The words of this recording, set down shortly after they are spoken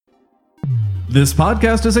This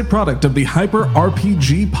podcast is a product of the Hyper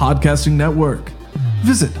RPG Podcasting Network.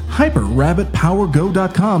 Visit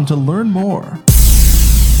hyperrabbitpowergo.com to learn more.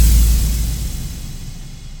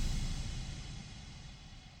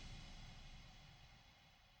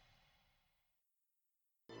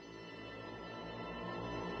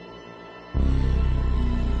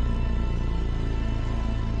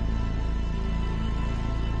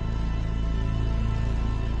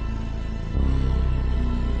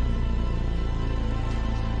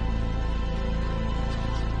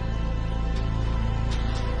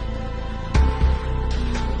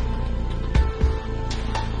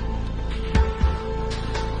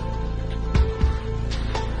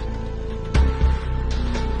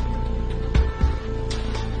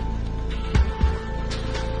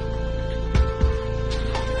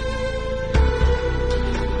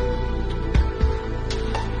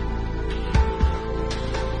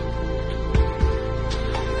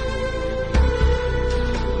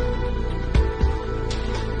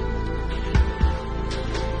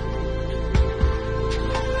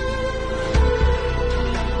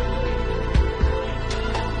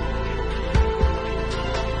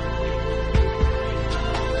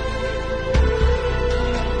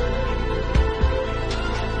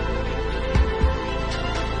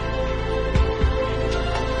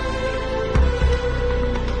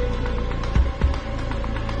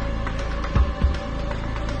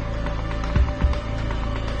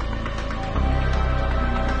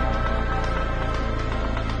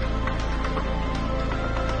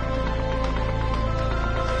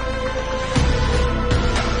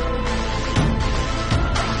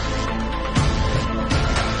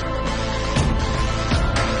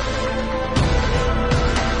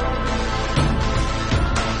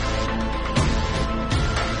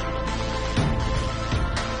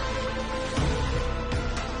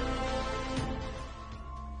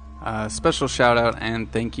 Special shout out and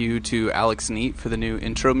thank you to Alex Neat for the new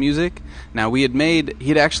intro music. Now he had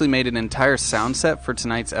actually made an entire sound set for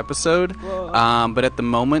tonight's episode, but at the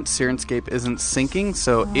moment Sirenscape isn't syncing,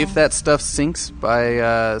 so if that stuff syncs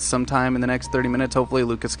by sometime in the next 30 minutes, hopefully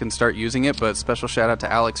Lucas can start using it. But special shout out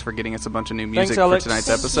to Alex for getting us a bunch of new music for tonight's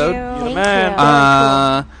episode. You're the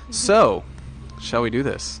man. So, shall we do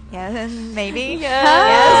this? Yeah, maybe.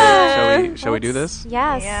 Shall we do this?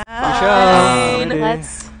 Yes. Yeah.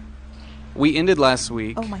 Let's. We ended last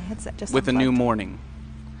week Oh, my headset just with a new unplugged. morning.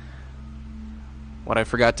 What I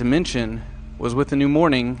forgot to mention was with a new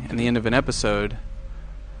morning and the end of an episode,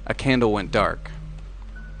 a candle went dark.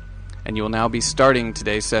 And you will now be starting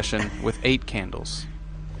today's session with 8 candles.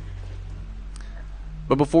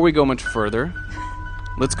 But before we go much further,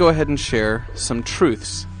 let's go ahead and share some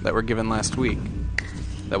truths that were given last week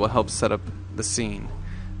that will help set up the scene.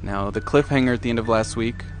 Now, the cliffhanger at the end of last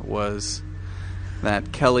week was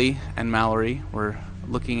that Kelly and Mallory were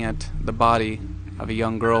looking at the body of a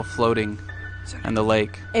young girl floating in the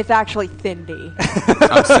lake. It's actually Cindy.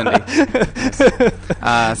 Oh,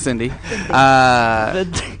 Cindy. Cindy.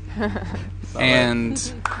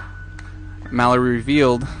 And Mallory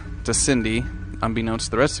revealed to Cindy, unbeknownst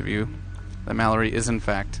to the rest of you, that Mallory is in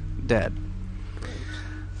fact dead.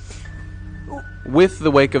 With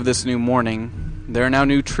the wake of this new morning, there are now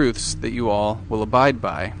new truths that you all will abide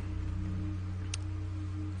by.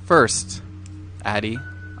 First, Addie,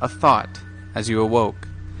 a thought as you awoke.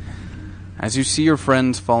 As you see your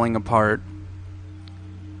friends falling apart,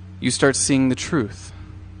 you start seeing the truth.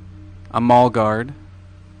 A mall guard,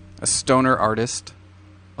 a stoner artist,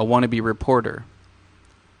 a wannabe reporter,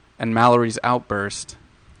 and Mallory's outburst,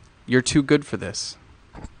 "You're too good for this.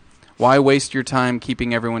 Why waste your time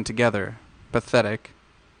keeping everyone together? Pathetic.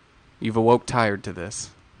 You've awoke tired to this."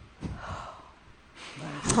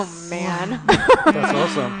 Oh, man. That's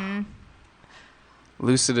awesome.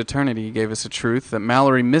 Lucid Eternity gave us a truth that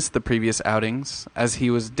Mallory missed the previous outings as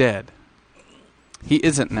he was dead. He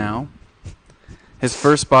isn't now. His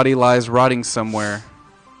first body lies rotting somewhere.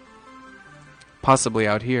 Possibly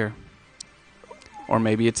out here. Or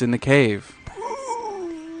maybe it's in the cave.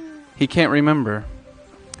 He can't remember.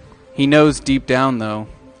 He knows deep down, though,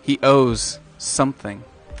 he owes something.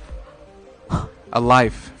 A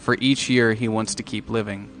life for each year he wants to keep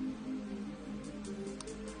living.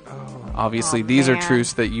 Obviously, these are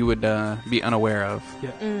truths that you would be unaware of.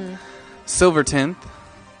 Yeah. Silver Tenth,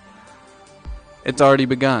 it's already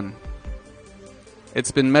begun.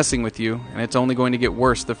 It's been messing with you, and it's only going to get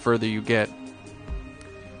worse the further you get.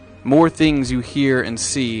 More things you hear and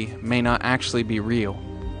see may not actually be real.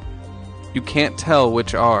 You can't tell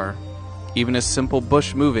which are. Even a simple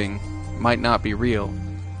bush moving might not be real,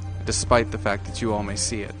 despite the fact that you all may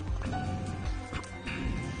see it.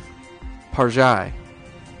 Parjai.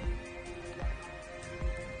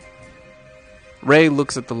 Ray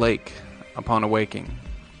looks at the lake upon awaking.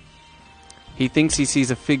 He thinks he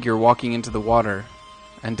sees a figure walking into the water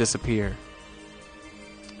and disappear.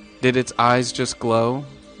 Did its eyes just glow?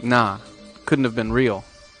 Nah, couldn't have been real,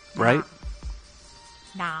 right?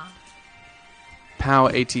 Nah. POW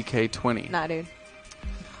ATK 20. Nah, dude.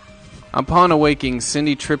 Upon awaking,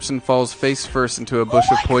 Cindy trips and falls face first into a bush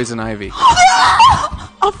of poison ivy.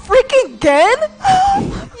 A freaking again?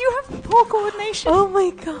 You have poor coordination. Oh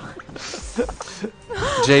my god.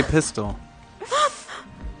 J Pistol.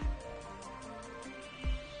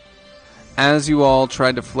 As you all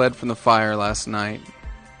tried to fled from the fire last night,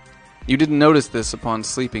 you didn't notice this upon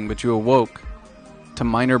sleeping, but you awoke to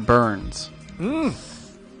minor burns.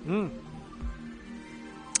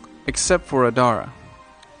 Except for Adara.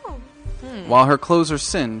 While her clothes are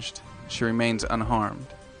singed, she remains unharmed.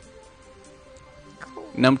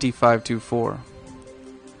 Numpty 524.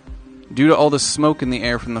 Due to all the smoke in the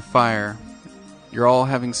air from the fire, you're all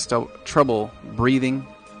having trouble breathing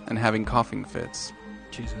and having coughing fits.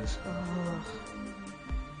 Jesus.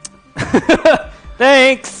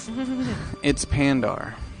 Thanks. It's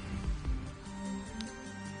Pandar.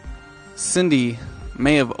 Cindy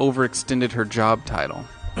may have overextended her job title.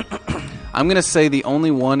 I'm going to say the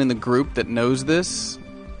only one in the group that knows this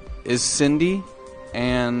is Cindy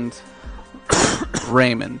and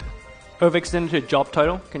Raymond. Overextended her job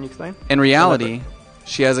title. Can you explain? In reality,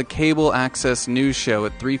 she has a cable access news show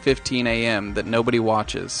at 3:15 a.m. that nobody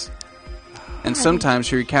watches. And sometimes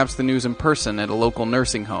she recaps the news in person at a local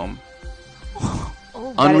nursing home.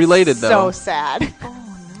 Unrelated, that is though. So sad.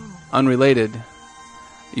 Unrelated,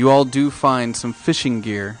 you all do find some fishing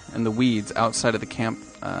gear in the weeds outside of the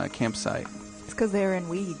campsite. It's because they're in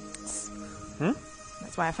weeds.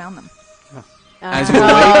 That's why I found them. As you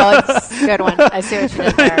awake, Good one. I see what you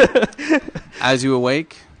did there. as you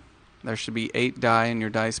awake, there should be 8 die in your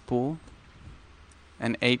dice pool,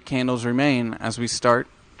 and 8 candles remain as we start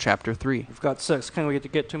Chapter 3. We've got 6. Can we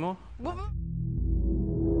get 2 more?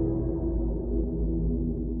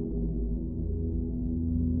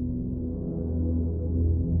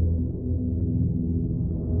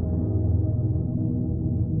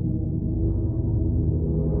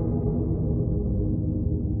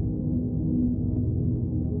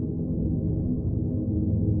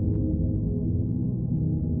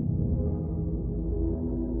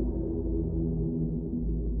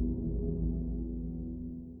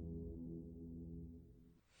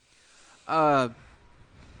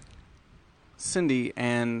 Cindy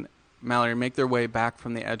and Mallory make their way back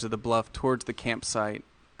from the edge of the bluff towards the campsite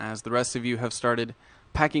as the rest of you have started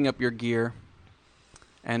packing up your gear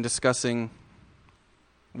and discussing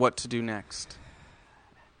what to do next.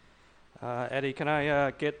 Eddie, can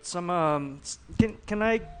I get some? Can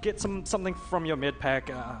I get something from your med pack?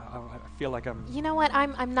 I feel like I'm. You know what?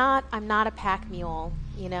 I'm not a pack mule.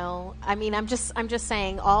 You know, I mean, I'm just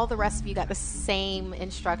saying. All the rest of you got the same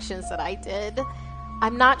instructions that I did.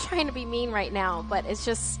 I'm not trying to be mean right now, but it's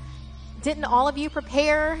just, didn't all of you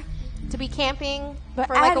prepare to be camping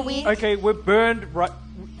for like a week? Okay, we're burned right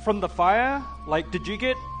from the fire. Like, did you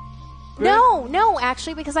get? No,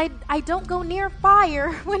 actually, because I don't go near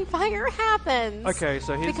fire when fire happens. Okay,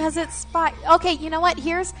 so here's... Because it's fire. Okay, you know what?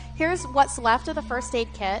 Here's what's left of the first aid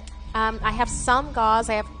kit. I have some gauze.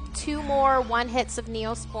 I have 2 more 1 hits of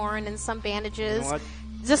Neosporin and some bandages. You know what?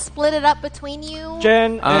 Just split it up between you.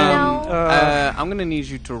 Jen, I'm going to need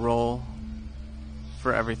you to roll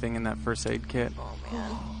for everything in that first aid kit. Oh,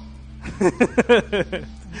 man.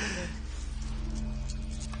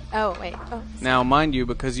 Oh, wait. Oh, now, mind you,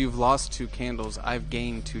 because you've lost 2 candles, I've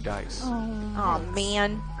gained 2 dice. Oh,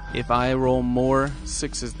 man. If I roll more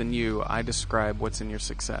 6s than you, I describe what's in your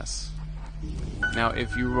success. Now,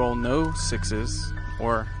 if you roll no 6s,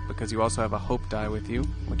 or because you also have a hope die with you,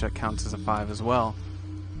 which counts as a 5 as well,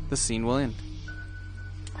 the scene will end.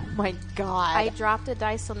 Oh, my God. I dropped a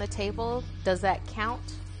dice on the table. Does that count?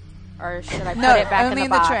 Or should I put No, it back only in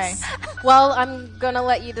in the the box? tray. Well, I'm going to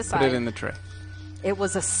let you decide. Put it in the tray. It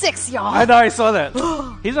was a 6, y'all. I know, I saw that.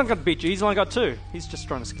 He's not going to beat you. He's only got 2. He's just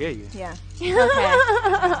trying to scare you. Yeah. Okay.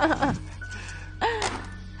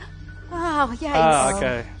 Oh, yikes. Ah,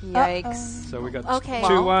 okay. Yikes. So we got Okay. 2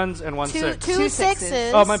 Well, 1s and 1 Two 6. 2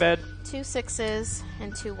 6s. Oh, my bad. 2 6s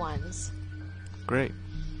and 2 1s. Great.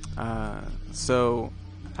 So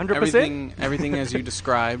 100%? everything as you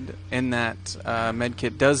described in that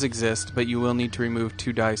medkit does exist, but you will need to remove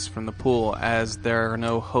 2 dice from the pool as there are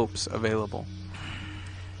no hopes available.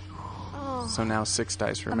 Oh. So now 6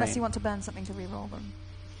 dice remain. Unless you want to burn something to re-roll them.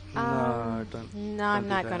 No, don't. No, I'm do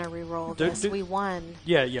not that. going to re-roll Do- this. do- We won.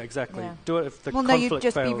 Yeah, exactly. Yeah. Do it if the Well, no, conflict you'd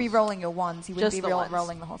just fails. be re-rolling your ones. You wouldn't Just be the ones.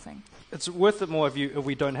 rolling the whole thing. It's worth it more if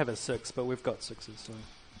we don't have a 6, but we've got 6s. So.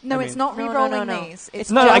 No, I it's mean- not No, no, re-rolling no, no. these.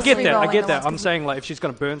 It's No, I just get that. I re-rolling get the that. ones I'm 'cause saying like if she's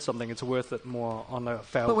going to burn something, it's worth it more on a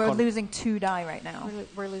failed. But we're losing 2 die right now.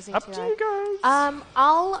 We're losing Up two to die. you guys.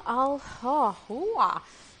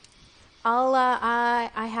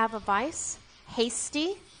 I have a vice.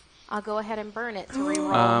 Hasty. I'll go ahead and burn it to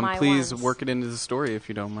re-roll my Please ones. work it into the story if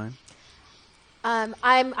you don't mind.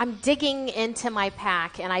 I'm digging into my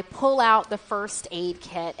pack and I pull out the first aid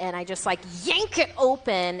kit and I just like yank it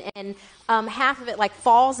open and half of it like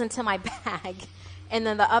falls into my bag and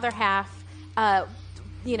then the other half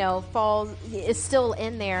falls is still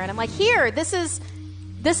in there and I'm like, here, this is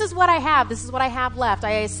what I have. This is what I have left.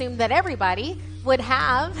 I assume that everybody would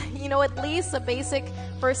have, at least a basic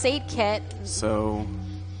first aid kit. So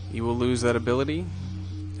you will lose that ability,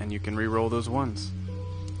 and you can re-roll those ones.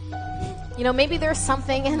 Maybe there's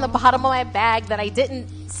something in the bottom of my bag that I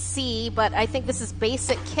didn't see, but I think this is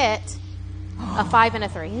basic kit. A 5 and a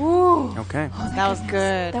 3. Okay. That was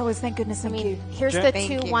good. That was, thank goodness, thank you. Here's Jen- the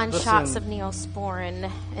Thank 2 you. one-shots of Listen.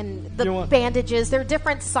 Neosporin and You the want- bandages. They're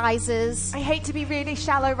different sizes. I hate to be really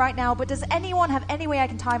shallow right now, but does anyone have any way I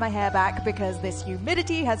can tie my hair back because this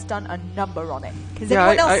humidity has done a number on it? Is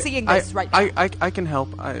anyone else seeing this right now? I can help.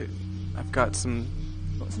 I've got some.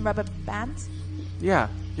 Some rubber bands? Yeah,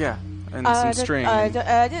 and some string.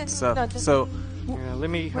 and stuff. So Yeah,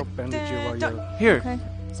 let me help bandage you while you're. here. Okay.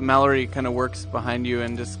 So Mallory kind of works behind you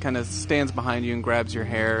and just kind of stands behind you and grabs your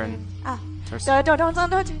hair and starts Don't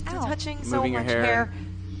Ow. touching so moving your much hair,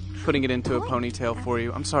 putting it into a ponytail for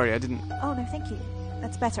you. I'm sorry, I didn't. Oh, no, thank you.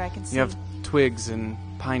 That's better, I can see. You have twigs and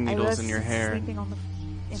pine I needles was in your hair. sleeping on in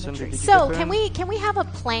the Cindy, tree. did you So get can burned? we have a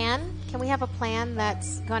plan? Can we have a plan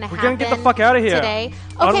that's going to We're happen gonna get the fuck out of here, today?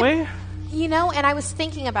 aren't Okay. we? And I was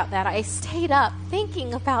thinking about that. I stayed up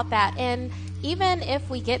thinking about that. And even if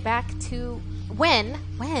we get back to when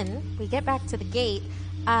we get back to the gate,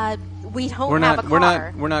 we don't We're have not. a We're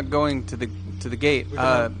car. not. We're not going to the gate.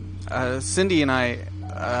 Cindy and I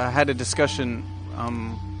had a discussion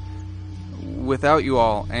without you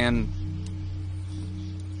all, and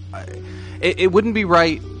it wouldn't be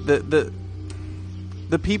right.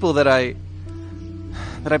 The people that I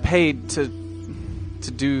paid to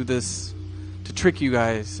do this, to trick you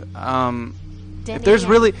guys. If there's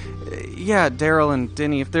really, Daryl and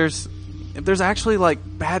Denny, if there's actually like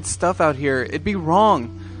bad stuff out here, it'd be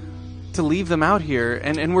wrong to leave them out here,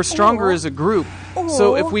 and we're stronger as a group.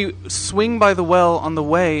 So if we swing by the well on the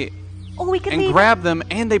way we can and leave. grab them,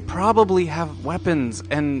 and they probably have weapons,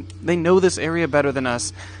 and they know this area better than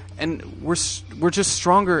us, and we're just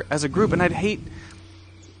stronger as a group. And I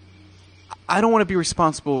don't want to be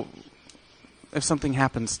responsible if something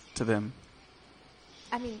happens to them.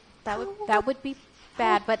 I mean, that would be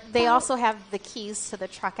bad. But they also have the keys to the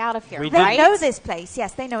truck out of here, We They right? know this place.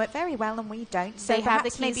 Yes, they know it very well, and we don't. So They have the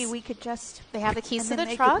perhaps maybe keys- we could just. They have the keys to and then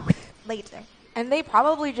the they truck. could later. And they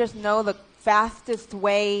probably just know the fastest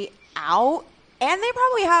way out. And they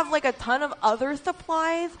probably have like a ton of other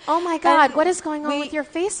supplies. Oh my God! And What is going on we- with your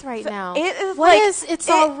face right now? It is What like is- It's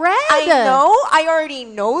all red. I know. I already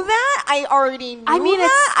know that. I already knew I mean, that.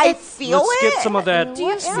 it's- I it's- feel Let's it. get some of that Do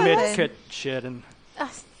you feel med it? kit shit and.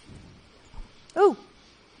 Oh.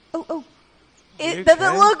 It You doesn't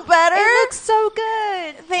okay? look better. It looks so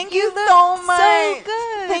good. Thank you so much. so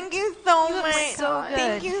good. Thank you so look much. so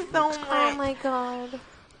Thank good. you so much. Oh my God!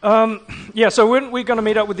 Yeah, so when we're going to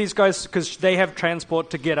meet up with these guys because they have transport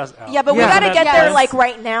to get us out. Yeah, but Yeah. we gotta get Yes. there like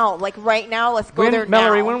right now. Like right now, let's go there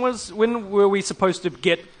Mallory, now. when were we supposed to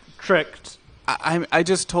get tricked? I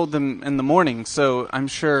just told them in the morning, so I'm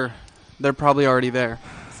sure they're probably already there.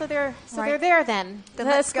 So they're Right. there then. Then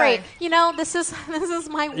That's let's go. great. This is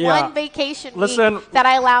my Yeah. one vacation Listen- week that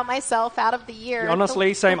I allow myself out of the year. Honestly,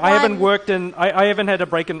 The same. I haven't one- worked in. I haven't had a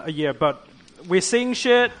break in a year, but we're seeing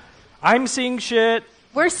shit. I'm seeing shit.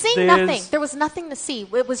 We're seeing There's- nothing. There was nothing to see.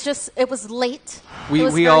 It was late. It We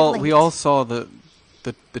was we very all late. we all saw the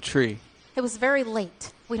tree. It was very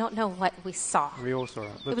late. We don't know what we saw. We all saw it.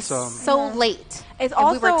 It was Let's, so late. It's and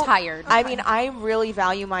also we were tired. I mean, I really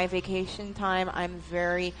value my vacation time. I'm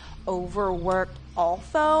very overworked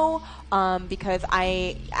also because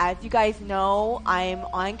as you guys know, I'm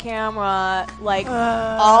on camera like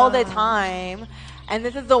all the time. And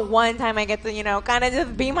this is the one time I get to, kind of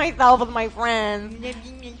just be myself with my friends. Can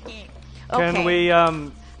Okay. we?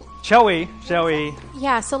 Shall we? Shall we?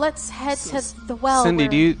 Yeah, so let's head to the well. Cindy,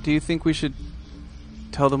 where- do you think we should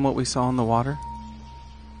tell them what we saw in the water?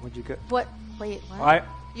 Would you get? What? Wait, what? I.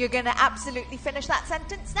 You're going to absolutely finish that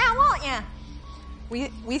sentence now, aren't you?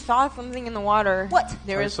 We saw something in the water. What?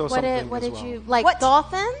 There I is saw What something did as well. you like? What?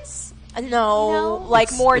 Dolphins? no,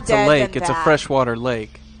 like more It's dead a lake. than It's a that. freshwater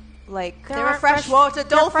lake. Like There are freshwater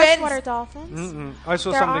dolphins. Freshwater dolphins. I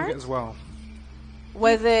saw There something aren't? as well.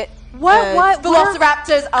 was it? What?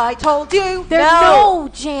 Velociraptors, I told you. There's no,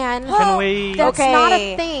 Jan. Can we? That's okay, not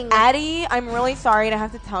a thing. Addie, I'm really sorry to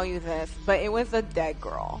have to tell you this, but it was a dead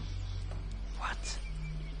girl. What?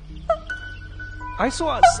 I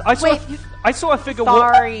saw Wait. a figure.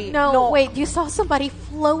 Sorry. No, wait. You saw somebody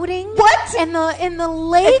floating? What? In the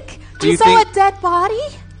lake? Do you you saw think- a dead body?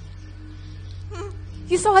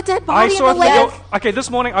 You saw a dead I body saw in a the lake? figure. Okay, this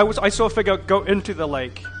morning I saw a figure go into the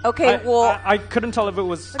lake. Okay, I couldn't tell if it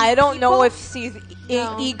was. I don't know if she's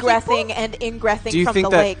No. egressing and ingressing Do you from think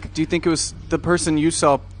the that? lake. Do you think it was the person you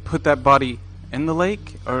saw put that body in the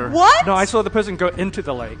lake, or What? No, I saw the person go into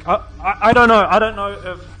the lake. I don't know. I don't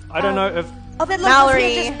know if Oh, they're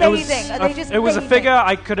Mallory. just it was. bathing. Are they just It was a bathing? figure.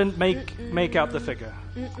 I couldn't make out the figure.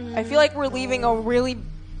 I feel like we're leaving a really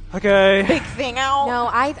Okay. big thing out. No,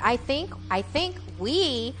 I think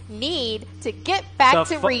we need to get back The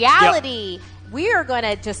to fu- reality. We are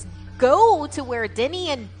gonna just go to where Denny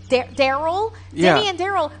and Daryl, Yeah. Denny and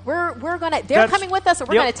Daryl, we're gonna. They're That's- coming with us, and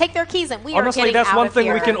we're yep. gonna take their keys, and we are Honestly, getting that's out one of thing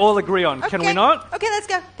here. we can all agree on. Can we Okay. not? Okay, let's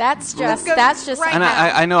go. That's just go that's just. right and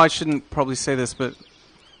now. I know I shouldn't probably say this, but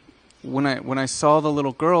when I saw the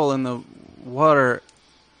little girl in the water,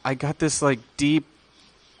 I got this like deep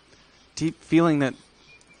feeling that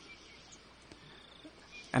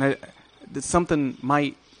that something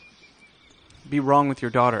might be wrong with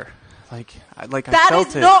your daughter. I That felt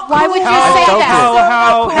is it. not. Why would you I say felt that?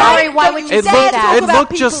 How- Mallory, why would you It say looked that? it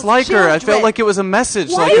looked just like her. I felt like it was a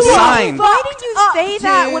message, like a you sign. Why did you say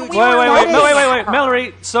that when we Wait, were wait, running? wait,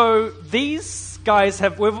 Mallory. So these guys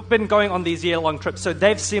we've been going on these year-long trips, so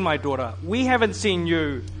they've seen my daughter. We haven't seen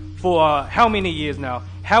you for how many years now?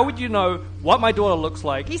 How would you know what my daughter looks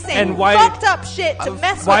like? He's saying and why? fucked up shit to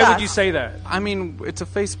mess with Why us. would you say that? I mean, it's a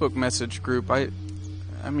Facebook message group.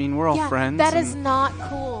 I mean, we're all Yeah, friends. that and- is not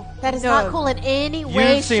cool. That is No. not cool in any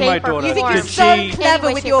way, You've seen shape, my or daughter. You think form. you're Did so she- clever Any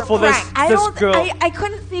way, with shape, your or For form. this, I this don't. girl. I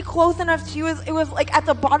couldn't see close enough. It was like at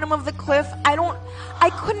the bottom of the cliff. I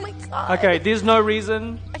couldn't. Okay, there's no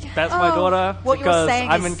reason. That's my daughter What you're because saying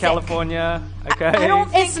I'm is in sick. California. Okay. I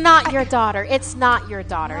don't It's not your daughter. It's not your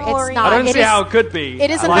daughter. Mallory. It's not. I don't It see is- how it could be. it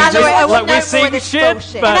is like, another- just- I would like know we're for seeing this shit,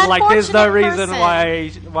 bullshit. but An like there's no unfortunate reason person. why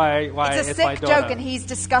It's a my sick daughter. joke, and he's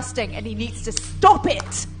disgusting, and he needs to stop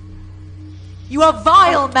it. You are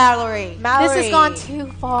vile, Mallory. This has gone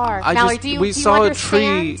too far. I Mallory, just- do you, we do you saw a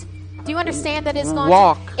understand? tree Do you understand that it's gone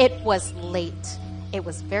walk. It was late. It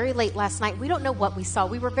was very late last night. We don't know what we saw.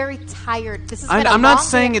 We were very tired. This has been a I'm not long day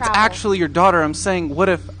saying of it's travel. actually your daughter. I'm saying, what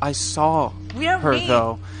if I saw We don't her need-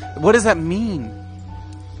 though? What does that mean?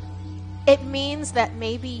 It means that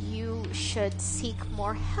maybe you should seek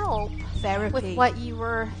more help Therapy. with what you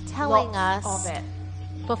were telling Lots us of it.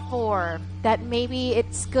 before. That maybe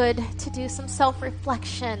it's good to do some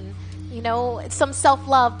self-reflection, some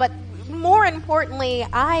self-love, but more importantly,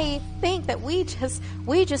 I think that we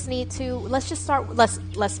just need to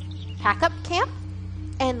let's pack up camp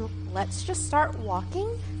and let's just start walking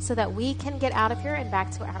so that we can get out of here and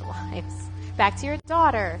back to our lives. Back to your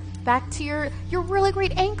daughter. Back to your really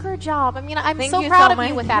great anchor job. I mean, I'm Thank so you proud so of much.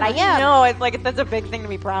 you with that. I am. No, it's like that's a big thing to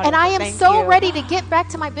be proud And of. I so am thank so you. ready to get back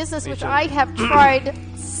to my business, which I have tried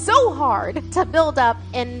so hard to build up.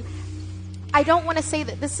 And I don't want to say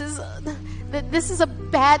that this is a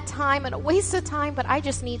bad time and a waste of time, but I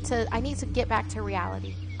need to get back to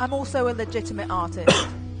reality. I'm also a legitimate artist.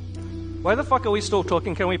 Why the fuck are we still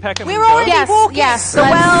talking? Can we pack him We're and go? already Yes, walking. yes. The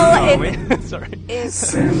well Oh, is we- sorry.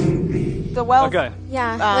 the well. Okay.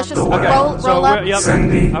 Yeah, let's just Okay. roll so up. yep,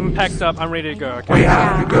 I'm packed up. I'm ready to go. Okay.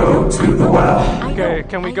 Yeah. I Okay, know,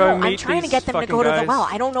 can we I go know. meet I'm trying to these get them to fucking go to the guys? well.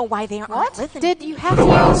 I don't know why they aren't listening. Did you have to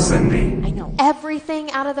use I know.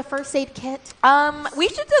 everything out of the first aid kit? We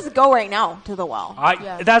should just go right now to the well.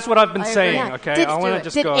 That's what I've been saying. Yeah. Okay. Did, I want to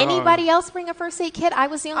just did go. anybody else bring a first aid kit? I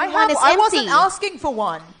was the only one. It's I empty. wasn't asking for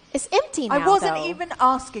one. It's empty now. I wasn't though. even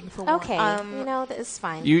asking for one. Okay, that's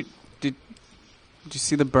fine. Did you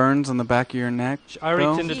see the burns on the back of your neck? I already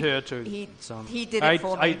Bill? tended her too. He did it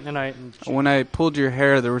for me. When I pulled your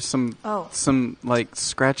hair, there was some Oh. like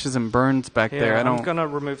scratches and burns back Yeah, there. I I'm don't. gonna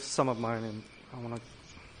remove some of mine, and I want to.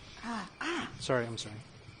 Sorry, I'm sorry.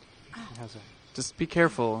 How's that? Just be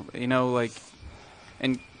careful,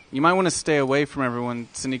 and you might want to stay away from everyone,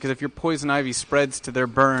 Cindy, because if your poison ivy spreads to their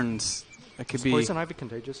burns, it could Is be. poison ivy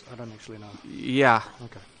contagious? I don't actually know. Yeah.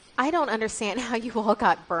 Okay. I don't understand how you all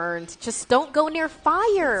got burned. Just don't go near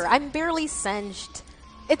fire. I'm barely singed.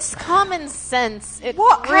 It's common sense. It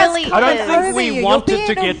What? really is. I don't think we You're wanted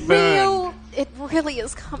to being a get burned. It really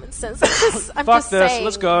is common sense. I'm Fuck just this. saying.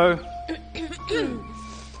 Let's go.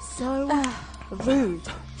 So rude.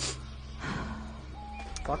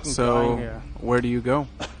 Fucking dying So, here. where do you go?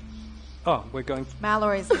 Oh, we're going.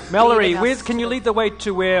 Mallory's. Mallory, leading us can you lead the way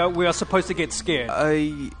to where we are supposed to get scared?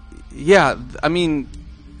 Yeah, I mean,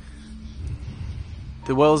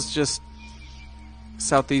 the well's just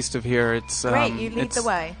southeast of here. It's Great, you lead it's, the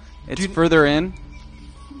way. It's further in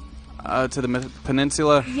to the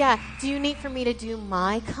peninsula. Yeah. Do you need for me to do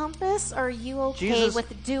my compass? Or are you okay Jesus.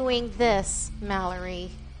 with doing this,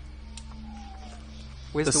 Mallory?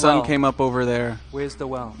 Where's The the sun well? came up over there. Where's the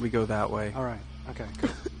well? We go that way. All right. Okay.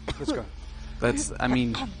 Good. Let's go. That's. I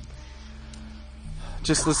mean,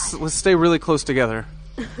 just let's stay really close together,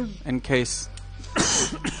 in case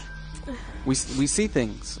we see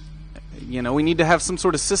things. You know, we need to have some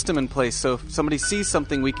sort of system in place. So if somebody sees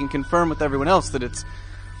something, we can confirm with everyone else that it's.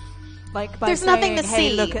 Like by There's nothing to saying, hey,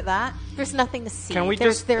 see. look at that. There's nothing to see. Can we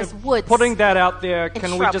there's just woods. putting that out there? and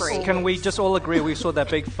Can shrubbery. we just all agree we saw that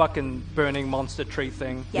big fucking burning monster tree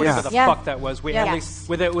thing? Yes. Whatever the Yeah. fuck that was. We at Yes. least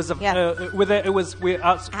whether it was Yeah. whether it was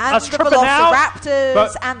us And the tripping out. velociraptors,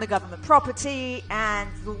 but- and the government property, and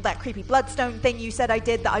that creepy bloodstone thing you said I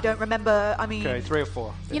did that I don't remember. I mean, Okay, 3 or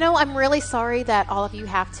 4. You know, I'm really sorry that all of you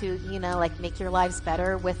have to, like make your lives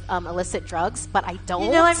better with illicit drugs, but I don't.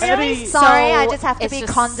 you know, I'm really Eddie. sorry. So I just have to it's be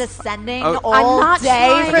just- condescending Oh. all I'm not day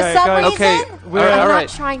trying- for Okay, some guys. reason. Okay, I'm all not right,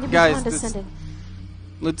 trying to be guys. condescending.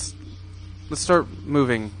 Let's start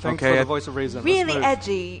moving. Thanks okay. for the voice of reason. Let's Really move.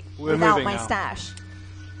 edgy We're without moving my now. stash.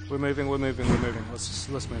 We're moving. Let's move.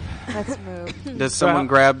 Let's move. Does someone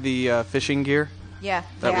grab the fishing gear? Yeah,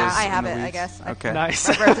 That yeah, was I in have the it. I weeds. guess. Okay. Nice.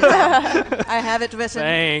 I wrote it down. I have it written.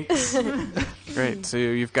 Thanks. Great. So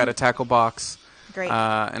you've got a tackle box. Great.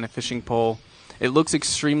 And a fishing pole. It looks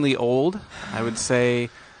extremely old. I would say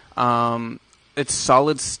it's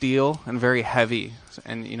solid steel and very heavy.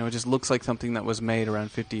 And, it just looks like something that was made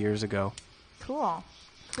around 50 years ago. Cool.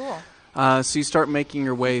 So you start making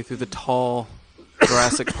your way through the tall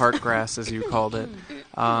Jurassic Park grass, as you called it.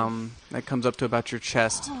 That comes up to about your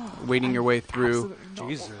chest, wading your way through.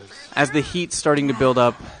 Jesus. As the heat's starting to build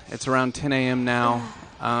up, it's around 10 a.m. now.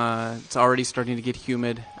 It's already starting to get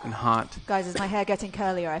humid and hot. Guys, is my hair getting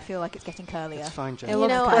curlier? I feel like it's getting curlier. It's fine, Jen. It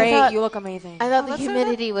looks know, I great. thought- You look amazing. I thought the that's so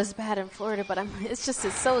humidity was bad in Florida, but it's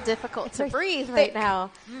so difficult to breathe right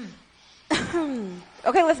now.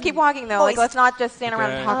 Okay, let's keep walking though. Like, Moist. let's not just stand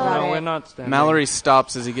around and talk about no, it. we're not standing. Mallory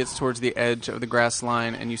stops as he gets towards the edge of the grass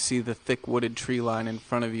line, and you see the thick wooded tree line in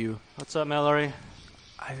front of you. What's up, Mallory?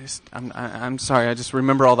 I'm sorry. I just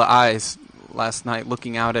remember all the eyes last night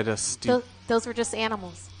looking out at us. Those were just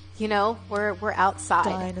animals. We're outside,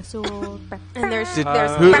 Dinosaur. and there's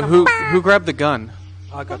Who grabbed the gun?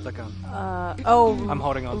 I got the gun. I'm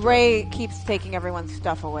holding on to Ray keeps taking everyone's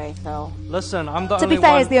stuff away, so Listen, I'm the To only be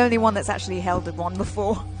fair, one. he's the only one that's actually held one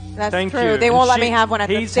before. that's Thank true. you. They won't And let me have one at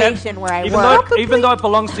the he's had- station where I even work. Even though it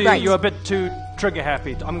belongs to you, Right. you're a bit too trigger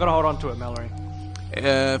happy. I'm gonna hold on to it, Mallory.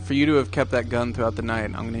 For you to have kept that gun throughout the night,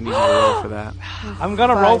 I'm going to need you to roll for that. I'm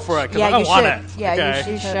gonna roll for it because Yeah, I don't you want should. it. Yeah,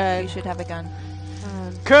 okay? you should. You should have a gun.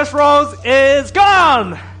 Curse Rose is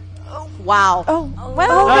gone. Wow. Oh,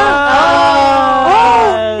 Well,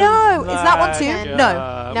 oh no! Is that one too?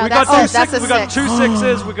 No. No, we that's got two a- that's a we got 2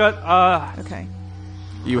 6s. We got Okay.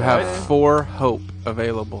 You have 4 hope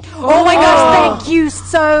available. Oh my gosh! Thank you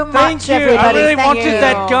so much, Thank you. everybody. I really Thank wanted you.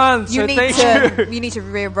 that gun, so You need thank to. you. You need to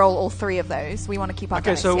re-roll all 3 of those. We want to keep our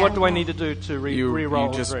Okay, dice, so yeah. what do I need to do to You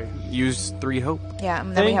re-roll just 3? use 3 hope. Yeah,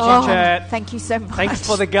 and then we Thank have you, one. chat. Thank you so much. Thanks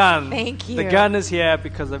for the gun. Thank you. The gun is here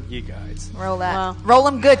because of you guys. roll that. Well- roll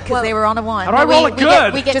them good because they were on a 1. How do I roll it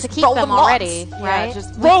good? We get Just to keep roll them them lots. already, Yeah, right?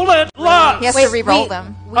 just Roll it, lots. He has to re-roll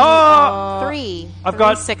them. Three. I've Three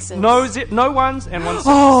got sixes. no 1s and 1 6.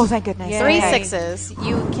 Oh, thank goodness. Yeah. Three Okay. sixes.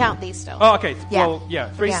 You count these still. Oh, okay. Yeah. Well, yeah,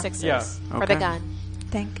 3 Three Yeah. sixes Yeah. for Okay. the gun.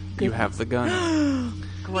 Thank You goodness. have the gun.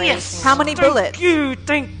 Great. How many bullets?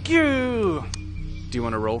 Thank you. Do you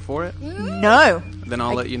want to roll for it? No. Then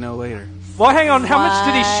I'll let you know later. Well, hang on. How much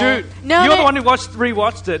did he shoot? No, You're the no. one who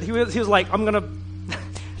rewatched it. He was like, I'm gonna.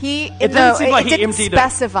 He It no, didn't seem like it he didn't emptied it.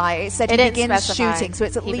 specify. It said It he didn't begins specify. shooting, so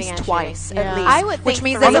it's at He least began twice, shooting. at Yeah. least. I would which think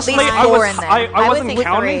means three. there's at Honestly, least I 4 was in there. I wasn't think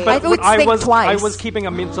counting, three. but I would I think was twice. I was keeping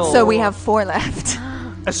a mental. So we have 4 left.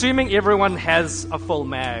 assuming everyone has a full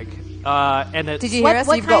mag. and it's... Did you hear us?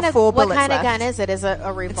 You've got 4 bullets What kind of left. gun is it? Is it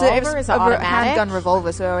a revolver? Is it automatic? handgun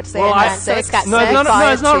revolver, so I would say so it's got No, six.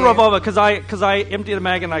 it's not a revolver, because I emptied a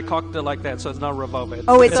mag and I cocked it like that, so it's not a revolver. It's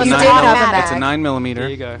a you nine- did have a mag. It's a 9mm. There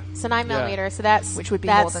you go. It's a 9mm, so that's... Which would be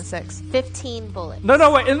that's more than 6. 15 bullets.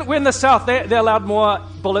 No, we're in the South. They're allowed more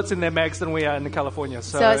bullets in their mags than we are in California.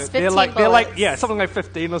 So it's 15 they're like bullets. something like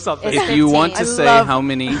 15 or something. It's If you want to 15. say how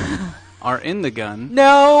many are in the gun,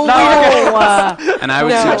 No. and I would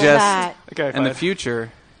No. suggest That. Okay, in the fine.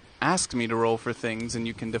 future, ask me to roll for things, and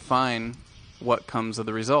you can define what comes of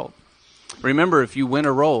the result. Remember, if you win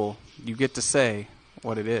a roll, you get to say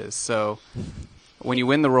what it is. So when you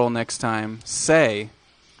win the roll next time, say,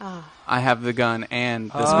 I have the gun and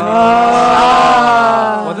this many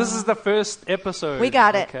bullets. Well, this is the first episode. We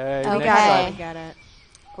got it. Okay. Okay. next time. I get it.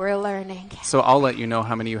 We're learning. So I'll let you know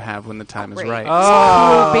how many you have when the time is right.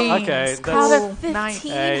 Oh, Beans. okay. Out That's, of 15, Nice.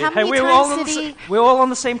 hey, how many we're all, times on did the, he... we're all on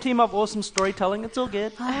the same team of awesome storytelling. It's all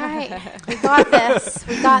good. All right, we got this.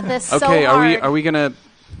 We got this. Okay, so hard.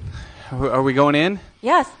 are we going in?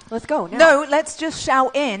 Yes, let's go. Now. No, let's just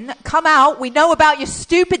shout in. Come out. We know about your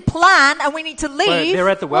stupid plan, and we need to leave. Wait, they're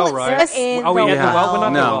at the well, Well, right? it's in Are we the at the well? We're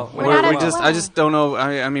not No, at the well. We're not at we the just. well. I just don't know.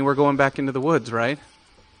 I mean, we're going back into the woods, right?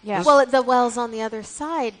 Yeah. Well, the well's on the other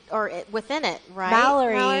side, or within it, right?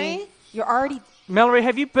 Mallory, you're already. Mallory,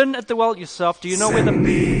 have you been at the well yourself? Do you know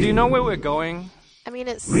where we're going? I mean,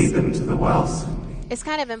 it's Lead them to the wells. it's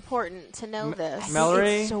kind of important to know this.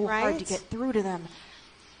 Mallory? It's so hard Right? to get through to them.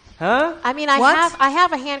 Huh? I mean, What? I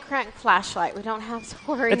have a hand crank flashlight. We don't have to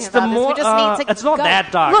worry It's about the more. this. We just need to it's not go.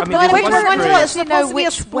 that dark. Look, I mean, the there's quicker one one street. is to know supposed to be a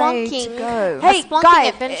which way to splunking. go. A Hey, splunking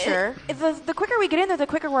guys, adventure. the quicker we get in there, the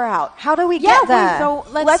quicker we're out. How do we Yeah, get there? so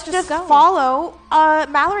Let's let's just just go. follow.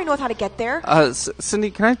 Mallory knows how to get there.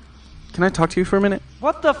 Cindy, can I talk to you for a minute?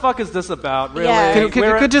 What the fuck is this about? Really? Yeah. Can We're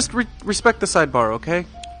you at- could just respect the sidebar, okay?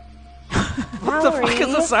 what the fuck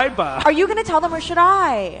is a sidebar? Are you going to tell them or should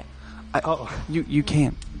I? Oh, You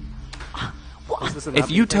can't. is this an If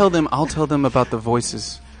you update? tell them, I'll tell them about the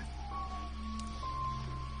voices.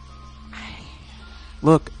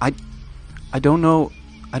 Look, I don't know.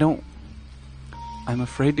 I'm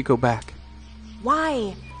afraid to go back.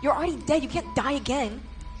 Why? You're already dead. You can't die again.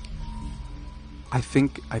 I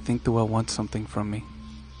think the well wants something from me.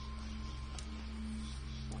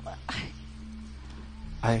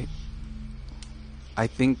 I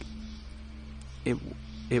think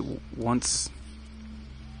it wants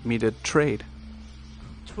me to trade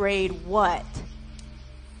Trade what?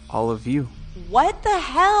 all of you. What the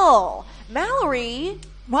hell? Mallory?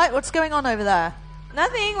 What's going on over there?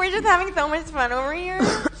 Nothing. We're just having so much fun over here.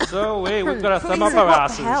 So wait, we've got to thumb up What our the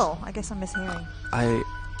asses. hell? I guess I'm mishearing.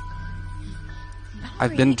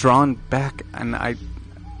 I've been drawn back, and I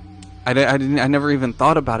never even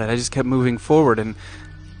thought about it. I just kept moving forward, and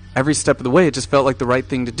every step of the way, it just felt like the right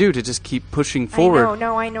thing to do, to just keep pushing forward.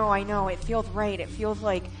 I know. It feels right. It feels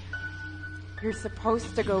like you're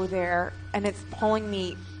supposed to go there, and it's pulling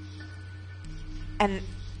me. And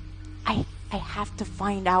I have to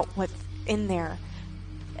find out what's in there.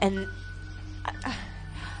 And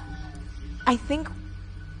I think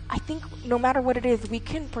no matter what it is, we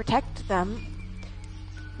can protect them.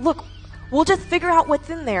 Look, we'll just figure out what's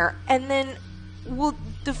in there, and then we'll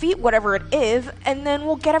defeat whatever it is, and then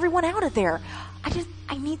we'll get everyone out of there.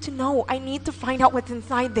 I need to know. I need to find out what's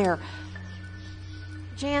inside there.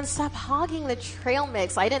 Jan, stop hogging the trail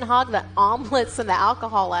mix. I didn't hog the omelets and the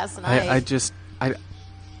alcohol last night.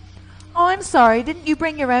 Oh, I'm sorry. Didn't you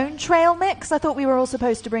bring your own trail mix? I thought we were all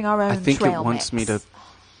supposed to bring our own I think trail it wants me mix.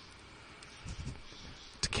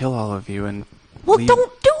 to kill all of you and Well, leave.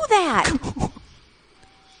 don't do that.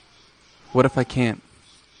 What if I can't?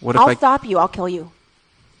 What if I'll I stop you. I'll kill you.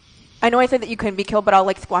 I know I said that you couldn't be killed, but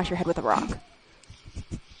I'll squash your head with a rock.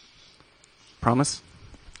 promise?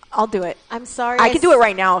 I'll do it. I'm sorry. I can do it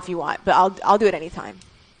right now if you want, but I'll do it anytime.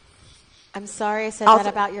 I'm sorry I said I'll that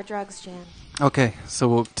s- about your drugs, Jan. Okay, so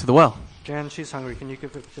we'll to the well. Jan, she's hungry. Can you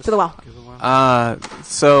give it just To the well. give it one?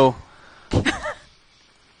 So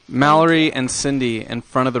Mallory and Cindy in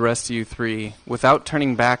front of the rest of you three, without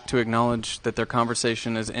turning back to acknowledge that their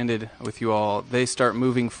conversation has ended with you all, they start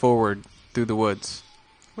moving forward through the woods.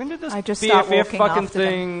 When did this I just start BFF walking fucking after them.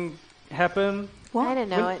 thing happen? I didn't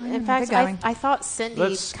know it. In They're fact, going. I thought Cindy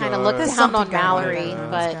Let's kind of go. looked There's down on something going on. Mallory,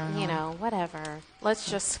 What's but, going you on? know, whatever.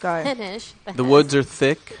 Let's just go. finish. The woods are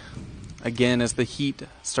thick, again, as the heat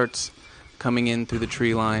starts coming in through the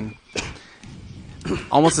tree line.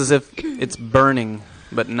 Almost as if it's burning,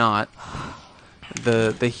 but not.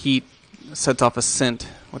 The heat sets off a scent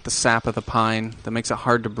with the sap of the pine that makes it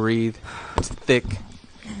hard to breathe. It's thick.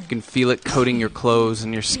 You can feel it coating your clothes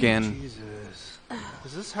and your skin. Jesus.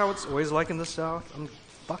 Is this how it's always like in the South? I'm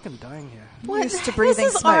fucking dying here. I'm used to breathing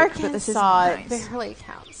this is smoke, Arkansas. but this is nice. It barely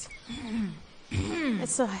counts.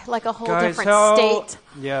 It's like a whole Guys, different state.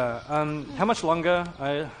 Yeah. How much longer?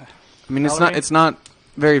 I mean, it's not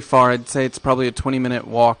very far. I'd say it's probably a 20-minute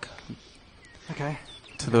walk. Okay.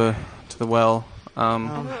 To the well.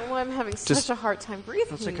 I'm having such a hard time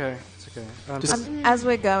breathing. It's okay. It's okay. As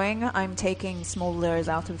we're going, I'm taking small lures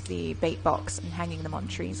out of the bait box and hanging them on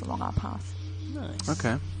trees along our path. Nice.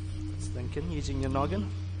 Okay. Just thinking, using your noggin.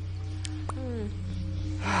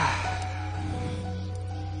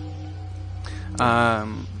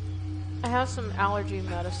 I have some allergy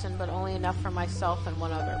medicine, but only enough for myself and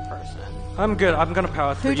one other person. I'm good. I'm gonna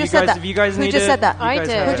power through. Who just said that? If you guys Who need just it, said that? you I guys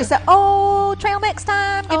did. have Who it. just said, "Oh, trail mix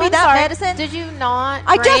time. Give me I'm that sorry. medicine." Did you not?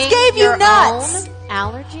 I just bring gave you your nuts. own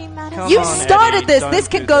allergy medicine. Come You on, started Eddie, this. don't This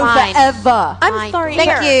can do go that. Fine. forever. I'm Fine. sorry.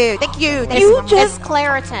 Here. Thank you. It's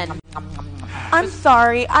Claritin. I'm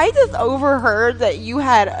sorry. I just overheard that you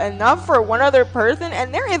had enough for one other person,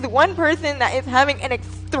 and there is one person that is having an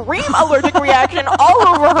extreme allergic reaction all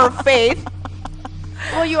over her face.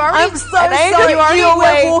 Well, you already. I'm so sorry. You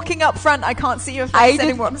already We're walking up front. I can't see your face just-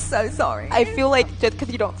 anymore. I'm so sorry. I feel like just because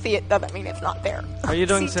you don't see it doesn't mean it's not there. How you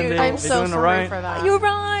doing, Cindy? I'm you so doing sorry alright? for that. You're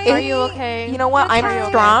right. Are you okay? You know what? Are you I'm okay?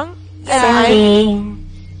 strong. And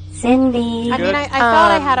Cindy. I mean, I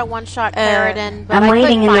thought I had a one-shot Claritin, but I'm I waiting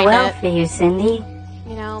couldn't in the find well it. for you, Cindy.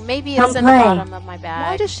 You know, maybe Come it's in the play. bottom of my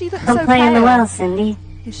bag. Why does she look Come so play in the pale? well, Cindy.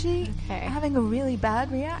 Is she Okay. having a really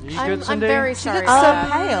bad reaction? You I'm, good, I'm Cindy? very She sorry. looks for so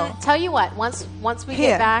that. pale. Tell you what, once we Here.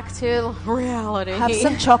 get back to reality, Have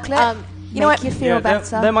some chocolate. you know what? You feel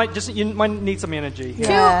better. There might you might need some energy.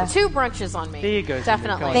 Yeah. two brunches on me. There you go, Cindy.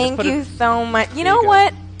 Definitely. Come on. Thank Put it- you so much. You There know you go.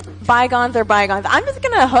 what? Bygones are bygones. I'm just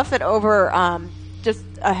gonna hoof it over just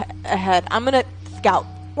ahead. I'm gonna scout.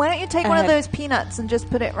 Why don't you take one of Ahead. those peanuts and just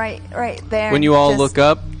put it right there? When you all Just- look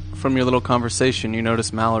up from your little conversation, you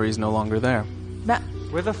notice Mallory's no longer there.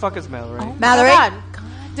 Where the fuck is Mallory? Mallory, Oh, God.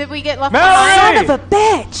 Did we get left Mallory! behind? son of a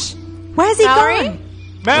bitch! Where's he Mallory? gone?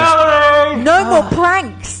 Mallory! No more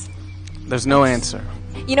pranks. There's no answer.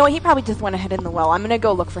 You know what? He probably just went ahead in the well. I'm gonna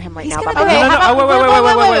go look for him right He's now. gonna Bye-bye. go- Okay, No, no, how no,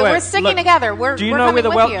 about wait. We're sticking Look, together. We're Do you we're know where coming the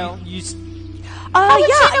well? with you. Yeah, would she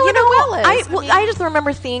know you where know the well what? is? I mean- I just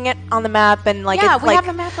remember seeing it on the map and like Yeah, it's we like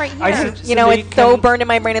have a map right here. I should- you know Cindy, it's so can- burned in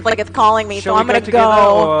my brain. It's like it's calling me, Shall so I'm we gonna together,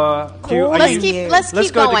 go. or do you, are let's you- keep Let's go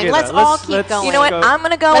going. together. Let's all Let's- keep let's- going. You know what? go. I'm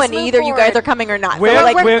gonna go, Let's and move either you guys forward. are coming or not. We're, so,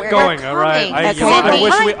 like, we're going, all right. coming. I That's you know, I coming.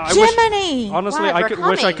 wish we, By I wish, Jiminy! honestly, What? I We're could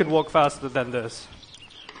wish I coming. could walk faster than this.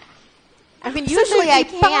 I mean, So usually should I you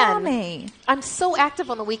can. balmy. I'm so active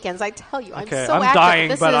on the weekends. I tell you, I'm Okay, so I'm active. dying,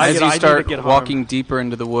 This but is, I As need you to start get home. walking deeper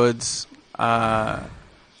into the woods,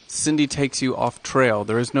 Cindy takes you off trail.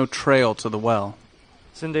 There is no trail to the well.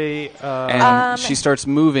 Cindy, And she starts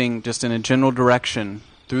moving just in a general direction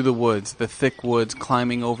through the woods, the thick woods,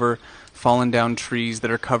 climbing over fallen down trees that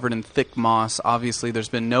are covered in thick moss. Obviously, there's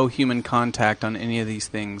been no human contact on any of these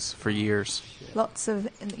things for years. Lots of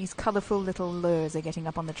these colourful little lures are getting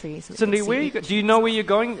up on the trees. so we Cindy, can where see. you go? Do you know where you're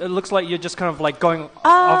going? It looks like you're just kind of like going I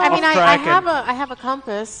off mean, I track. have and I have a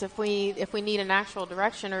compass if we need an actual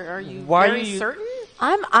direction. Or are you Why are very you- certain?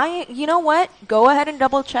 you know what? Go ahead and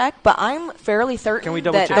double check, but I'm fairly certain Can we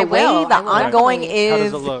double that check? the I will. way that I will I'm going definitely. How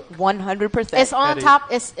is does it look? 100%. It's on Eddie. top.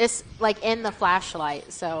 It's like in the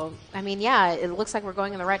flashlight. So I mean, yeah, it looks like we're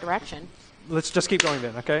going in the right direction. Let's just keep going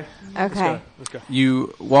then, okay? Okay. Let's go.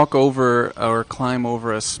 You walk over or climb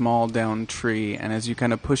over a small down tree, and as you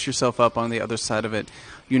kind of push yourself up on the other side of it,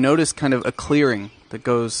 you notice kind of a clearing that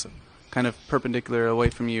goes kind of perpendicular away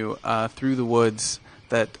from you through the woods,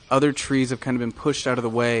 that other trees have kind of been pushed out of the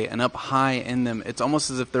way, and up high in them, it's almost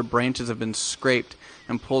as if their branches have been scraped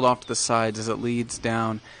and pulled off to the sides as it leads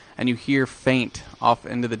down, and you hear faint off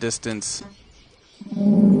into the distance.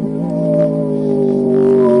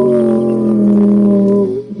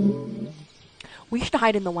 We should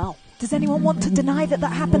hide in the well. Does anyone want to deny that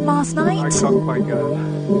happened last I night? can't quite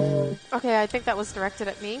go. Okay, I think that was directed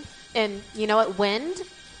at me. And you know what? Wind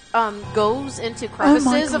goes into Oh my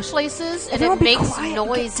crevices of gosh. places, and Everyone it be makes quiet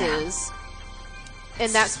and get down. noises.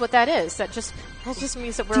 And that's what that is. That just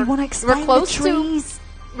means that Do you want to we're explain close the trees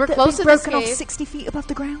to we're that close have to been this broken off cave. 60 feet above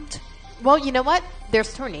the ground? Well, you know what?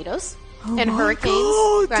 There's tornadoes Oh and my hurricanes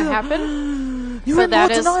God. that happen. You're So in more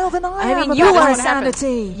that is- denial than I am. mean, about you my learned-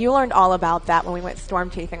 sanity. You learned all about that when we went storm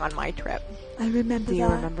chasing on my trip. I remember Do that. you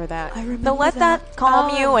remember that? I remember So let that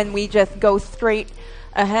calm you, and we just go straight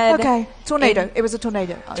ahead. Okay, tornado. And- It was a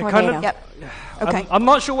tornado. Tornado. Yep. Okay. I'm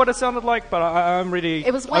not sure what it sounded like, but I'm really.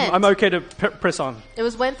 It was wind. I'm okay to press on. It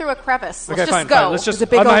was went through a crevice. Let's Okay, just fine. go. Fine. Let's just. There's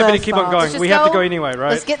a big I'm old happy to earth keep on ball. going. Let's We just have to go. go anyway,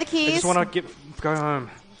 right? Let's get the I keys. just want to go home.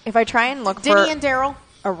 If I try and look Diddy for and Daryl.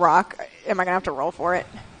 a rock. Am I gonna have to roll for it?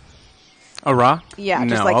 A rock? Yeah. No,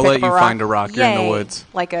 just like I'll pick let up a you rock. find a rock. You're in the Yay. woods.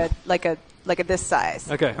 Like a this size.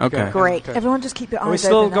 Okay. Great. Okay. Everyone just keep your eyes Are we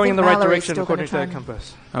still open. I going in think the right Mallory's direction still according to gonna that try and-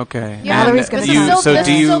 compass? Okay. Yeah, Mallory's And gonna this try. is still, so this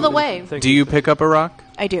do is you still the way. Thank do you pick up a rock?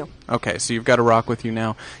 I do. Okay, so you've got a rock with you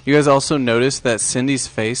now. You guys also notice that Cindy's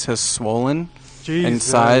face has swollen in Jesus,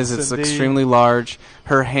 size. It's Cindy. extremely large.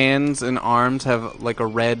 Her hands and arms have like a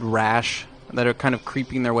red rash that are kind of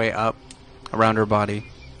creeping their way up around her body.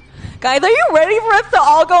 Guys, are you ready for us to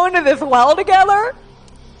all go into this well together?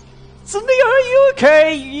 Cindy, are you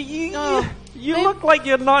okay? You They- look like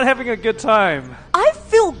you're not having a good time. I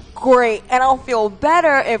feel great, and I'll feel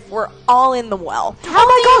better if we're all in the well. How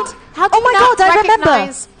do you- how do Oh you my not god, I remember.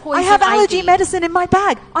 recognize I poison have allergy ivy? medicine in my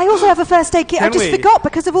bag. I also have a first aid kit. I Can just we- forgot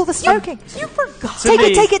because of all the smoking. You forgot.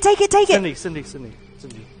 Cindy. Take it.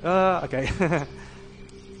 Cindy. Okay.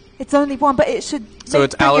 It's only one, but it should So make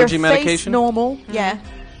it's bring allergy your face medication? normal. Yeah.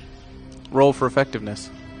 Roll for effectiveness.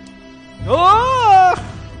 Oh!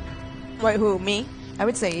 Wait, who? Me? I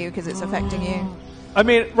would say you because it's affecting you. I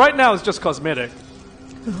mean, right now it's just cosmetic.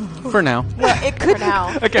 For now. Well, it could. For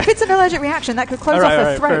now. Okay. If it's an allergic reaction, that could close All right, off all the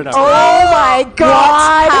right, throat. fair enough. Oh my What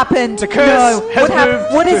god! happened? The curse has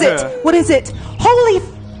moved What is to it? her. What is it? Holy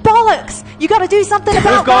bollocks! You got to do something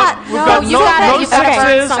about We've got that. we've got you no, gotta- no you gotta burn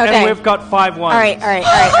sixes something. and we've got 5 ones. All right.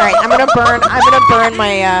 I'm gonna burn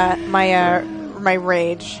my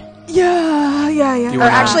rage. Yeah. You Or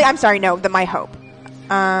wanna- actually, I'm sorry. No, my hope.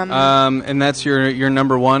 And that's your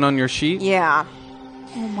number 1 on your sheet? Yeah.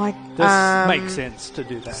 Oh my. This makes sense to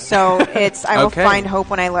do that. So it's I will Okay. find hope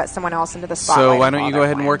when I let someone else into the spotlight. So why of don't all you their go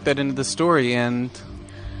ahead and plan. work that into the story and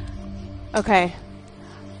Okay.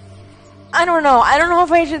 I don't know. I don't know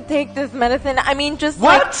if I should take this medicine. I mean, just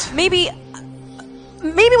What? like maybe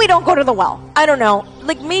we don't go to the well. I don't know.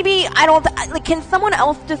 Like maybe I don't. Like, can someone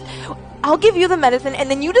else just? I'll give you the medicine, and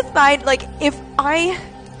then you decide. Like if I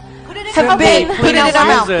have Okay, been put it in our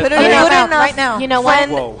mouth. Put it in good our mouth enough right now. You know what?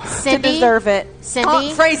 friend Whoa. to Cindy, deserve it.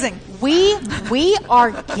 Cindy, Phrasing. we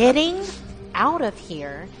are getting out of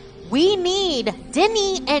here. We need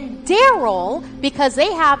Denny and Daryl because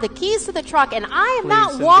they have the keys to the truck, and I am Please, not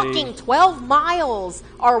Cindy. walking 12 miles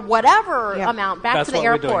or whatever Yeah. amount back That's to the what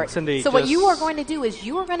we're doing. airport. Cindy, so what just- you are going to do is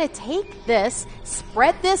you are going to take this,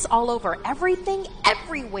 spread this all over everything,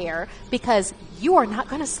 everywhere, because you are not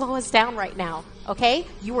going to slow us down right now. Okay?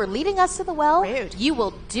 You are leading us to the well. Rude. You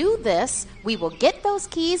will do this. We will get those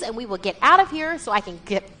keys, and we will get out of here so I can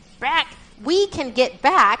get back. We can get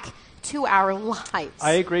back to our lives.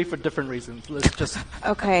 I agree for different reasons. Let's just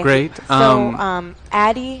Okay. Great. So,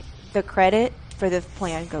 Addie, the credit for this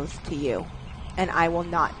plan goes to you, and I will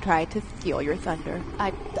not try to steal your thunder.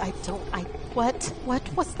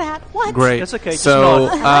 What's that? What? Great. That's okay, just So nod. I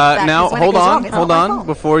like that, now 'cause when it hold goes on, wrong, it's hold not my on. fault.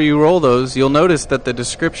 Before you roll those, you'll notice that the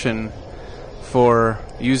description for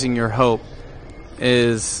using your hope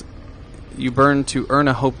is you burn to earn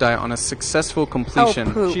a hope die on a successful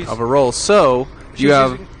completion poop. of a roll. So She's you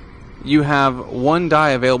have using- you have 1 die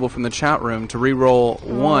available from the chat room to re-roll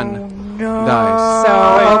 1 dice. So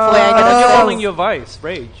hopefully I get You're a rolling your vice,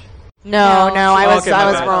 rage. No, I was Okay,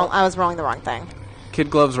 my bad. I was rolling the wrong thing. Kid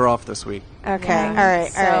gloves are off this week. Okay. Yeah.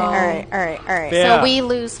 All right. Fair. So we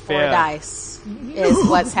lose 4 Fair. dice. Is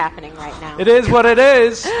what's happening right now. It is what it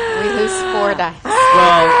is. We lose 4 dice.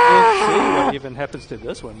 Well, we'll see what even happens to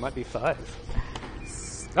this one. Might be 5.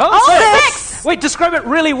 Oh, 6! Wait, describe it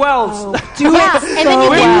really well. Yeah, and then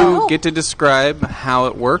you You get get to describe how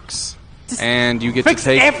it works, and you get Fix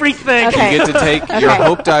to take everything. Okay. you get to take your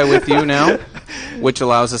hope die with you now, which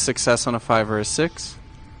allows a success on a 5 or a 6.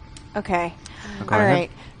 Okay. Go All ahead.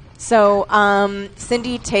 right. So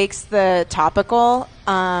Cindy takes the topical,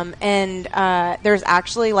 and there's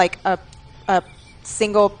actually like a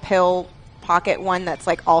single pill pocket one that's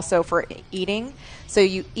like also for eating. So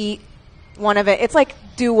you eat one of it. It's like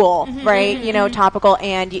dual, right? You know, topical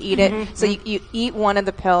and you eat it. So you eat one of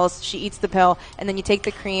the pills. She eats the pill, and then you take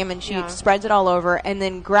the cream and she spreads it all over. And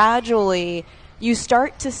then gradually you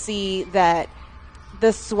start to see that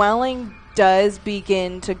the swelling does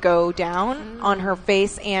begin to go down on her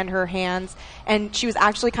face and her hands. And she was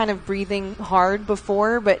actually kind of breathing hard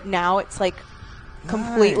before, but now it's like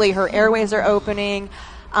completely her airways are opening.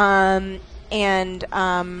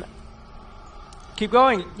 Keep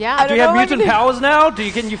going. Yeah. I Do don't you have know what to mutant do. powers now? Do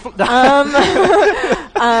you can you?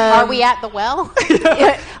 Are we at the well? Are you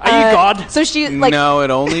God? So she like no,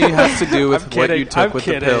 it only has to do with I'm what kidding, you took I'm with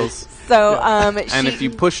kidding. the pills. so And if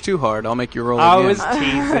you push too hard, I'll make you roll I again. was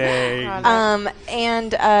teasing.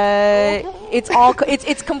 it's all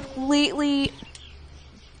it's completely,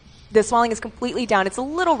 the swelling is completely down. It's a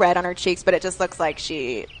little red on her cheeks, but it just looks like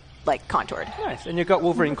she like contoured. Nice. And you've got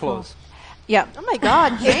Wolverine claws. Yeah. Oh my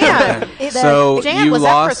God, Jan! So Jan, you was that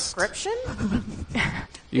lost. prescription?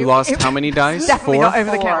 You lost how many dice? Definitely 4? not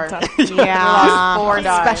over the counter. Yeah. 4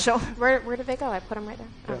 dice. Special. Where did they go? I put them right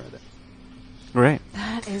there. Great.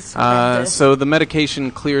 That is horrendous. So the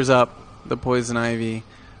medication clears up the poison ivy.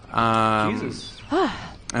 Jesus.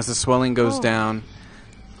 As the swelling goes down.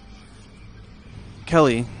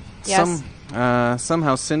 Kelly, Yes.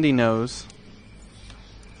 somehow Cindy knows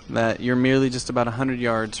that you're merely just about 100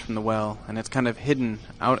 yards from the well, and it's kind of hidden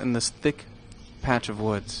out in this thick patch of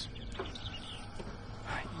woods.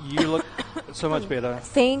 You look so much better.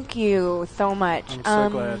 Thank you so much. I'm so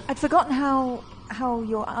glad. I'd forgotten how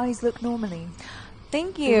your eyes look normally.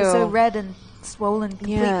 Thank They you. were so red and swollen,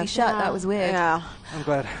 completely Yeah. shut. Yeah. That was weird. Yeah. I'm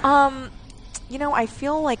glad. You know, I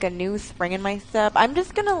feel like a new spring in my step. I'm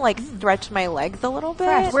just gonna like stretch my legs a little bit.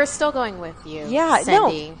 Fresh. We're still going with you. Yeah,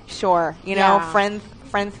 Cindy. no, sure. You know, Yeah.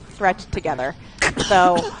 friends stretch together.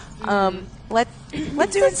 So, let's doing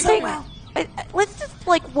just so take, well. let's just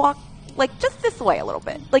like walk like just this way a little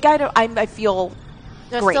bit. Like I feel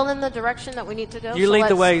They're great. still in the direction that we need to go. You so lead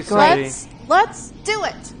the let's- way, Cindy. Let's do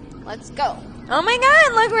it. Let's go. Oh my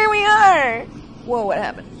God! Look where we are. Whoa, what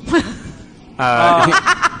happened?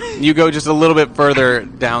 You go just a little bit further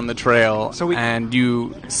down the trail, So we- and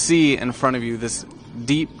you see in front of you this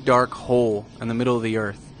deep, dark hole in the middle of the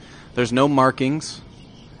earth. There's no markings.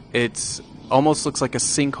 It's almost looks like a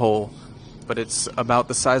sinkhole, but it's about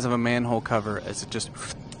the size of a manhole cover as it just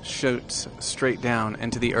shoots straight down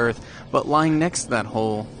into the earth. But lying next to that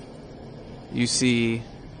hole, you see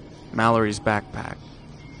Mallory's backpack.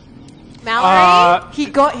 Mallory. He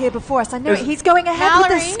got here before us. I know Is- it. He's going ahead with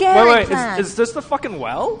Mallory? the scary Wait, plan. is this the fucking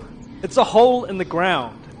well? It's a hole in the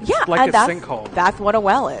ground. It's Yeah, like a that's sinkhole. that's what a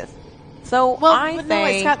well is. So well, I but think no,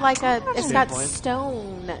 it's got like it's See got your point.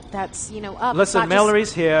 stone that's up. Listen, It's not just-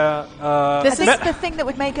 Mallory's here. I This think is- the thing that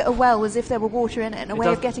would make it a well was if there were water in it and a It way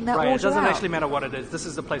does- of getting that right, water it doesn't out. actually matter what it is. This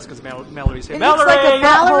is the place because Mallory's here. It looks Mallory! like a butthole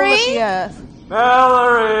Mallory? of the earth.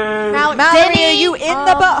 Mallory! Mallory, Denny, are you in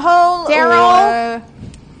the butthole? Daryl? or-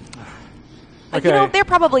 Okay. you know they're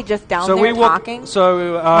probably just down So there we walk. talking.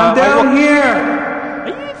 So I'm down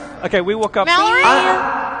here. Okay, we walk up. Mallory.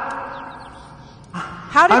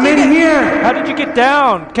 How did I'm you in get here. How did you get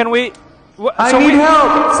down? Can we? I need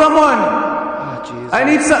help. Someone. I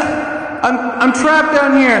need some. I'm trapped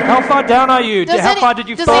down here. How far down are you? How far did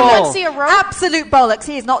you does fall? anyone see a rope? Absolute bollocks.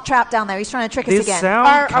 He is not trapped down there. He's trying to trick us There's again. sound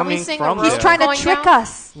Are we coming seeing a from rope? He's there. trying to Going trick down?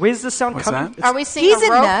 us. Where's the sound What's coming? that? Are we seeing He's a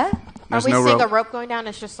in rope? there. Are There's we no seeing rope. a rope going down?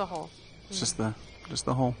 It's just a hole. It's just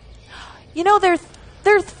the hole. You know, there's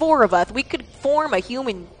 4 of us. We could form a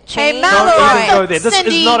human chain. Hey, Mallory. Don't even go there. This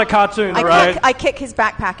Cindy. is not a cartoon, I right? kick his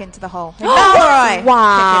backpack into the hole. Hey, Mallory.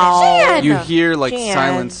 Wow. Jan! You hear like Jan.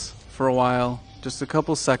 silence for a while, just a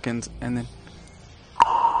couple seconds, and then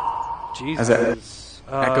Jesus. as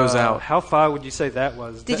it echoes out. How far would you say that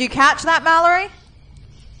was? Did you catch that, Mallory?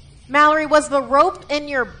 Mallory, was the rope in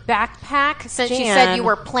your backpack since you Jan. said you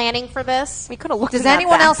were planning for this? We could have looked. Does in that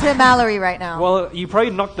anyone back. else hear Mallory right now? Well, you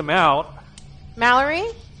probably knocked him out. Mallory?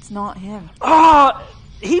 It's not him. Oh,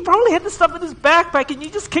 he probably had the stuff in his backpack, and you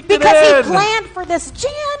just kicked Because it in. he planned for this.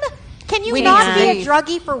 Jan, can you We not need to be a leave.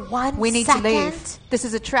 druggie for 1 We need second? to leave. This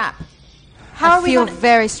is a trap. How I are we feel going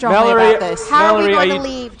very strongly Mallory- about this. How Mallory, are are we you- going to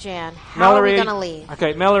leave, Jan? How Mallory, are we going to leave?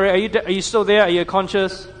 Okay, Mallory, are you still there? Are you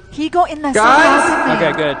conscious? He got in there. Guys? so fast.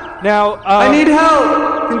 Okay, good. Now, I need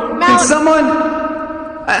help.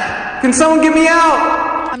 Can someone get me out?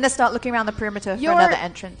 I'm gonna start looking around the perimeter for Your- another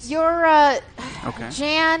entrance. Okay.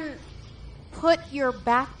 Jan, put your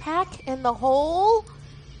backpack in the hole.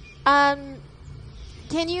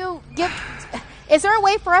 Can you give? Is there a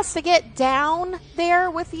way for us to get down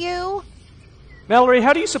there with you? Mallory,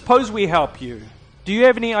 how do you suppose we help you? Do you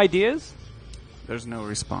have any ideas? There's no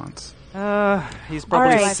response. He's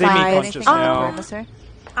probably All right, semi-conscious Anything on the now. perimeter?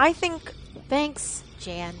 I think Thanks,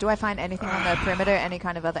 Jan. Do I find anything on the perimeter? Any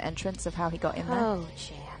kind of other entrance of how he got in there? Oh,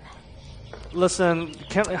 Jan. Listen,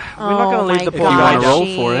 we're not oh going to leave my the poor you guy wanna down.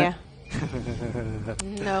 roll for it.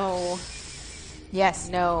 No, Yes.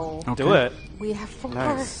 no. Okay. Do it. We have 4.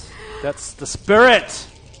 Nice. That's the spirit,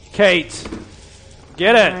 Kate.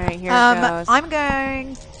 Get it. all right, here it goes. I'm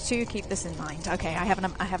going to keep this in mind. Okay, I have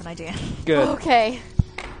an idea. Good. Okay.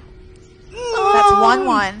 That's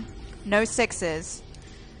 1-1. No 6s.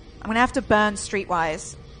 I'm gonna have to burn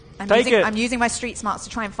Streetwise. Take it. I'm using my street smarts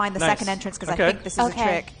to try and find the Nice. second entrance because Okay. I think this is Okay. a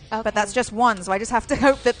trick. Okay. But that's just 1, so I just have to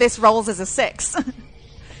hope that this rolls as a 6.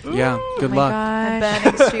 Yeah. Good luck. I'm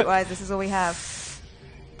burning Streetwise. This is all we have.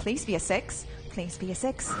 Please be a 6. Please be a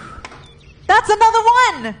 6. That's another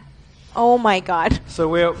 1. Oh my God. So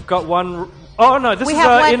we've got one. Oh, no, this is the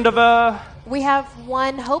end of a... We have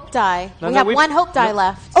one hope die. No, we no, have we've- one hope die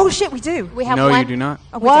left. Oh shit, we do. We have No, one. you do not.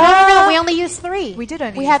 Oh, No, we only used 3. We did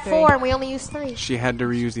only We use had 3. 4 and we only used 3. She had to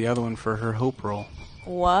reuse the other one for her hope roll.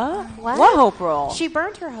 What? What? What hope roll? She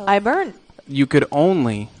burned her hope. I burned. You could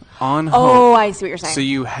only on hope. Oh, I see what you're saying. So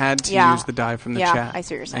you had to Yeah. use the die from the Yeah, chat. I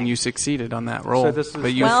see what you're saying. And you succeeded on that roll. So this is-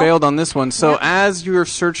 but you Well- failed on this one. So as you're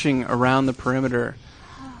searching around the perimeter,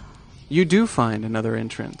 you do find another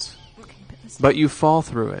entrance. But you fall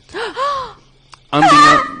through it.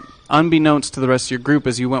 Unbeknownst to the rest of your group,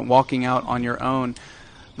 as you went walking out on your own,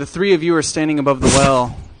 the 3 of you are standing above the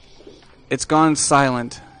well. It's gone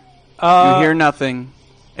silent. You hear nothing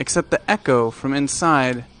except the echo from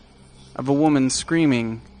inside of a woman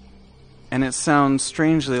screaming, and it sounds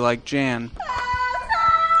strangely like Jan.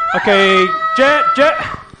 Okay, Jan.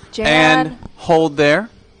 And hold there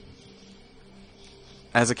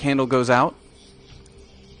as a candle goes out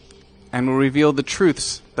and will reveal the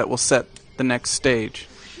truths that will set the next stage.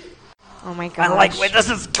 Oh my god. I like where this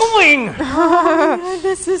is going.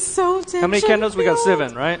 This is so tension. How many candles? We got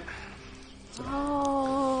 7, right?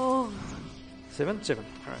 Oh. 7? 7.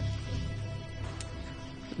 All right.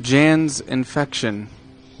 Jan's infection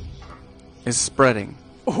is spreading.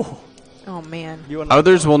 Oh man. You are not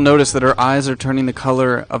Others will notice that her eyes are turning the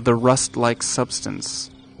color of the rust-like substance.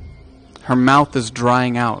 Her mouth is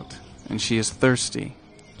drying out, and she is thirsty.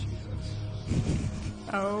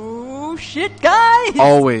 Oh shit, guys!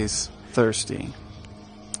 Always thirsty.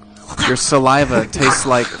 Your saliva tastes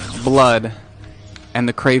like blood, and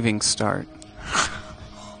the cravings start.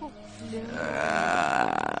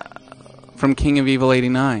 From King of Evil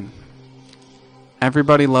 89.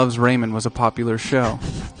 Everybody Loves Raymond was a popular show.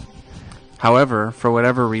 However, for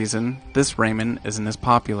whatever reason, this Raymond isn't as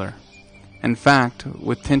popular. In fact,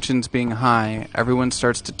 with tensions being high, everyone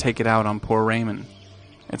starts to take it out on poor Raymond.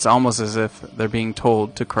 It's almost as if they're being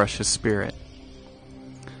told to crush his spirit.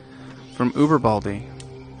 From Uberbaldi.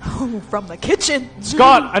 Oh, from the kitchen.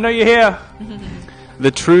 Scott, I know you're here. The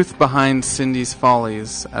truth behind Cindy's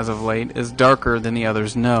follies, as of late, is darker than the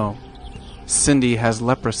others know. Cindy has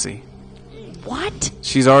leprosy. What?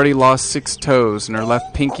 She's already lost 6 toes, and her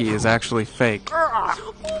left pinky is actually fake.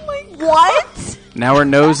 Oh my. What? Now her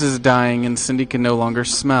nose is dying, and Cindy can no longer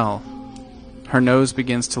smell. Her nose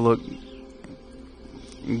begins to look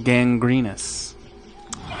gangrenous.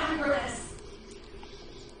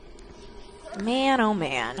 Man, oh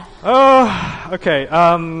man. Oh, okay.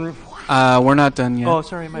 We're not done yet. Oh,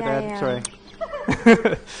 sorry, my bad. yeah.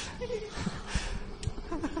 Sorry.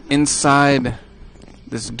 Inside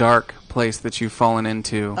this dark place that you've fallen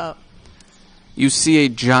into, you see a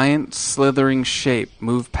giant slithering shape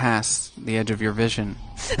move past the edge of your vision.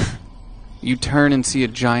 You turn and see a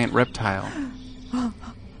giant reptile.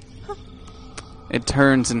 It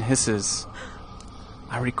turns and hisses,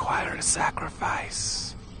 "I require a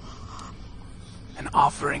sacrifice, an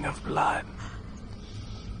offering of blood.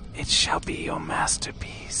 It shall be your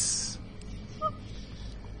masterpiece."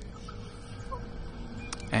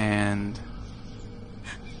 And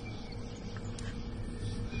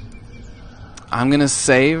I'm going to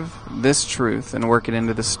save this truth and work it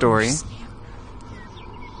into the story.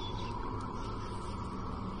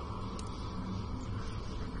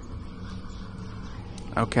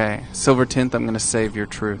 Okay, Silver Tenth, I'm going to save your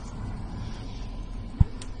truth.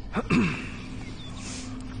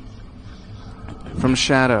 From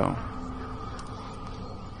Shadow.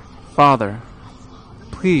 Father,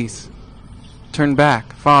 please, turn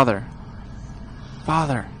back. Father.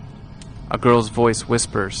 Father. A girl's voice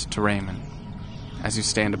whispers to Raymond as you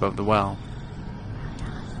stand above the well.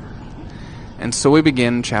 And so we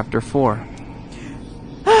begin chapter 4.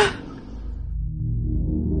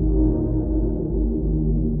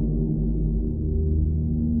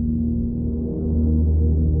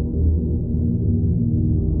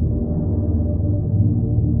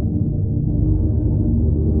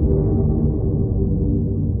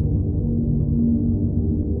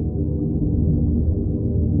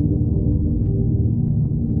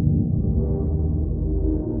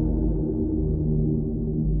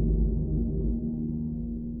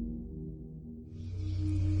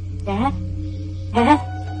 Dad? Dad?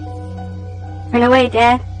 Run away,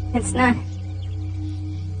 Dad. It's not.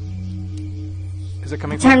 Is it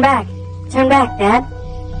coming Turn back. Turn back, Dad.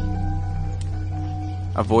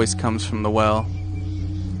 A voice comes from the well.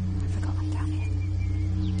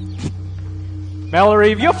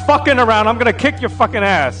 Mallory, if you're fucking around, I'm gonna kick your fucking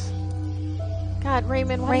ass. God,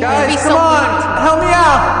 Raymond, why Guys, are you come so on! mean? Help me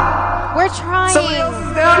out! We're trying. Somebody else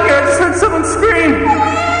is down here. I just heard someone scream.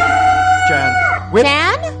 Jan. Where,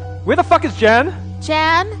 Jan? where the fuck is Jan?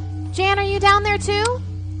 Jan? Jan, are you down there too?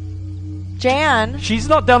 Jan. She's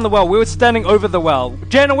not down the well. We were standing over the well.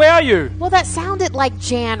 Jan, where are you? Well, that sounded like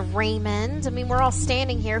Jan Raymond. I mean, we're all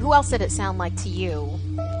standing here. Who else did it sound like to you?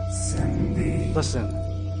 Listen,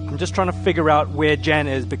 I'm just trying to figure out where Jan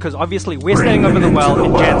is because obviously we're standing over the well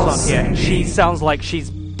and Jan's not here. And she sounds like she's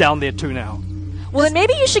down there too now. Well, then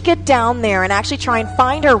maybe you should get down there and actually try and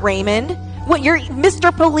find her, Raymond. What, you're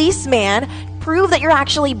Mr. Policeman. Prove that you're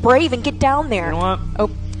actually brave and get down there. You know what? Oh,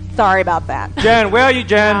 sorry about that. Jan, where are you,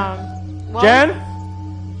 Jan? Well, Jan?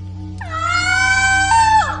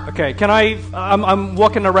 Okay, can I... I'm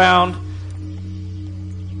walking around.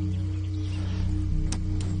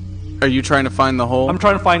 Are you trying to find the hole? I'm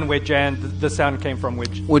trying to find where Jan, the sound came from.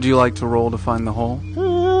 Which Would you like to roll to find the hole?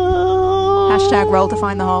 Hashtag roll to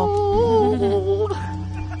find the hole.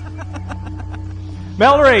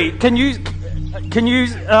 Mallory, can you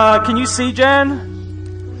see Jan?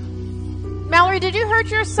 Mallory, did you hurt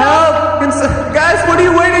yourself? Help! Guys, what are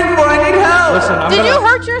you waiting for? I need help! Listen, Did you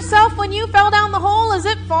hurt yourself when you fell down the hole? Is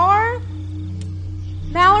it far?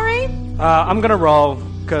 Mallory? I'm gonna roll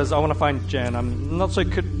because I want to find Jan. I'm not so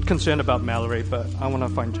concerned about Mallory, but I want to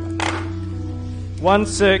find Jan. 1,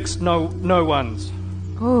 6, no ones.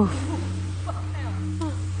 Oof.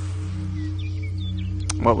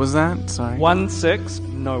 What was that? Sorry. 1, 6,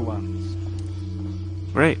 no ones.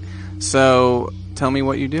 Great. So, tell me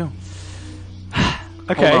what you do.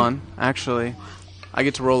 Okay. Hold on. Actually, I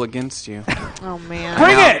get to roll against you. Oh, man.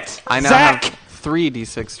 Bring it! I now Zach! have 3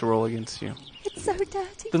 d6 to roll against you. It's so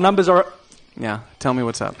dirty. The numbers are... Yeah. Tell me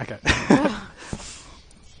what's up. Okay.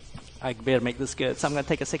 I better make this good, so I'm going to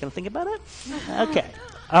take a second to think about it. Okay.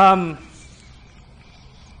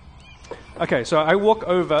 Okay, so I walk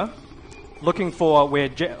over looking for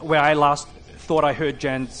where I last thought I heard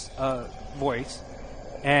Jan's voice,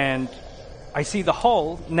 and I see the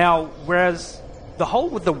hole. Now, whereas the hole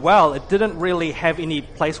with the well, it didn't really have any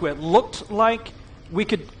place where it looked like we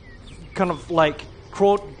could kind of like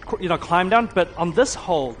climb down, but on this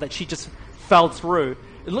hole that she just fell through,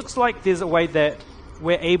 it looks like there's a way that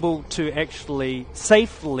we're able to actually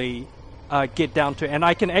safely get down to, and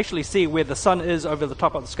I can actually see where the sun is over the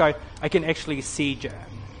top of the sky. I can actually see Jan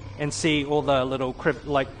and see all the little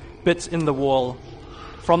bits in the wall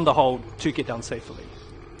from the hole to get down safely.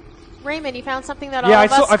 Raymond, you found something that Yeah, all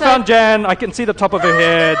of us I found Jan. I can see the top of her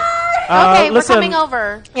head. Okay, listen, we're coming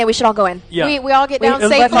over. Yeah, we should all go in. Yeah. We all get down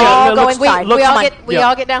safely. let's all go inside. We all get Yeah.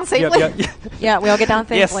 all get down safely. Yeah. Yeah, we all get down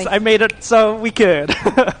safely. Yes, I made it so we could.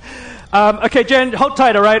 Okay, Jan, hold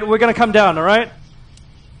tight, all right? We're going to come down, all right?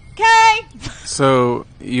 Okay. So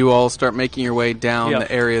you all start making your way down Yeah.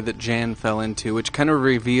 the area that Jan fell into, which kind of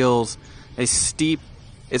reveals a steep...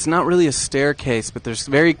 It's not really a staircase, but there's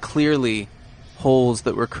very clearly holes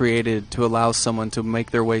that were created to allow someone to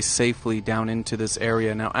make their way safely down into this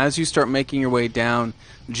area. Now, as you start making your way down,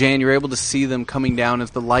 Jan, you're able to see them coming down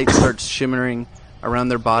as the light starts shimmering around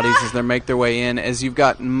their bodies as they make their way in. As you've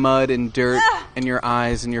got mud and dirt in your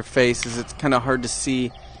eyes and your faces, it's kind of hard to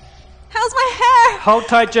see. How's my hair? Hold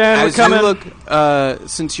tight, Jan. As We're coming. you look,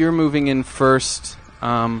 since you're moving in first,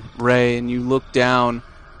 Ray, and you look down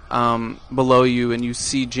below you and you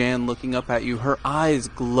see Jan looking up at you, her eyes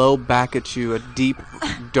glow back at you, a deep,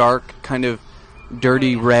 dark, kind of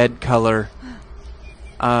dirty red color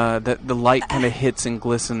that the light kind of hits and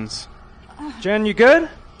glistens. Jan, you good?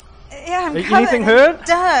 Yeah, I'm Anything hurt?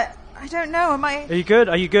 Dirt. I don't know. Am I? Are you good?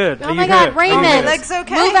 Are you good? Oh Are my you God, good? Raymond! My legs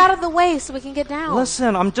okay? Move out of the way so we can get down.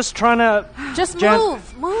 Listen, I'm just trying to... Just Jan-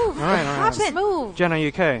 move. All right. Just move. Jan, are you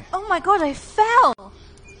okay? Oh my God! I fell.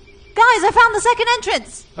 Guys, I found the second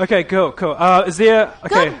entrance. Okay, cool. Is there...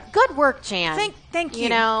 Okay. Good work, Jan. Thank you. You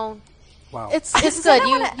know, Wow. it's Does good.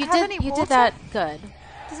 anyone You have any did water? that good.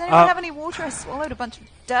 Does anyone have any water? I swallowed a bunch of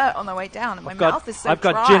dirt on the way down, and my mouth is so I've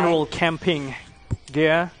got dry. general camping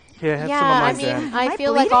gear. Here, have some of Yeah, my I mean, gear. I I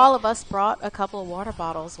feel like bleeding? all of us brought a couple of water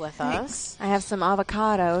bottles with us. I have some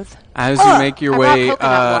avocados. As you make your I brought way,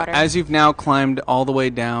 coconut water. as you've now climbed all the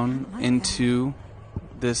way down into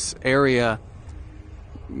this area,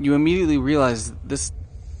 you immediately realize this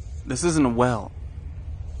isn't a well.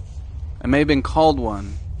 It may have been called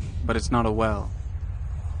one, but it's not a well.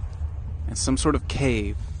 It's some sort of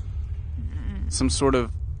cave, some sort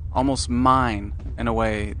of almost mine in a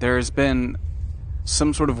way. There has been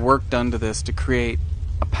some sort of work done to this to create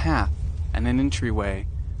a path and an entryway.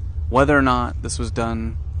 Whether or not this was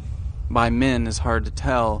done by men is hard to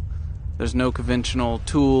tell. There's no conventional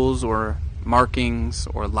tools or markings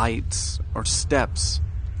or lights or steps,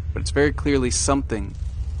 but it's very clearly something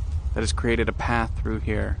that has created a path through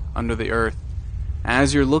here under the earth.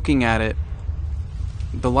 As you're looking at it,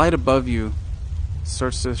 the light above you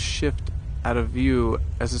starts to shift out of view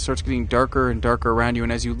as it starts getting darker and darker around you.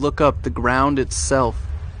 And as you look up, the ground itself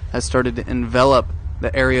has started to envelop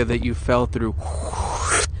the area that you fell through.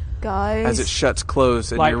 Guys. As it shuts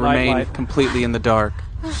closed and you remain completely in the dark.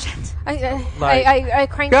 I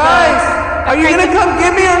cranked Guys, are you gonna come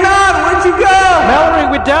get me or not? Where'd you go?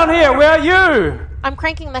 Mallory, we're down here. Where are you? I'm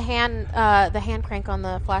cranking the hand crank on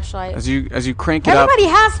the flashlight. As you crank it up.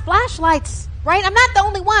 Everybody has flashlights, right? I'm not the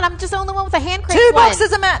only one. I'm just the only one with a hand crank. 2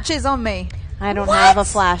 boxes of matches on me. I don't have a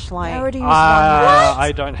flashlight. I already used one.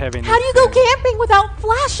 I don't have any. How do you go camping without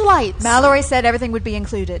flashlights? Mallory said everything would be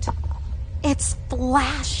included. It's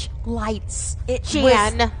flashlights.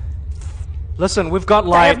 Jan. Listen, we've got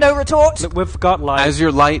light. I have no retort. We've got light. As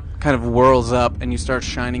your light kind of whirls up and you start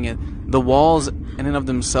shining it, the walls in and of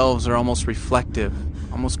themselves are almost reflective,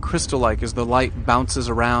 almost crystal-like as the light bounces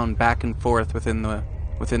around back and forth within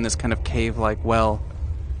this kind of cave-like well.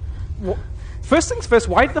 First things first,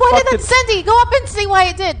 why did Cindy go up and see why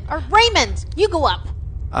it did? Or Raymond, you go up.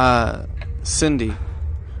 Cindy,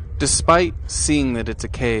 despite seeing that it's a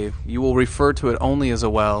cave, you will refer to it only as a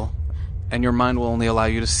well, and your mind will only allow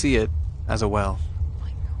you to see it as a well.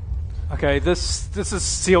 Okay, this is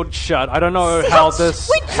sealed shut. I don't know how this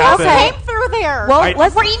happened. We just came through there. Well,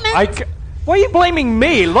 Raymond. Why are you blaming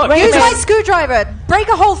me? Look, use my screwdriver. Break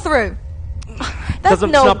a hole through. That's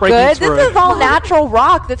no good. This is all natural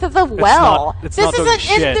rock. This is a well. It's not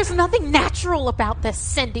shit. There's nothing natural about this,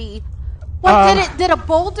 Cindy. What did a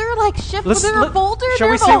boulder shift within a boulder? Shall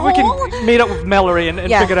we see if we can meet up with Mallory and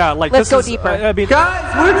figure it out? Let's go deeper.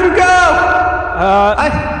 Guys, where'd you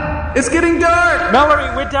go? It's getting dark.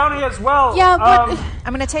 Mallory, we're down here as well. Yeah, but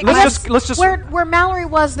I'm gonna take. Let's just where Mallory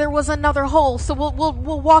was. There was another hole, so we'll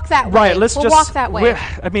walk that way. Right. We'll walk that way.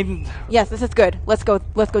 Yes, this is good. Let's go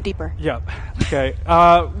deeper. Yeah. Okay.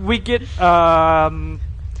 We get.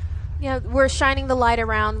 Yeah, we're shining the light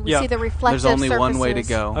around. We see the reflective surfaces. There's only one way to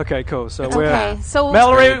go. Okay, cool. So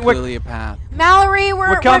Mallory, clearly a path. Mallory,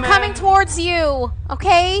 we're coming towards you.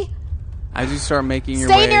 Okay. As you start making your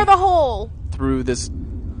way, stay near the hole through this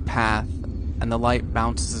path, and the light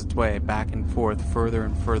bounces its way back and forth, further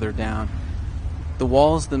and further down. The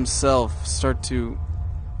walls themselves start to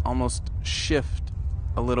almost shift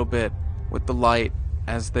a little bit with the light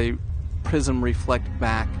as they prism reflect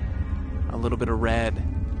back a little bit of red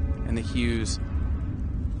and the hues.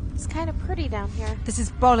 It's kind of pretty down here. This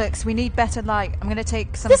is bollocks. We need better light. I'm going to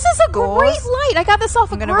take some. This is a great light. I got this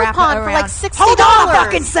off of Groupon for like $60. Hold on a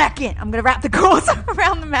fucking second. I'm going to wrap the gauze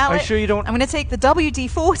around the mallet. Are you sure you don't? I'm going to take the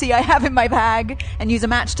WD-40 I have in my bag and use a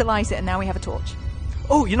match to light it, and now we have a torch.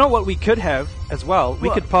 Oh, you know what we could have as well?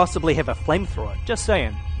 We could possibly have a flamethrower. Just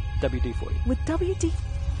saying. WD-40. With WD...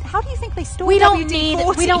 How do you think they store We don't WD-40? need a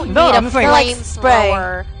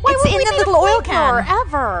flamethrower. Why it's would in we the need little a oil can.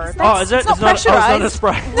 Ever? Is it? It's not not a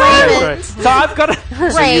spray. Raymond. So I've got to...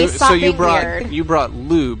 Ray, so you brought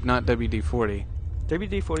lube, not WD-40.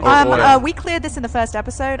 WD-40. We cleared this in the first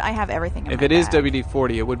episode. I have everything in If my it is bag.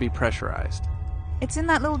 WD-40, it would be pressurized. It's in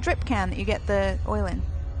that little drip can that you get the oil in.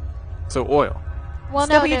 So oil. Well, It's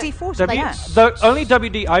no, WD-40. The only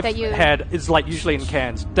WD I've had is usually in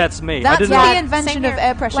cans. That's me. That's I the invention of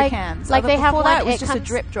air pressure cans. Like they have before one. that, it was it just comes, a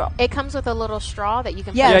drip drop. It comes with a little straw that you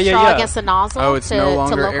can Yeah. put a Yeah, straw yeah. against the nozzle. Oh, it's to, no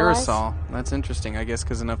longer to localize. aerosol. That's interesting. I guess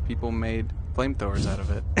because enough people made flamethrowers out of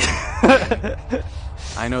it.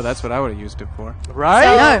 I know that's what I would have used it for. Right?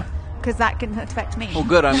 No, because that can affect me. Well,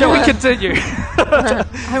 good. Shall we continue? I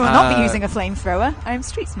will not be using a flamethrower. I am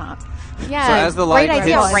street smart. Yeah, So as the light great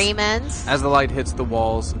idea, hits- Raymond. As the light hits the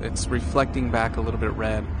walls, it's reflecting back a little bit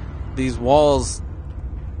red. These walls,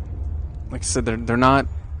 like I said, they're not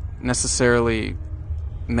necessarily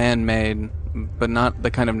man-made, but not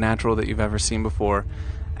the kind of natural that you've ever seen before.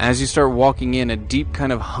 As you start walking in, a deep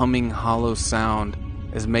kind of humming, hollow sound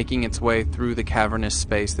is making its way through the cavernous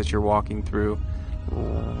space that you're walking through,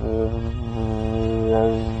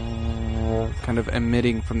 kind of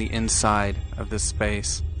emitting from the inside of this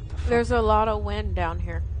space. There's a lot of wind down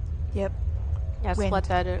here. Yep. Yes, Wind. what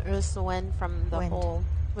that is the wind from the hole,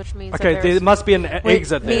 which means Okay, that there there's must be an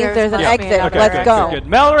exit there. There's an exit. Okay, Let's good, go. Good.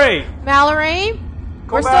 Mallory! Mallory,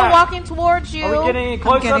 we're still back. walking towards you. Are we getting any I'm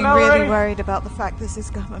closer, getting Mallory? really worried about the fact this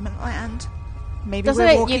is government land. Maybe Doesn't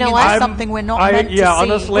we're it- walking you know into what? something we're not meant to see. Yeah,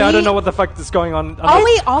 honestly, I don't know what the fuck is going on.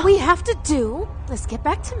 All we have to do is get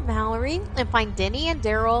back to Mallory and find Denny and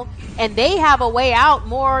Daryl, and they have a way out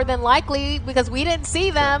more than likely because we didn't see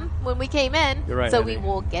them when we came in. You're right, so Eddie. we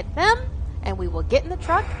will get them, and we will get in the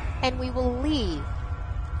truck, and we will leave.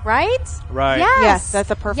 Right? Right. Yes, that's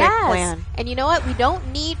a perfect plan. And you know what? We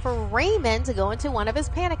don't need for Raymond to go into one of his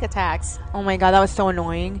panic attacks. Oh my god, that was so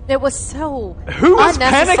annoying. It was so Who was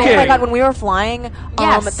unnecessary. panicking? Oh my god, when we were flying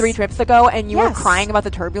Yes. 3 trips ago and you were Yes. crying about the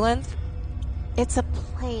turbulence. It's a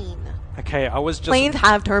plane. Okay, I was just... Planes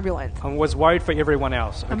have turbulence. I was worried for everyone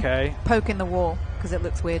else, okay? Poking the wall because it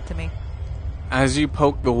looks weird to me. As you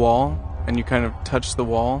poke the wall and you kind of touch the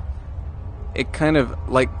wall, it kind of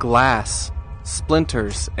like glass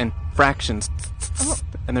splinters and fractions,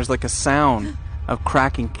 and there's like a sound of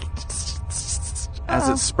cracking as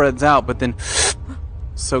it spreads out, but then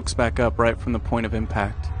soaks back up right from the point of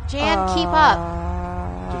impact. Jan, keep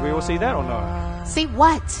up. Did we all see that or no? See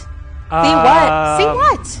what? See what? See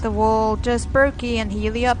what? The wall just brokey and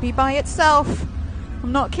healy uppy by itself.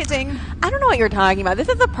 I'm not kidding. I don't know what you're talking about. This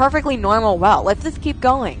is a perfectly normal well. Let's just keep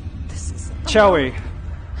going. Shall we?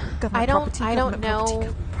 I don't know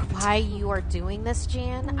why you are doing this,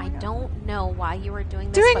 Jan. I don't know why you are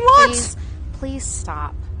doing this. Doing but what? Please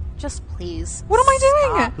stop. Just please. What am I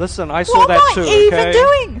doing? stop. Listen, I saw What that am too, I even okay?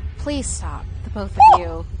 doing? Please stop. The both of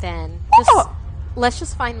you. Then just let's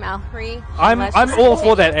just find Mallory. I'm Let's all just for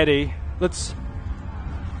continue. that, Eddie. Let's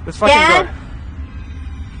fucking Dad? go.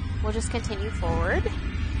 We'll just continue forward,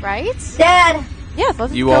 right? Dad! Yes,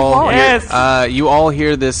 let's You go all, forward. Yes. you all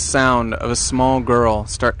hear this sound of a small girl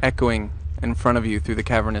start echoing in front of you through the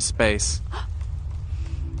cavernous space.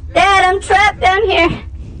 Dad, I'm trapped down here.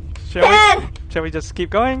 Shall we just keep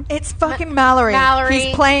going? It's fucking Mallory. Mallory.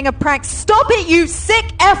 He's playing a prank. Stop it, you sick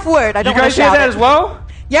F word. I don't You want guys to hear shout that it. as well?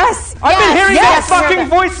 Yes. I've been hearing yes, that fucking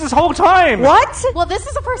voice this whole time. What? Well, this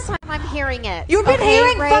is the first time I'm hearing it. You've been Okay,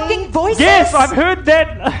 hearing Ray? fucking voices? Yes, I've heard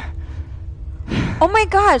that. Oh my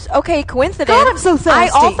gosh. Okay, coincidence. God, I'm so thirsty. I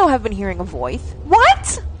also have been hearing a voice.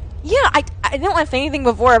 What? Yeah, I didn't want to say anything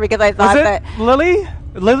before because I Was thought it that Lily?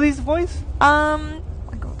 Lily's voice?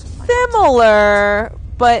 similar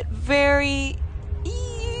but very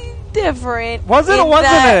different. Was it or in wasn't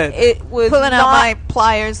that it? It was Pulling out not my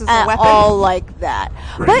pliers as a at weapon. all like that.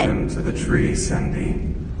 Bring him to the tree,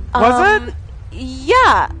 Sandy. Was it?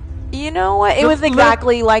 Yeah. You know what? It was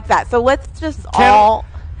exactly like that. So let's just Can- all.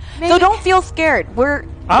 So don't feel scared.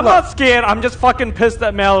 I'm not scared. I'm just fucking pissed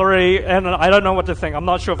at Mallory, and I don't know what to think. I'm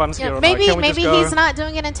not sure if I'm scared or not. Maybe Can we just maybe go? he's not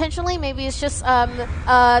doing it intentionally. Maybe it's just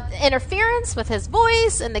interference with his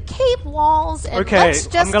voice and the cave walls. And Okay, let's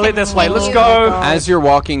just I'm gonna let this play. Let's continue. go. As you're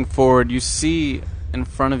walking forward, you see in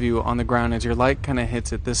front of you on the ground, as your light kind of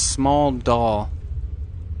hits it, this small doll.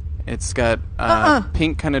 It's got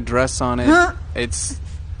pink kind of dress on it. It's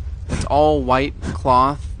all white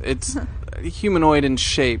cloth. It's humanoid in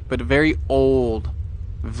shape, but very old.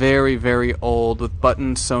 Very, very old, with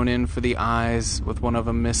buttons sewn in for the eyes, with one of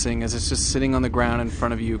them missing, as it's just sitting on the ground in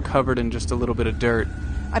front of you, covered in just a little bit of dirt.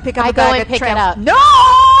 I pick up I a go bag and of pick trail. it up. No!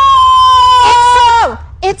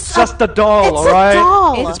 It's Just a doll, it's alright? a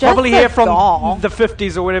doll. It's probably just a here from doll. the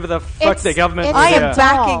 50s or whatever the fuck It's- the government it's was I here. am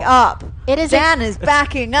backing up. It is Dan is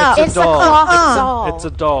backing up. It's It's a a doll. cloth doll. It's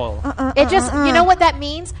a doll. It just, you know what that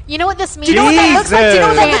means? You know what this means? Do you know what that looks like? Do you know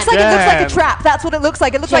what that Jan. looks like? It looks like a Jan. trap. That's what it looks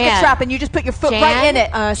like. It looks like a Jan. trap, and you just put your foot Jan, right in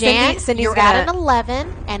it. Jan, Cindy's you're gonna- at an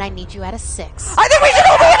 11, and I need you at a 6. I think we should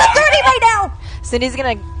all be at a 30 right now. Cindy's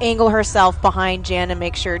gonna angle herself behind Jan and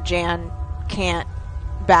make sure Jan can't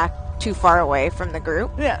back too far away from the group.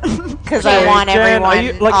 Yeah. Because I Jan, want Jan, everyone are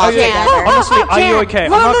you, like, all are you, together. honestly, are you Jan. okay?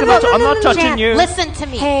 No, I'm not touching Jan, you. listen to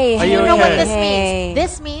me. Hey, Are you You know what okay? this Hey. means?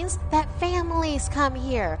 This means that families come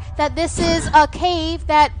here. That this is a cave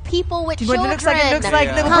that people with What it children looks like, it looks like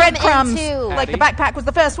Yeah. little come breadcrumbs. into. Like the backpack was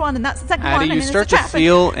the first one, and that's the second one. Addie, and you then start it's a to trap.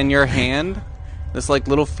 feel in your hand this like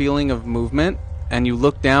little feeling of movement, and you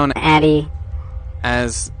look down Addie.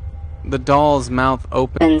 as the doll's mouth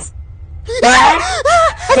opens. Dad?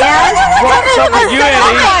 Dad? What's up with you, On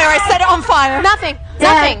Eddie? fire! I set it on fire. Nothing.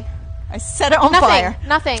 Dad. Nothing. I set it on Nothing. fire.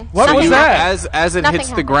 Nothing. What Nothing was that? happened. As it Nothing hits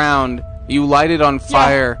the happened. ground, you light it on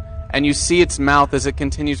fire, and you see its mouth as it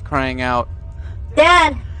continues crying out.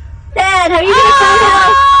 Dad? Dad, are you gonna come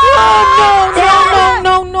help? Dad?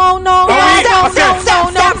 No, no, no, Dad?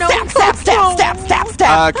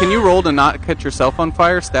 Can you roll to not catch yourself on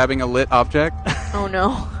fire, stabbing a lit object? Oh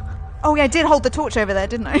no. Oh yeah, I did hold the torch over there,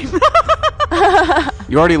 didn't I?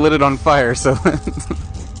 You already lit it on fire, so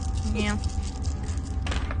Yeah.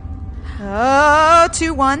 Oh,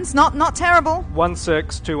 2 1s. Not terrible. 1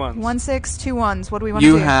 6 2 1. 1 6 2 1s. What do we want to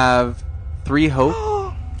you do? have 3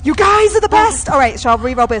 hope. You guys are the best. All right, shall I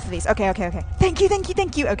re-roll both of these? Okay. Thank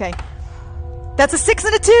you. Okay. That's a 6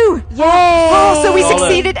 and a 2. Yay! Oh, so we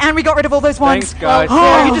succeeded and we got rid of all those ones. Thanks, guys.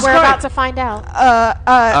 We're about to find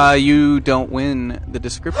out. You don't win the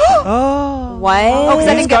description. What? Oh, because I He's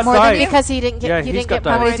didn't get got more dice. than Because he didn't get. Yeah, you he's didn't got get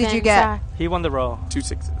dice. more What did than you get? Zach. He won the roll. 2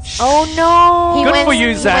 6s. Oh no! He Good wins, for you,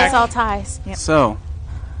 he Zach. wins all ties. So,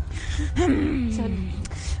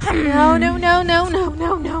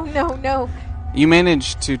 No. you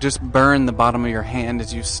manage to just burn the bottom of your hand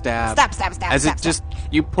as you stab. Stab. As it just,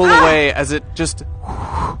 you pull away, as it just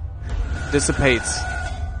dissipates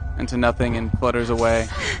into nothing and flutters away.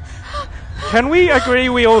 Can we agree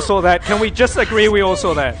we all saw that? Can we just agree we all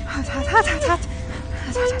saw that?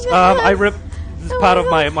 I ripped part of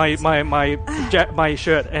my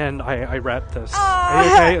shirt and I wrapped this. Are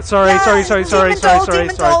you okay? Sorry.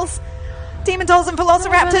 Demon dolls and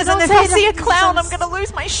velociraptors, No, and if say I it. see a clown, I'm gonna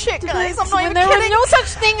lose my shit, guys. I'm not even There was kidding. no such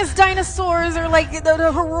thing as dinosaurs or like the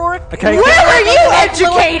heroic. Okay. Where are you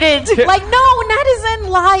educated? Like no, that isn't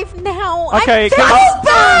live now. Okay,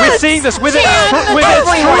 we're seeing this. Whether it's true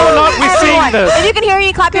or not, we're seeing this. If you can hear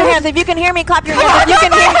me, clap your hands. If you can hear me, clap your hands. If you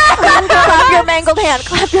can hear me, clap your mangled hand.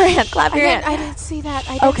 Clap your hand. Clap your hand. I didn't see that.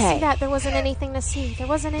 I didn't Okay. see that. There wasn't anything to see.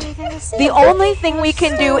 The only thing we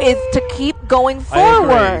can do is to keep going I agree,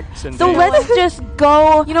 forward. Cindy. So let's just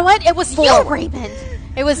go. You know what? It was you, Raymond.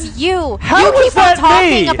 It was you. How you was keep that on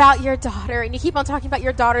talking me? about your daughter, and you keep on talking about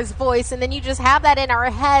your daughter's voice, and then you just have that in our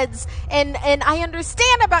heads. And I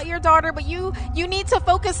understand about your daughter, but you need to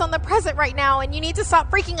focus on the present right now, and you need to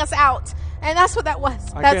stop freaking us out. And that's what that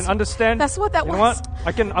was. I can understand. That's what that you was. Know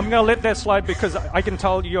what? I'm gonna let that slide because I can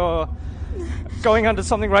tell you're going under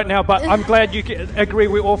something right now. But I'm glad you can agree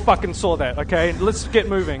we all fucking saw that. Okay, let's get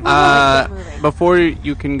moving. Before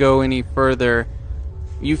you can go any further,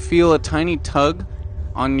 you feel a tiny tug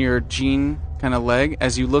on your jean kind of leg.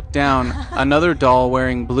 As you look down, another doll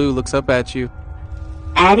wearing blue looks up at you.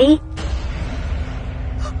 Addie?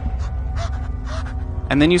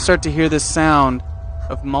 And then you start to hear this sound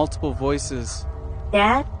of multiple voices.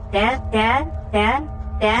 Dad?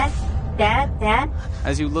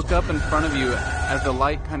 As you look up in front of you, as the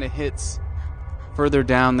light kind of hits further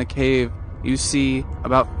down the cave, you see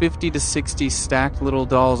about 50 to 60 stacked little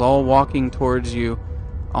dolls all walking towards you,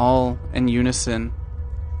 all in unison.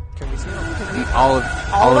 Can we see them? All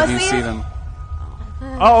of you see them.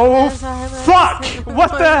 Oh, fuck!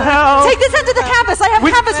 What the hell? Take this end of the canvas. I have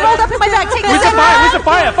canvas rolled up in my bag. Take this Where's the end. fire? Where's the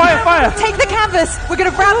fire? Fire! Take the canvas. We're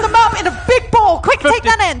gonna wrap them up in a big ball. Quick, take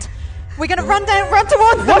that end. We're gonna run towards them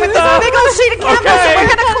What with the- this big old sheet of canvas, Okay. and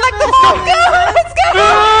we're gonna collect them all. Go! Let's go!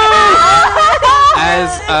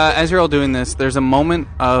 As you're all doing this, there's a moment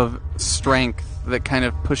of strength that kind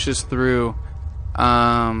of pushes through,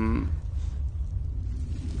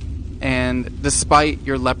 and despite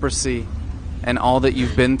your leprosy and all that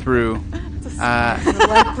you've been through, And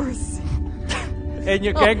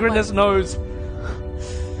your gangrenous nose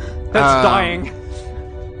that's dying.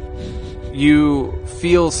 you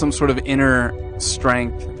feel some sort of inner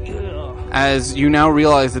strength as you now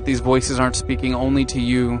realize that these voices aren't speaking only to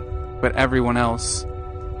you, but everyone else.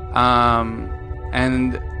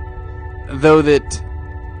 And though that,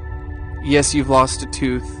 yes, you've lost a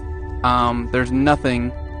tooth, there's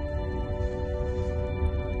nothing.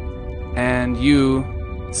 And you,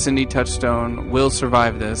 Cindy Touchstone, will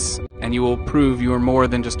survive this, and you will prove you are more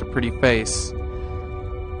than just a pretty face.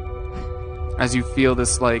 As you feel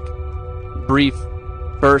this, like, brief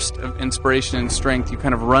burst of inspiration and strength, you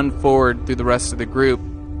kind of run forward through the rest of the group.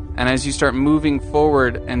 And as you start moving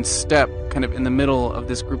forward and step kind of in the middle of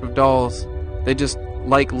this group of dolls, they just,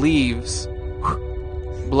 like leaves,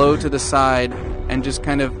 blow to the side and just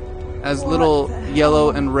kind of, as little yellow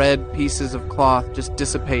and red pieces of cloth, just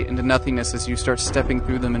dissipate into nothingness as you start stepping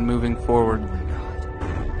through them and moving forward.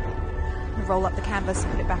 I roll up the canvas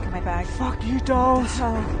and put it back in my bag. Fuck you, dolls.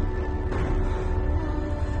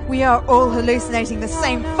 We are all hallucinating the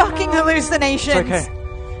same fucking hallucinations. It's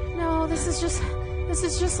okay. No, this is just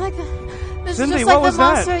like the. This Cindy, is just what like was the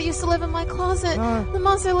monster that? that used to live in my closet. The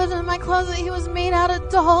monster lived in my closet. He was made out of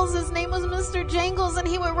dolls. His name was Mr. Jangles, and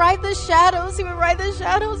he would ride the shadows. He would ride the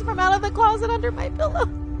shadows from out of the closet under my pillow.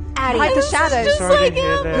 Addie, ride the This is shadows. just Sorry to like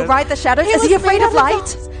hear him. that. You ride the shadows? He Is was he afraid made of out light?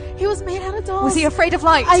 dolls. He was made out of dolls. Was he afraid of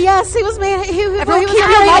light? Yes, he was made. He was Everyone afraid keep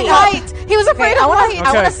your light of up. light. He was afraid I of want light. to.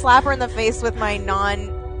 I want Okay. to slap her in the face with my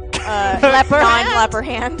non-leper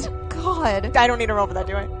hand. God. I don't need to roll for that,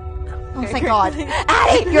 do I? Oh, thank God.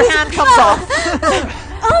 Addie, your hand comes off.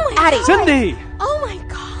 Oh my Addie. Cindy! Oh my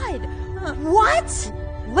God. What?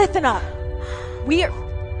 Listen up.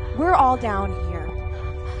 We're all down here.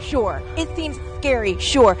 Sure. It seems scary.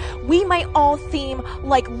 Sure. We might all seem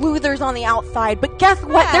like losers on the outside, but guess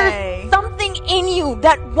what? Hey. There's something something in you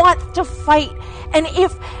that wants to fight. And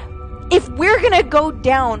if we're gonna go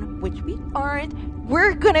down, which we aren't,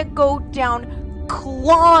 we're gonna go down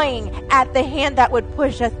clawing at the hand that would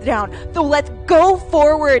push us down. So let's go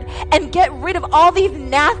forward and get rid of all these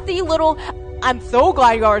nasty little... I'm so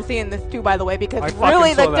glad you are seeing this too, by the way, because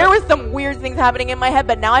really, like, there was some weird things happening in my head,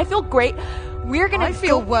 but now I feel great. We're gonna I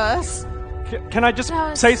feel worse. Can I just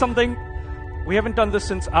say something? We haven't done this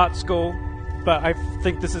since art school, but I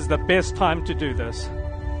think this is the best time to do this.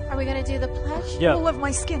 Are we gonna do the pledge? Yeah. All of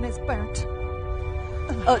my skin is burnt.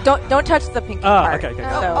 Oh, don't touch the pinky part. Okay.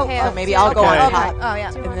 So maybe I'll go on top. Oh,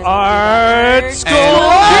 yeah. Art school!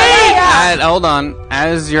 Hold on.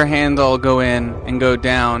 As your hands all go in and go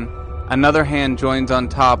down, another hand joins on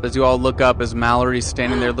top as you all look up as Mallory's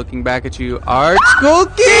standing there looking back at you. Art school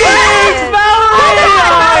kids! Mallory!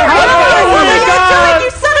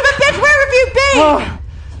 You son of a bitch! Where have you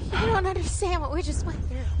been? You don't understand what we just went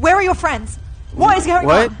through. Where are your friends? What is going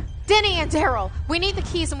on? Denny and Daryl, we need the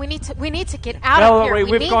keys and we need to get out of here.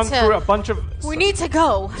 We've gone through a bunch of... We need to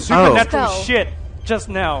go. Supernatural shit just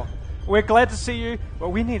now. We're glad to see you, but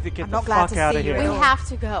we need to get the fuck out of here. We have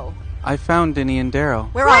to go. I found Denny and Daryl.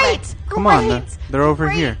 Where are they? Come on, they're over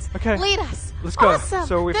here. Okay. Lead us. Let's go. Awesome.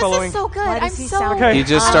 So we're this following... is so good. I'm so... Okay. He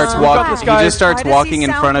just starts walking. He just starts walking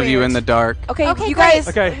in front of you in the dark. Okay, you guys. guys.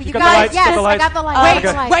 Okay, You guys. Yes, I got the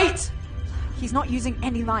light. Wait. He's not using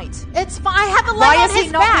any light. It's fine. I have the light on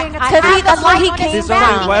his back. That's why he came There's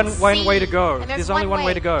down. only one way to go. There's only one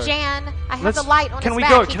way to go. Jan, I have the light on his back. Can we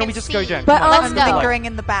go? Can we just go, Jan? But let's I'm go. lingering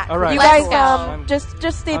in the back. All right. You Let's guys, go.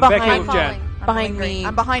 just stay I'm back behind. with Jan. Behind me.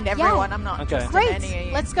 I'm behind everyone. I'm not. Okay.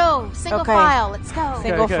 Great. Let's go. Single file. Let's go.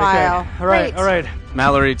 Single file. All right. Great. All right.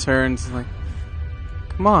 Mallory turns like,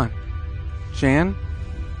 come on, Jan.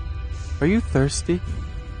 Are you thirsty?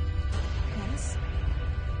 Yes.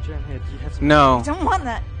 Jan, here, do you have some... No. I don't want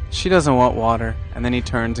that. She doesn't want water. And then he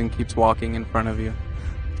turns and keeps walking in front of you.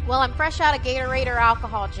 Well, I'm fresh out of Gatorade or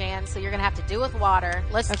alcohol, Jan, so you're going to have to do with water.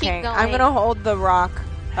 Let's keep going. I'm going to hold the rock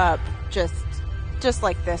up just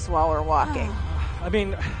like this while we're walking. I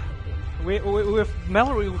mean, with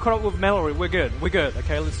Mallory, we caught up with Mallory. We're good.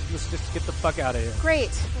 Okay, let's just get the fuck out of here.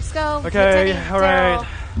 Great. Let's go. Okay, Denny, all right.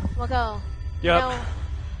 Daryl. We'll go. Yep. You know,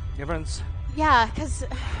 Everyone's... yeah, because...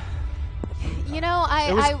 You know,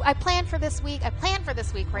 I planned for this week.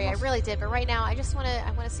 Ray. I really did. But right now, I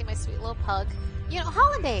want to see my sweet little pug. You know,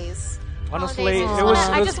 holidays. Honestly,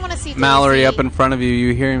 I just want to see Mallory Daisy. up in front of you.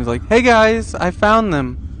 You hear him like, "Hey guys, I found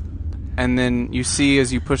them." And then you see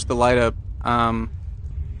as you push the light up,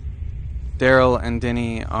 Daryl and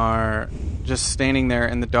Denny are just standing there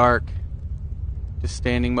in the dark, just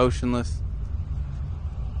standing motionless.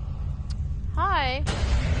 Hi.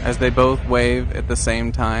 As they both wave at the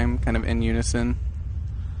same time, kind of in unison.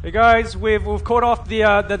 Hey guys, we've caught off the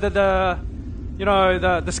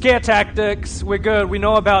scare tactics. We're good. We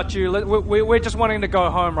know about you. We're just wanting to go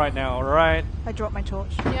home right now. All right. I dropped my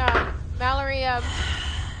torch. Yeah, Mallory.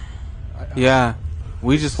 Yeah,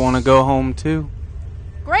 we just want to go home too.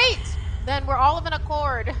 Great. Then we're all of an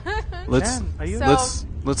accord. Jen, are you?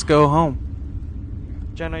 Let's go home.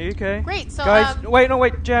 Jen, are you okay? Great. So guys,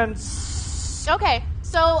 wait, Jen. Okay.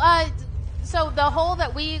 So the hole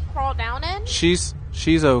that we crawled down in. She's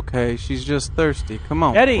okay. She's just thirsty. Come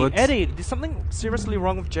on, Eddie, there's something seriously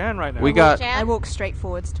wrong with Jan right now. I walk straight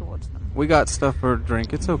forwards towards them. We got stuff for a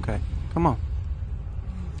drink. It's okay. Come on.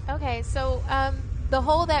 Okay, so the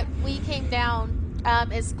hole that we came down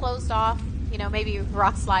is closed off. You know, maybe a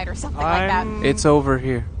rock slide or something like that. It's over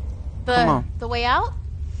here. Come on. The way out?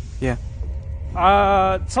 Yeah.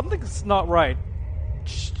 Something's not right.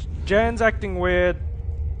 Jan's acting weird.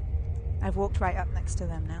 I've walked right up next to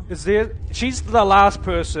them now. She's the last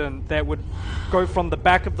person that would go from the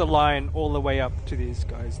back of the line all the way up to these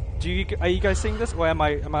guys. Are you guys seeing this, or am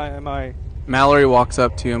I? Mallory walks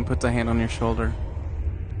up to you and puts a hand on your shoulder.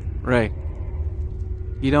 Ray,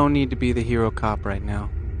 you don't need to be the hero cop right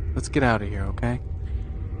now. Let's get out of here, okay?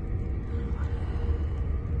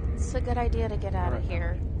 It's a good idea to get out of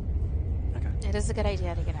here. Okay. It is a good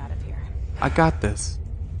idea to get out of here. I got this.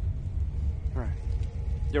 All right.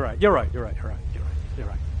 You're right.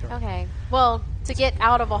 Okay. Well, to get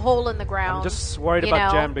out of a hole in the ground. I'm just worried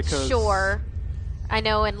about Jen because... Sure. I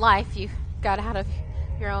know in life you got out of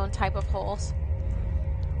your own type of holes.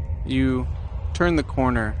 You turn the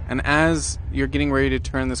corner, and as you're getting ready to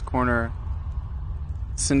turn this corner,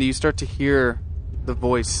 Cindy, you start to hear the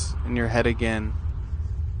voice in your head again.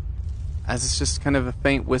 As it's just kind of a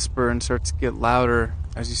faint whisper and starts to get louder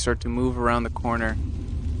as you start to move around the corner.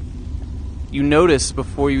 You notice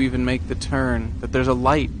before you even make the turn that there's a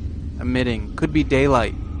light emitting. Could be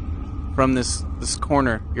daylight. from this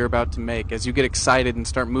corner you're about to make as you get excited and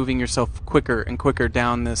start moving yourself quicker and quicker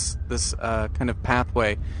down this kind of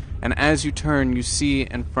pathway. And as you turn, you see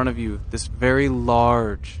in front of you this very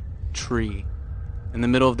large tree in the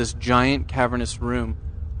middle of this giant cavernous room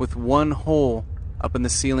with one hole up in the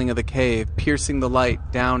ceiling of the cave, piercing the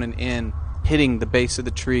light down and in, hitting the base of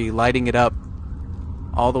the tree, lighting it up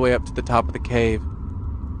all the way up to the top of the cave.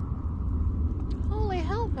 Holy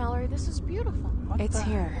hell, Mallory, this is beautiful. It's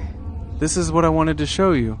here. This is what I wanted to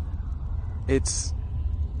show you. It's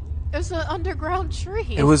an underground tree.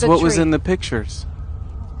 It was what was in the pictures.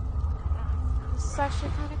 This is actually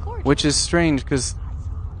kind of gorgeous. Which is strange because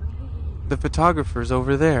the photographer's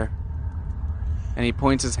over there. And he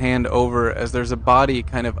points his hand over as there's a body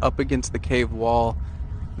kind of up against the cave wall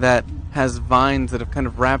that has vines that have kind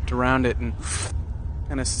of wrapped around it and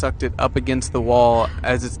kind of sucked it up against the wall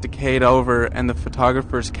as it's decayed over, and the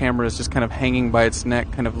photographer's camera is just kind of hanging by its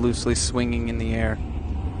neck, kind of loosely swinging in the air.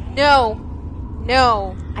 No.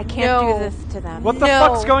 I can't do this to them. What the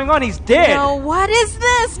fuck's going on? He's dead. No, what is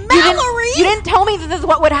this? Mallory! You didn't tell me this is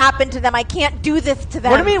what would happen to them. I can't do this to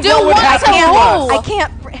them. What do you mean, Do what would what happen to to who? us? I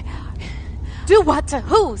can't... Do what to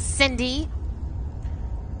who, Cindy?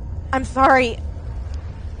 I'm sorry.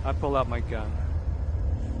 I pull out my gun.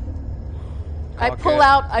 I Cock pull it,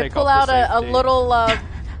 out take a off the safety. little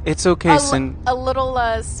It's okay, Cindy. a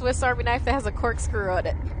little Swiss Army knife that has a corkscrew on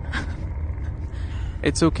it.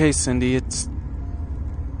 It's okay, Cindy. It's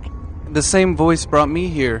the same voice brought me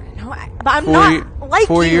here. No, but I'm not like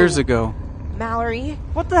 4 you. years ago. Mallory.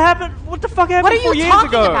 What the happened? What the fuck happened What are 4 you years talking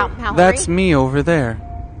ago? about, Mallory? That's me over there.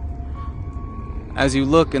 As you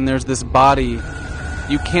look, and there's this body.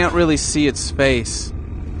 You can't really see its face,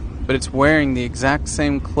 but it's wearing the exact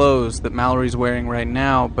same clothes that Mallory's wearing right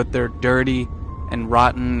now, but they're dirty and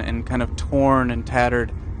rotten and kind of torn and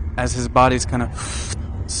tattered as his body's kind of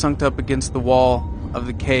sunk up against the wall of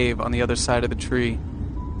the cave on the other side of the tree.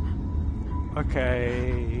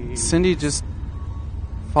 Okay. Cindy just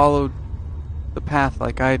followed the path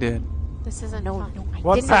like I did. This isn't fun.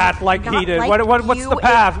 What path like he did? like What's you. the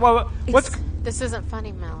path? What's This isn't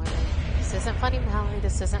funny, Mallory. This isn't funny, Mallory.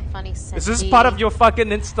 This isn't funny, Cindy. is this part of your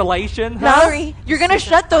fucking installation? Huh? Mallory, you're gonna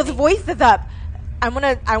shut those voices up. I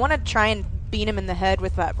wanna try and beat him in the head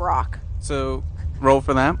with that rock. So, roll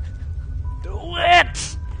for that. Do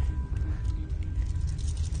it!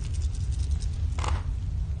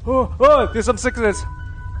 Oh, there's some sixes.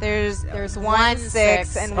 There's one 1 6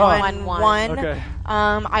 6 and Oh. one 1. Okay.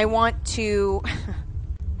 I want to.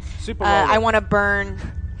 Super I want to burn.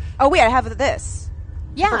 Oh wait, I have this.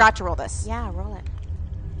 Yeah. I forgot to roll this. Yeah, roll it.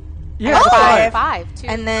 Yeah, Oh! five. 5. Two,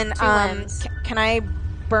 And then two wins. can I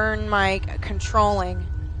burn my controlling?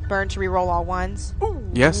 Burn to reroll all ones.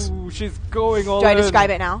 Yes. Ooh, she's going all Do I in. describe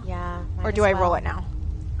it now? Yeah. Or do I roll it now?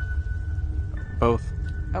 Both.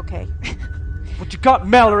 Okay. What you got,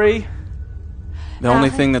 Mallory? The only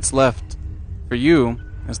thing that's left for you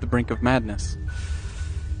is the brink of madness.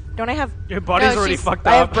 Don't I have? Your body's No, already she's- fucked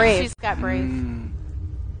I have up. brave. She's got brave.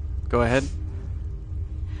 Go ahead.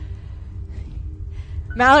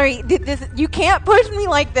 Mallory, this you can't push me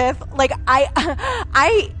like this. Like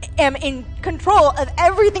I am in control of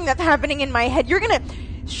everything that's happening in my head. You're gonna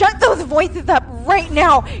shut those voices up right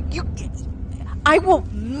now. I will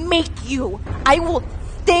make you. I will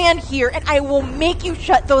stand here and I will make you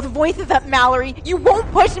shut those voices up, Mallory. You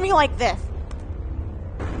won't push me like this.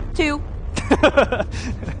 2.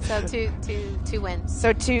 So two wins.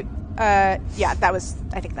 So 2. Yeah, that was.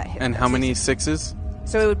 I think that hit. And how many sixes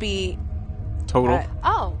So it would be. total?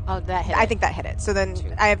 Oh, that hit. I think that hit it. So then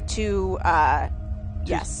I have 2.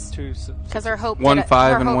 Yes. Because her hope. One did it.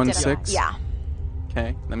 5 Her and hope one did it. 6? Yeah.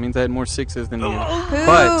 Okay, that means I had more sixes than you.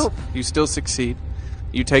 But you still succeed.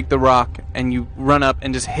 You take the rock and you run up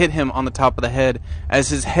and just hit him on the top of the head as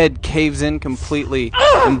his head caves in completely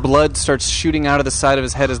and blood starts shooting out of the side of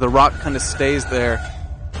his head as the rock kind of stays there.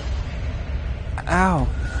 Ow.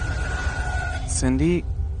 Cindy.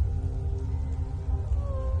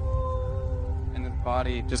 And his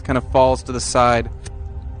body just kind of falls to the side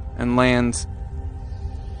and lands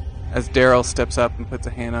as Daryl steps up and puts a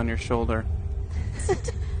hand on your shoulder.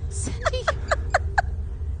 Cindy.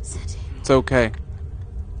 Cindy. It's okay.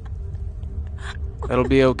 It'll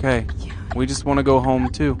be okay. We just want to go home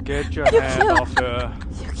too. Get your hand off her.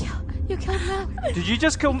 You killed Mallory. Did you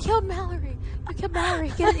just kill? You killed Mallory. You killed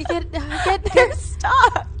Mallory. Get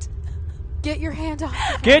stopped. Get your hand off. Of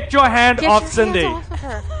her. Get your hand Get off your Cindy. hands off of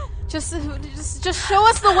her. Just show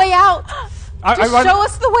us the way out. Show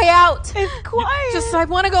us the way out. It's quiet. I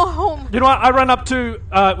want to go home. You know what? I run up to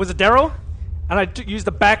was it Daryl, and I use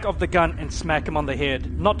the back of the gun and smack him on the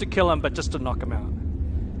head, not to kill him, but just to knock him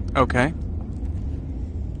out. Okay.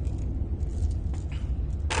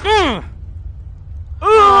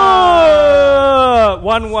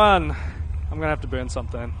 1-1. I'm gonna have to burn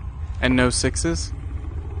something. And no sixes?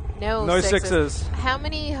 No sixes. How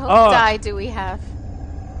many hope die do we have?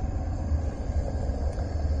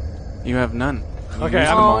 You have none. You Okay,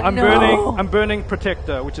 used them all. I'm burning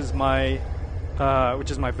protector, which is my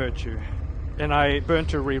virtue, and I burn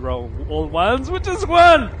to reroll all ones, which is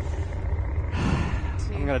 1.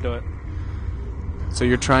 I'm gonna do it. So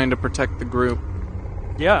you're trying to protect the group.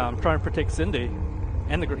 Yeah, I'm trying to protect Cindy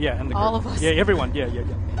and the group. Yeah, and the group. All of us. Yeah, everyone. Yeah.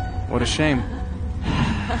 What a shame.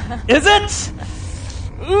 Is it?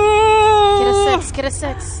 Get a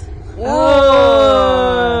 6.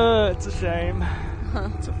 It's a shame.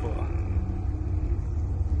 It's a 4.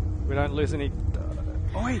 We don't lose any.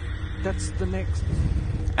 Oh wait, that's the next.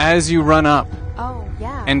 As you run up Oh,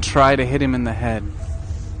 yeah. and try to hit him in the head,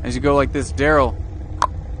 as you go like this, Daryl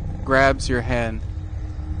grabs your head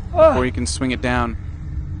before you can swing it down.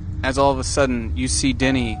 As all of a sudden you see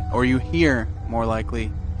Denny, or you hear, more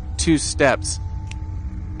likely, 2 steps,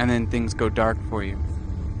 and then things go dark for you.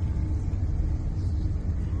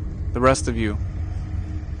 The rest of you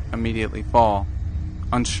immediately fall,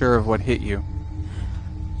 unsure of what hit you.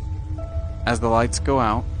 As the lights go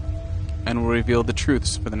out, and will reveal the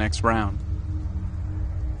truths for the next round.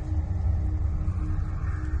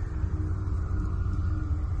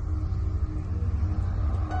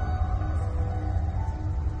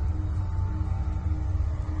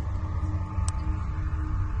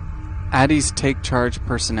 Addie's take-charge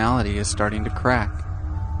personality is starting to crack.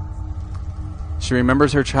 She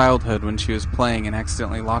remembers her childhood when she was playing and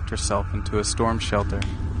accidentally locked herself into a storm shelter.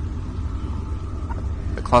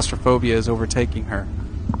 The claustrophobia is overtaking her,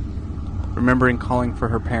 remembering calling for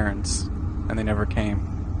her parents, and they never came.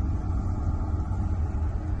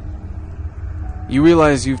 You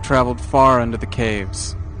realize you've traveled far under the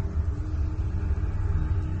caves.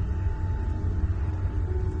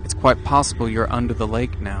 It's quite possible you're under the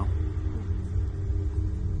lake now.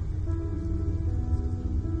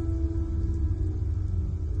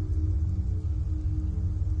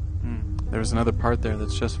 There's another part there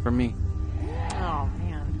that's just for me. Oh,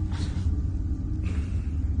 man.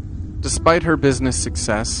 Despite her business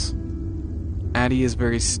success, Addie is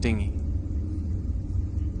very stingy.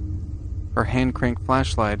 Her hand crank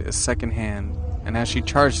flashlight is secondhand, and as she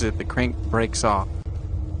charges it, the crank breaks off.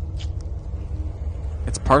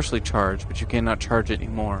 It's partially charged, but you cannot charge it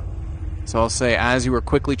anymore. So I'll say, as you were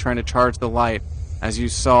quickly trying to charge the light, as you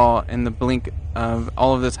saw in the blink of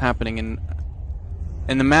all of this happening,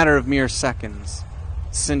 in the matter of mere seconds,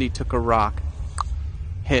 Cindy took a rock,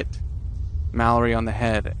 hit Mallory on the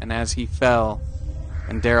head, and as he fell,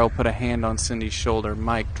 and Daryl put a hand on Cindy's shoulder,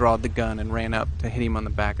 Mike drawed the gun and ran up to hit him on the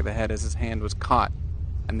back of the head as his hand was caught,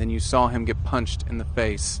 and then you saw him get punched in the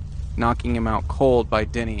face, knocking him out cold by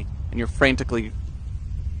Denny, and you're frantically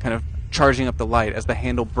kind of charging up the light as the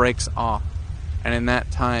handle breaks off, and in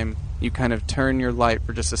that time, you kind of turn your light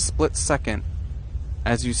for just a split second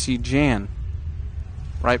as you see Jan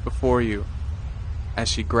right before you, as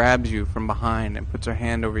she grabs you from behind and puts her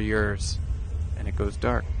hand over yours, and it goes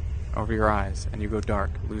dark over your eyes, and you go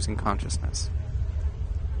dark, losing consciousness.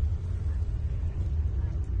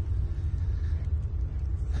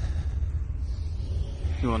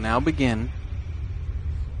 We will now begin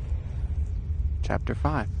Chapter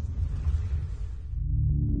 5.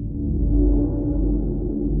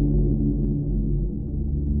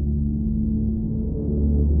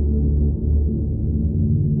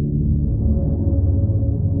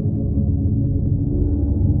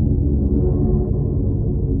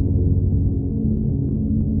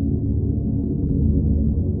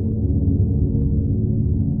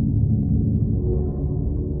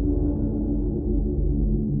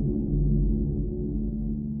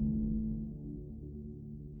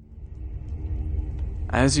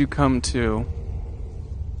 As you come to,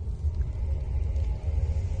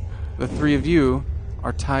 the three of you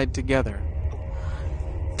are tied together.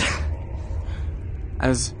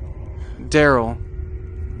 As Daryl,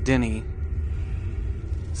 Denny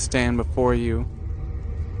stand before you,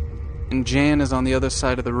 and Jan is on the other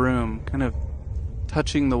side of the room, kind of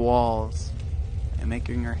touching the walls and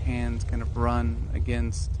making her hands kind of run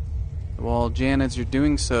against the wall. Jan, as you're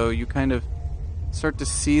doing so, you kind of start to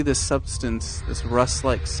see this substance, this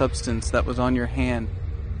rust-like substance that was on your hand,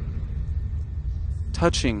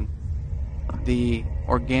 touching the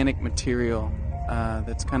organic material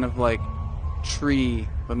that's kind of like tree,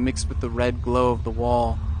 but mixed with the red glow of the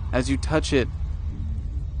wall. As you touch it,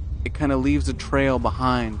 it kind of leaves a trail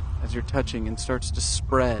behind as you're touching and starts to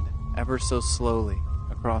spread ever so slowly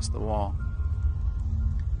across the wall.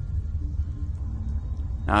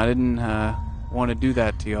 I didn't want to do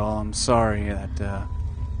that to y'all. I'm sorry that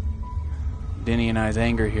Denny and I's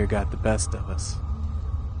anger here got the best of us.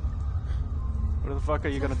 What the fuck are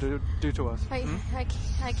you gonna do to us? I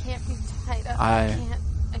can't be tied up. I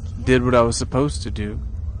can't. did what I was supposed to do.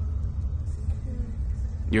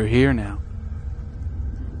 You're here now.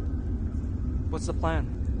 What's the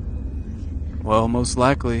plan? Well, most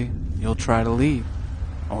likely, you'll try to leave.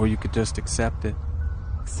 Or you could just accept it.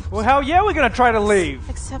 Well, hell yeah, we're gonna try to leave.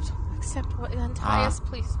 Accept what? Untie us,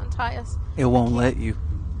 please. Untie us. It won't let you.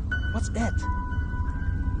 What's it? He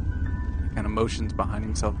kind of motions behind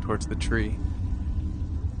himself towards the tree.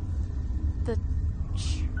 The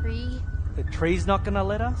tree? The tree's not gonna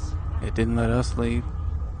let us? It didn't let us leave.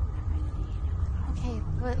 Okay,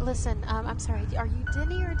 but listen, I'm sorry. Are you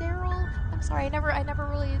Denny or Daryl? I'm sorry, I never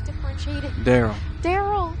really differentiated. Daryl.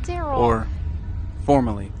 Daryl. Or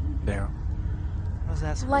formerly Daryl. How's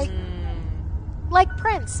that supposed to like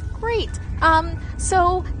Prince. Great.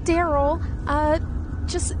 So Daryl,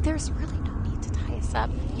 just there's really no need to tie us up.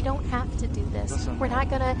 You don't have to do this. Listen. We're not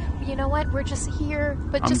gonna. You know what? We're just here.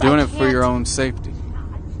 But I'm doing it for your own safety.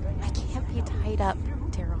 I can't be tied up,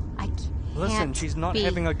 Daryl. I can't. Listen, she's not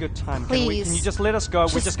having a good time. Can Please. you just let us go?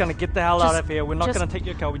 We're just going to get the hell out of here. We're not going to take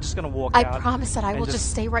your car. We're just going to walk out. I promise that I will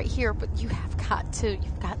just stay right here, but you've got to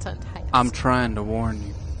untie us. I'm trying to warn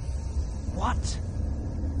you. What?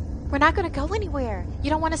 We're not going to go anywhere. You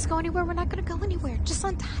don't want us to go anywhere? We're not going to go anywhere. Just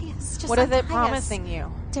untie us. Just what is it untie us. promising you?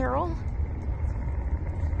 Daryl?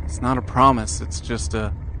 It's not a promise. It's just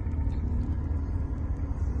a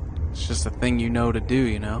thing you know to do,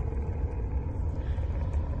 you know?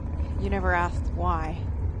 You never asked why.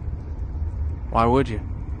 Why would you?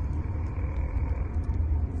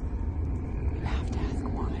 You have to ask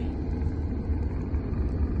why.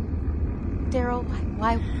 Daryl,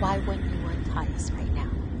 why wouldn't you untie us right now?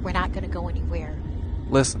 We're not going to go anywhere.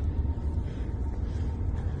 Listen.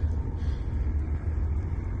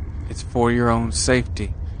 It's for your own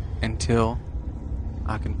safety until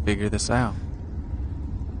I can figure this out.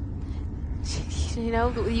 You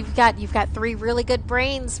know, you've got 3 really good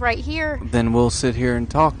brains right here. Then we'll sit here and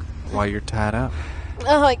talk while you're tied up.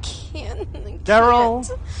 Oh, I can't. Daryl,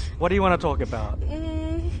 what do you want to talk about?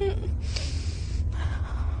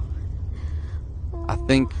 I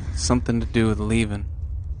think something to do with leaving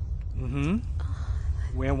Mm-hmm.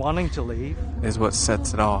 We're wanting to leave. is what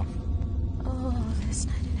sets it off. Oh, this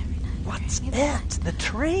night and every night. What's it? The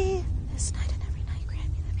tree? This night and every night, grant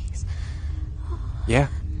me the peace. Yeah.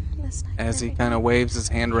 This night As he and kind of waves his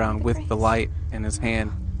hand around with the light in his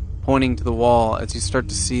hand, pointing to the wall, as you start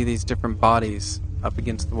to see these different bodies up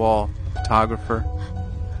against the wall. Photographer,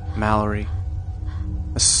 Mallory,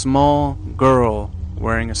 a small girl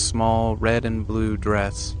wearing a small red and blue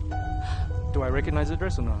dress. Do I recognize the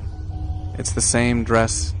dress or not? It's the same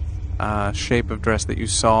dress, shape of dress that you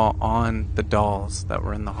saw on the dolls that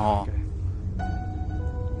were in the hall. Okay.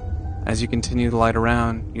 As you continue to light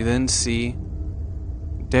around, you then see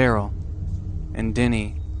Daryl and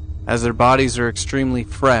Denny, as their bodies are extremely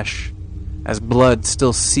fresh, as blood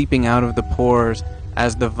still seeping out of the pores,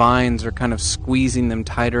 as the vines are kind of squeezing them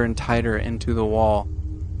tighter and tighter into the wall.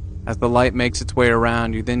 As the light makes its way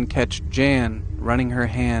around, you then catch Jan running her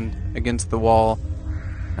hand against the wall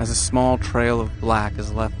as a small trail of black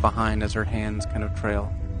is left behind as her hands kind of trail.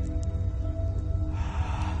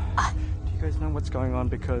 Do you guys know what's going on?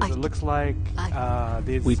 Because it looks like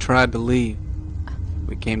there's... We tried to leave.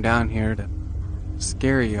 We came down here to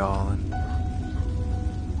scare y'all and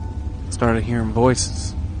started hearing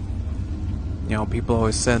voices. You know, people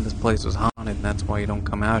always said this place was haunted and that's why you don't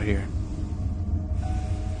come out here.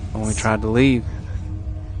 When we tried to leave,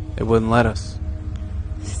 they wouldn't let us.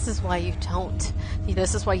 This is why you don't.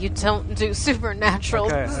 This is why you don't do supernatural.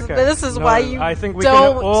 Okay. This is why you I think we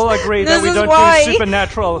don't. can all agree that we This don't is why. do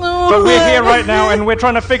supernatural. But we're here right now and we're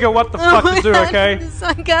trying to figure what the fuck to do, okay?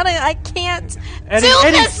 I can't Eddie, do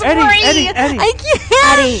Eddie, this, Eddie, Marie. Eddie, Eddie. I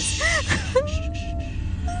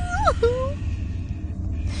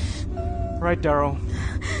can't. Right, Daryl.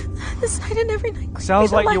 This night and every night.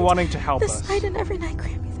 Sounds like you're wanting to help this us. Night and every night,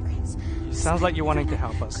 grant me the grace. Sounds like you're wanting to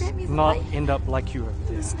help us, not end up like you over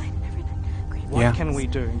there. This night and every night, grant me What can we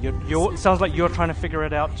do? Sounds like you're trying to figure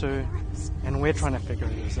it out too, and we're trying to figure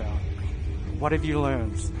this out. What have you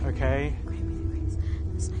learned, okay?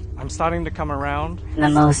 I'm starting to come around. The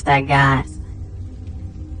most I got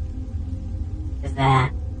is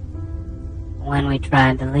that when we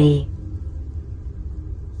tried to leave,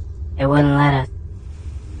 it wouldn't let us.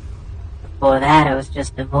 Before that, it was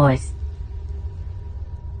just a voice.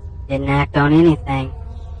 Didn't act on anything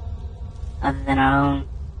other than our own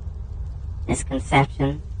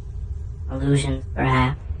misconceptions Illusions,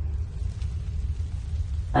 perhaps.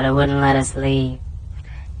 But it wouldn't let us leave.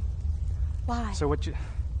 Why? So what you...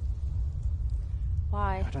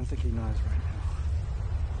 Why? I don't think he knows right now.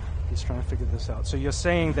 He's trying to figure this out. So you're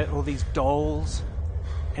saying that all these dolls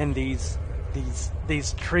and these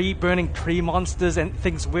burning tree monsters and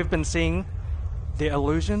things we've been seeing, they're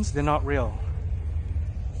illusions? They're not real?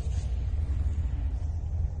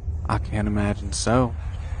 I can't imagine so.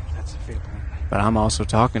 That's a fair point. But I'm also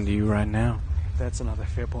talking to you right now. That's another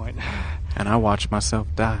fair point. And I watched myself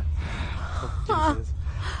die. Oh, Jesus.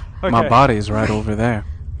 Okay. My body's right over there.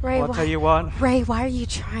 Ray, Well, I'll tell you what. Ray, why are you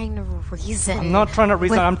trying to reason? I'm not trying to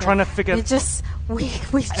reason. I'm trying to figure. We just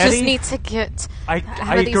Eddie, need to get I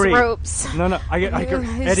out of agree. these ropes. No, I agree.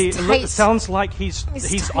 He's Eddie, tight. it sounds like he's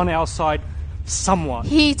tight. on our side somewhat.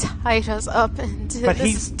 He tied us up into But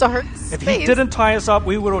this dark If space. he didn't tie us up,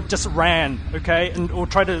 we would have just ran, okay? Or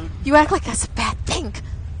try to You act like that's a bad thing.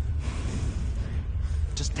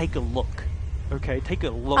 just take a look, okay? Take a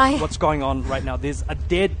look I- what's going on right now. There's a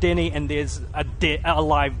dead Denny and there's a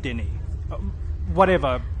alive Denny.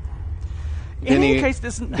 Whatever. In any case,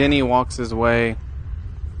 Denny walks his way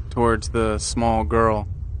towards the small girl.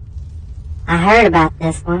 I heard about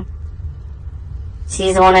this one.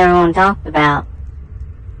 She's the one everyone talked about.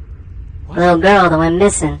 What? The little girl that went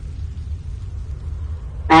missing.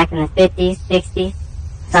 Back in the 50s, 60s,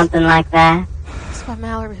 something like that. That's what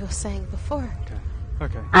Mallory was saying before.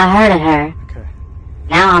 Okay. I heard of her. Okay.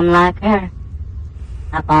 Now I'm like her.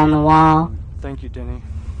 Up on the wall, Thank you, Denny.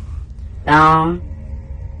 gone,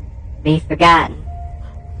 be forgotten.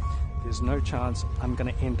 There's no chance I'm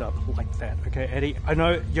going to end up like that, okay, Eddie? I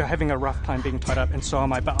know you're having a rough time being tied up, and so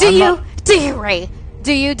am I, but Do I'm you, not... Ray?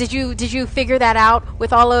 Did you figure that out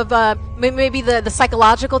with all of maybe the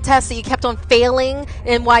psychological tests that you kept on failing,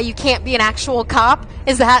 and why you can't be an actual cop?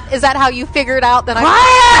 Is that how you figured out that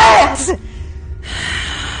Quiet!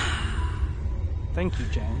 Thank you,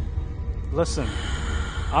 Jan. Listen,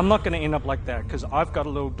 I'm not going to end up like that, because I've got a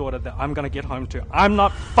little daughter that I'm going to get home to. I'm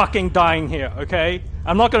not fucking dying here, okay?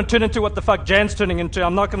 I'm not going to turn into what the fuck Jan's turning into.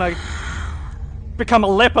 I'm not going to become a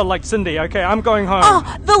leper like Cindy, okay? I'm going home.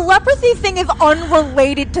 Oh, the leprosy thing is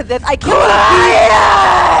unrelated to this. I can't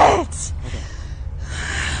believe it!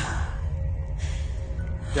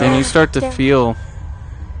 Then you start to feel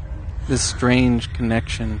this strange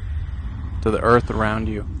connection to the earth around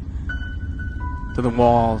you, to the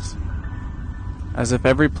walls, as if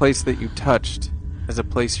every place that you touched is a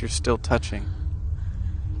place you're still touching.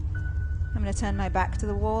 I'm going to turn my back to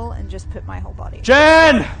the wall and just put my whole body.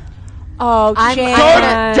 Jan! Oh,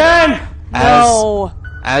 Jan! Jan! No.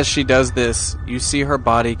 As she does this, you see her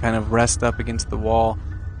body kind of rest up against the wall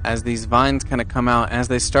as these vines kind of come out. As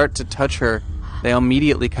they start to touch her, they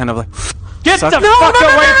immediately kind of like Get suck, the fuck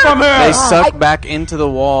away from her! They suck back into the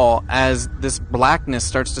wall as this blackness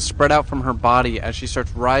starts to spread out from her body as she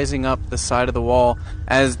starts rising up the side of the wall,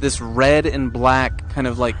 as this red and black kind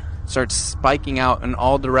of like starts spiking out in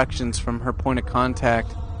all directions from her point of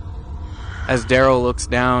contact. As Daryl looks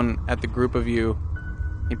down at the group of you,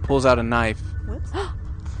 he pulls out a knife.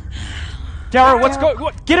 Daryl, what's going...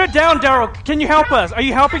 Get her down, Daryl! Can you help us? Are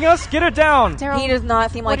you helping us? Get her down! He does not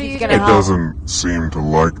seem like he's going to It help. doesn't seem to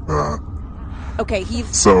like that. Okay, he's...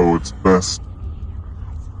 So it's best,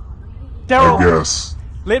 Daryl, I guess,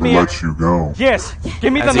 let to me... let you go. Yes,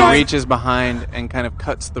 give me the As he knife. reaches behind and kind of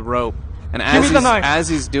cuts the rope. And Give me the knife. as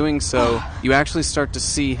he's doing so, you actually start to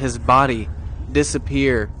see his body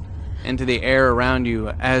disappear into the air around you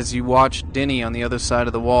as you watch Denny on the other side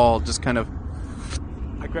of the wall just kind of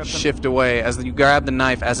shift away as you grab the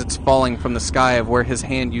knife as it's falling from the sky of where his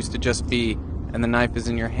hand used to just be, and the knife is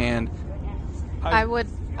in your hand. I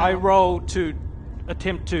roll to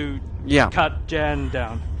attempt to Yeah. cut Jan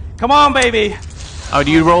down. Come on, baby! Oh,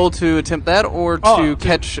 do you roll to attempt that or to Oh,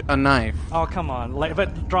 catch a knife? Oh, come on. Like, if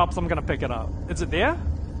it drops, I'm going to pick it up. Is it there?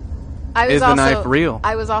 Is the knife real?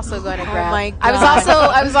 I was also going to grab. my I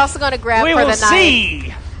was also going to grab We for will the knife.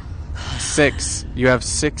 see! 6. You have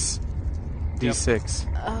 6 D6.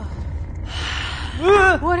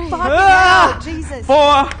 What are you? Fucking hell, Jesus.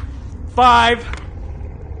 4, 5,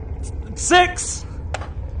 6,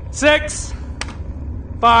 6,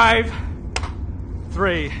 5,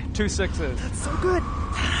 3, 2 6s. So good.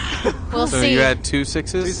 We'll So see. you had 2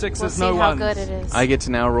 6s? 2 6s, We'll see no how ones. good it is. I get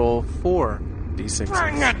to now roll 4 D6s.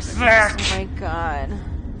 Bring it back! Oh my god.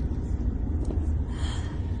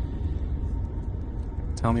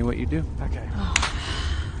 Tell me what you do. Okay.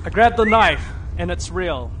 I grabbed the knife, and it's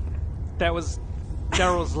real. That was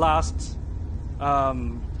Daryl's last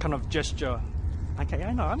kind of gesture. Okay,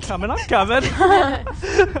 I know, I'm coming. That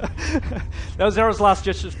was Daryl's last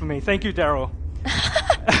gesture for me. Thank you, Daryl.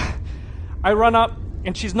 I run up,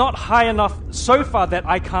 and she's not high enough so far that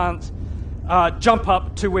I can't jump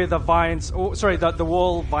up to where the vines, the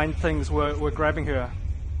wall vine things were grabbing her.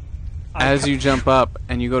 As you jump up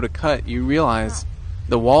and you go to cut, you realize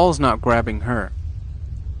the wall's not grabbing her.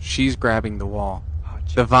 She's grabbing the wall.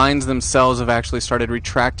 The vines themselves have actually started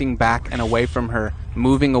retracting back and away from her,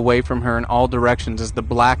 moving away from her in all directions as the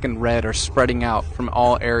black and red are spreading out from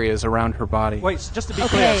all areas around her body. Wait, just to be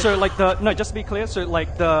clear, so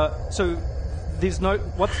there's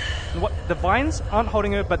the vines aren't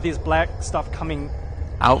holding her, but there's black stuff coming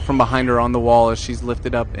out from behind her on the wall as she's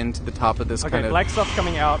lifted up into the top of this kind of... black stuff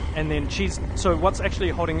coming out, and then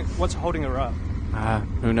what's holding her up?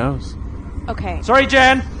 Who knows? Okay. Sorry,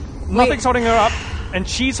 Jan. Nothing's holding her up, and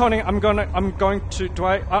she's holding. I'm going to. Do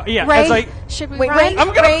I? Yeah. Ray, should we run?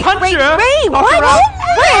 I'm going to punch her. Ray, knock what? her out,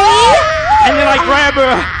 Ray! and then I grab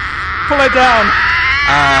her, pull her down.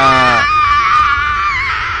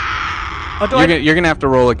 You're gonna have to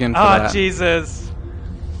roll again for that. Oh, Jesus.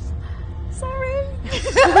 Sorry.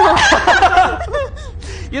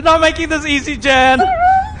 You're not making this easy, Jan.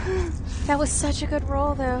 That was such a good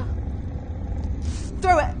roll, though.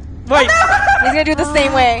 Throw it. Wait. He's gonna do it the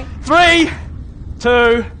same way. 3,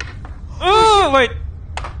 2. Oh, wait.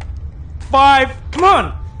 5. Come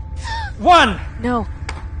on. 1. No.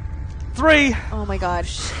 3. Oh my god.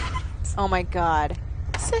 Oh my god.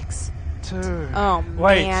 6. 2. Oh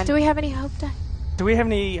Wait. man. Do we have any hope, Dad? Do we have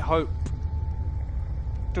any hope?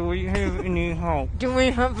 Do we have any hope? Do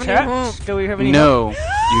we have any Chat? hope? Do we have any No,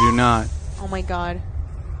 you do not. Oh my god.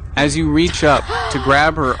 As you reach up to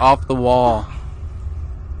grab her off the wall,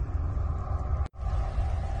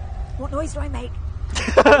 What noise do I make?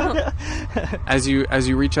 as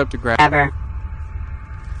you reach up to grab Ever.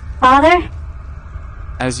 Father?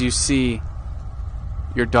 as you see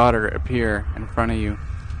your daughter appear in front of you,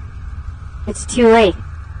 It's too late.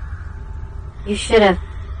 You should have.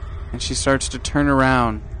 and she starts to turn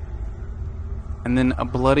around, and then a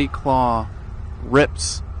bloody claw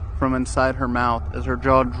rips from inside her mouth as her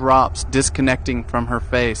jaw drops, disconnecting from her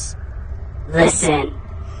face. Listen.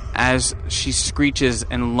 As she screeches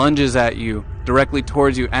and lunges at you, directly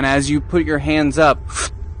towards you, and as you put your hands up,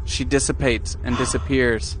 she dissipates and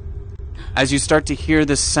disappears. As you start to hear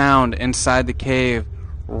this sound inside the cave,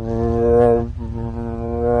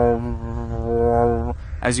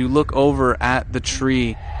 as you look over at the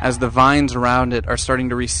tree, as the vines around it are starting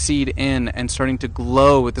to recede in and starting to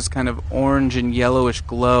glow with this kind of orange and yellowish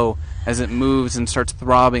glow as it moves and starts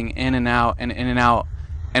throbbing in and out and in and out.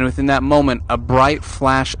 And within that moment, a bright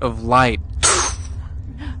flash of light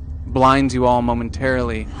blinds you all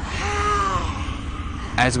momentarily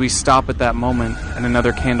as we stop at that moment and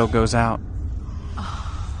another candle goes out.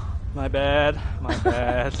 My bad.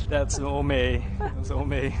 That's all me. That's all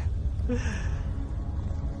me.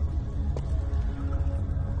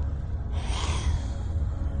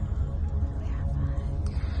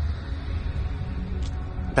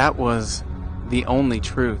 That was the only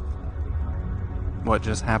truth. What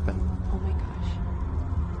just happened? Oh my gosh.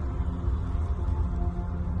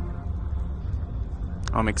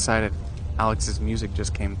 I'm excited. Alex's music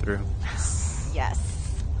just came through.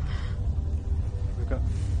 Yes. We've got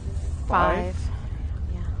 5.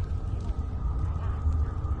 Yeah.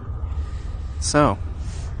 So,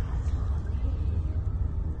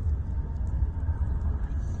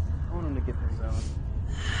 I want him to get the zone.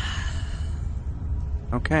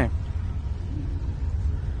 Okay.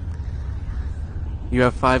 You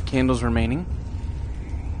have 5 candles remaining.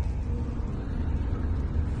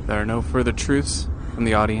 There are no further truths from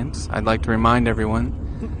the audience. I'd like to remind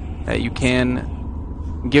everyone that you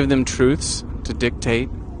can give them truths to dictate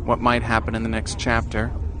what might happen in the next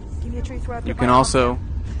chapter. Give me a truth where I've You got can my also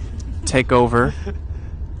take over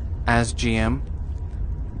as GM,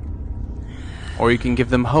 or you can give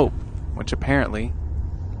them hope, which apparently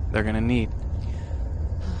they're going to need.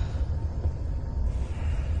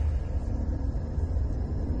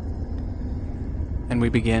 And we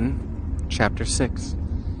begin chapter 6.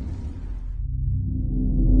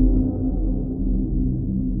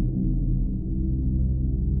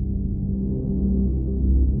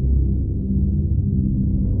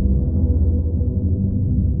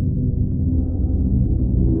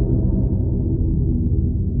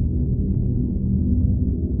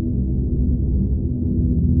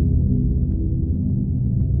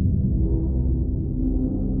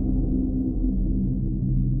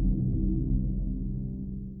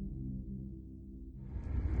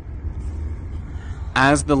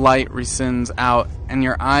 As the light rescinds out and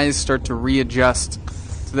your eyes start to readjust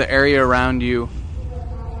to the area around you,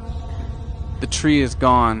 the tree is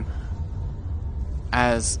gone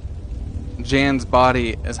as Jan's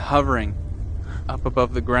body is hovering up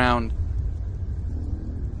above the ground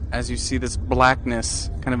as you see this blackness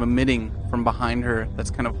kind of emitting from behind her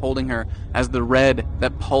that's kind of holding her, as the red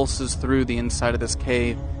that pulses through the inside of this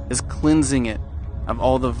cave is cleansing it of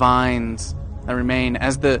all the vines that remain.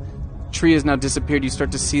 As the tree has now disappeared, you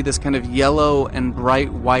start to see this kind of yellow and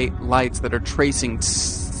bright white lights that are tracing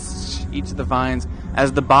each of the vines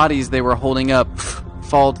as the bodies they were holding up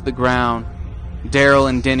fall to the ground. Daryl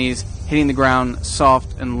and Denny's hitting the ground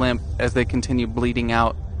soft and limp as they continue bleeding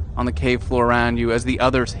out on the cave floor around you, as the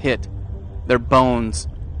others hit, their bones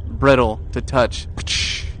brittle to touch,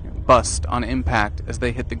 bust on impact as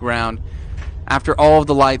they hit the ground. After all of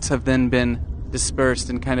the lights have then been dispersed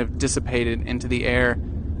and kind of dissipated into the air,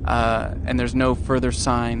 and there's no further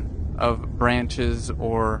sign of branches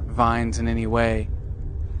or vines in any way,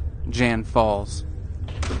 Jan falls.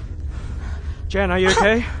 Jan, are you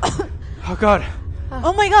okay? Oh god.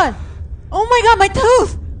 Oh my god. Oh my god, my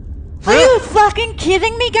tooth! Are you fucking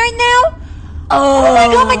kidding me right now? Oh my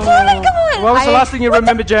god, my tooth! Come on! What was the last thing you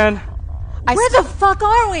remember, Jan? Where the fuck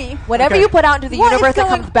are we? Whatever Okay. you put out into the What universe, is it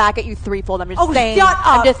going- comes back at you threefold. I'm just saying. shut up!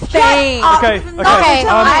 I'm just saying. Okay, okay. Okay,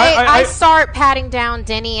 I I- start patting down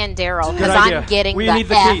Denny and Daryl because Good idea. I'm getting We the need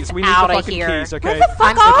the F keys. We need out the of fucking here. keys, okay? Where the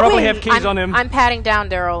fuck They are probably we? have keys on him. I'm patting down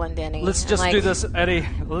Daryl and Denny. Let's and just like, do this, Eddie.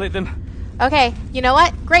 Let them... Okay, you know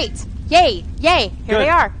what? Great. Yay, yay. Here Good. they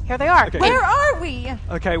are. Here they are. Okay. Where are we?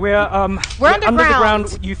 Okay, we're under the underground.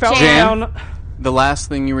 ground. You fell Jan? down. The last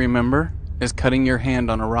thing you remember is cutting your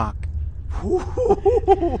hand on a rock. Where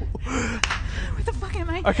the fuck am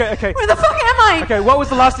I? Okay. Where the fuck am I? Okay, what was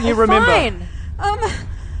the last thing you remember? Fine.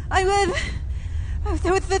 I was.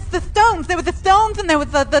 There was the stones. There was the stones, and there was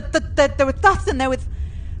there was dust, and there was.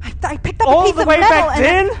 I picked up a All piece the of way metal back and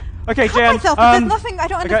then? Okay, I cut Jan. myself, but there's nothing. I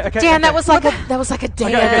don't understand. Okay, Dan, okay. that was like a day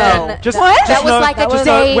Okay, ago. Jan. Just, What? just That was know- like a just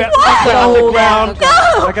day know we're ago. underground.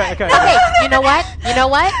 No! Okay. Okay, you know what?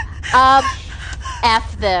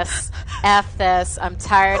 F this. F this. I'm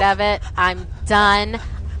tired of it. I'm done.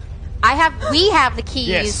 We have the keys.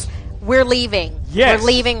 Yes. We're leaving. Yes. We're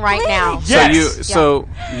leaving right now. Yes. So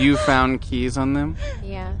you found keys on them?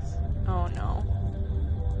 Yes. Oh no.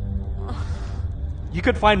 You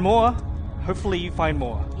could find more. Hopefully you find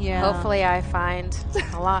more. Yeah. Hopefully I find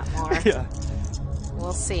a lot more. Yeah.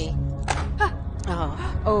 We'll see.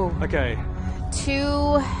 Oh. Oh. Okay. 2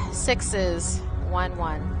 6s, 1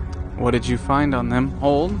 1. What did you find on them?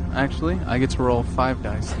 Hold, actually. I get to roll 5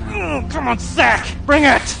 dice now. Come on, Zach. Bring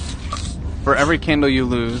it. For every candle you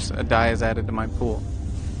lose, a die is added to my pool.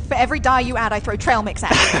 For every die you add, I throw trail mix at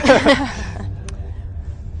you.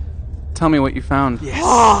 Tell me what you found. Yes.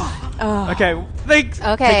 Okay. Think.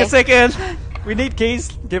 Okay. Take a second. We need keys.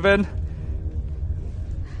 Given.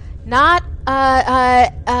 Not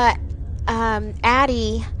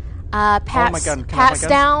Addie pats, gun. Can I have pats my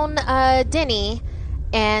down Denny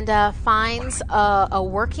and finds a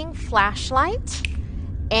working flashlight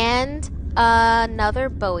and another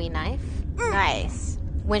Bowie knife. Nice.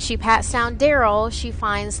 When she pats down Daryl, she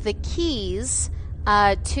finds the keys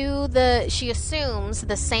to she assumes,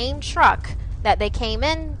 the same truck that they came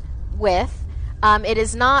in with. It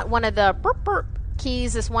is not one of the burp burp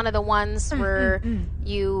keys. It's one of the ones where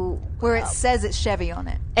Where it says it's Chevy on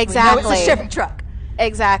it. Exactly. We know it's a Chevy truck.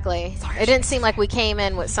 Exactly. It didn't seem like we came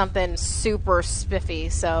in with something super spiffy,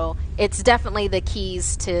 so it's definitely the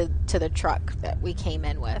keys to the truck that we came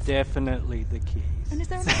in with. Definitely the keys. And is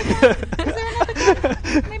there another gun? Is there another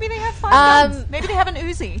gun? Maybe they have 5 guns. Maybe they have an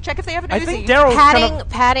Uzi. Check if they have an I Uzi. think Daryl's kind of...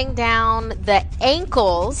 Patting down the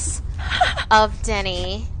ankles of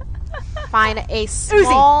Denny, find a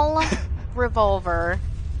small revolver,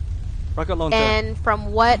 Rocket launcher. and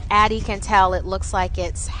from what Addie can tell, it looks like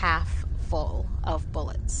it's half full of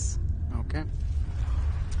bullets, Okay.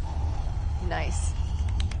 Nice.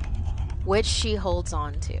 which she holds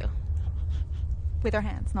on to. With her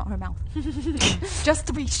hands, not her mouth. Just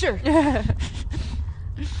to be sure.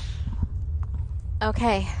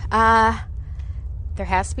 Okay, there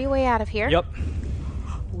has to be a way out of here. Yep.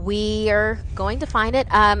 We are going to find it.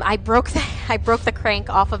 I broke the crank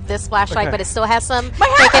off of this flashlight, Okay. but it still has some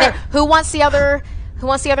crank in it. Who wants the other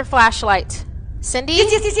flashlight? Cindy?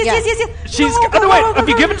 Yes. She's... No, wait. If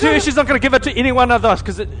you give it to her, she's not going to give it to anyone of us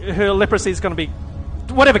because her leprosy is going to be...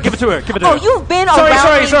 Whatever, give it to her. Give it to her. Oh, you've been Sorry.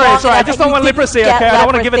 around me long I enough just that don't you want didn't leprosy, get okay? I don't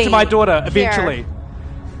want to give it to my leprosy. daughter eventually.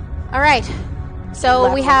 All right.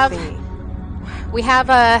 So we have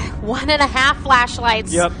 1.5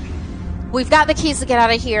 flashlights. Yep. We've got the keys to get out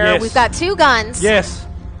of here. Yes. We've got 2 guns. Yes.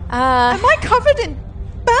 Am I covered in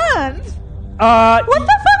burns? What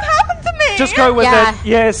the fuck happened to me. Just go with Yeah. it.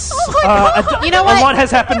 Yes. You know A what? lot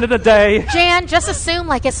has happened in a day. Jan, just assume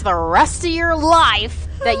like it's the rest of your life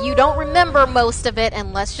that you don't remember most of it,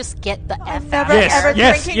 and let's just get the F out Never of Yes, here. ever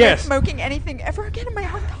yes, drinking yes. or smoking anything ever again in my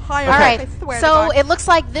entire All life. right, I swear to so God. it looks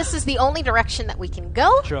like this is the only direction that we can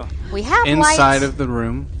go. Sure. We have Inside lights. of the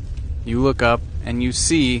room, you look up and you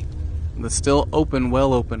see the still open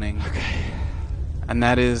well opening. And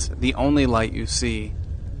that is the only light you see.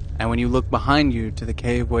 And when you look behind you to the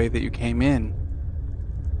caveway that you came in,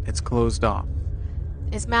 it's closed off.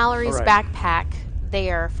 Is Mallory's All right. backpack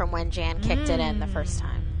there from when Jan kicked it in the first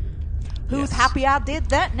time? Who's Yes. happy I did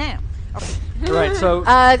that now? All right. So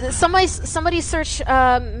Somebody search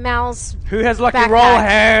Mal's. who has lucky backpack. roll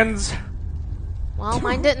hands? Well,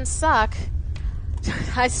 mine didn't suck.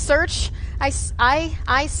 I search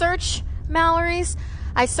Mallory's.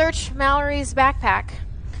 I search Mallory's backpack.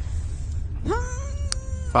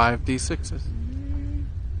 5d6s.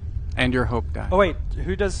 And your hope die. Oh wait,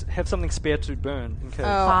 who does have something spare to burn? In case Oh,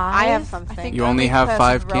 I have I something. think You only have person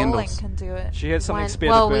 5 rolling candles. Can do it. she has something One. spare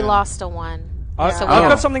Well, to burn. we lost a one. I've So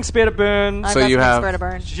got Oh. something spare to burn. I've So got you something have- spare to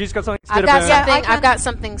burn. She's got something spare I've to got burn. something. I can- I've got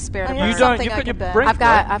something spare to I burn. have You don't. something You've I got your can burn. brink.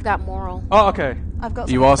 I've got moral. Oh, okay. I've got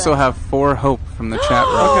You something also burn. have 4 hope from the chat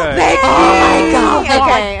room. Okay. Oh Okay,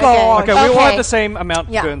 my God. Okay, we all Okay. have the same amount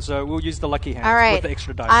to Yeah. burn, so we'll use the lucky hands All right. with the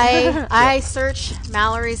extra dice. I search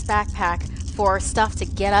Mallory's backpack for stuff to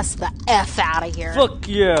get us the F out of here. Fuck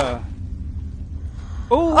yeah.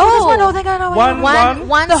 Oh, Oh, this one. Oh, thank God. No, One, One,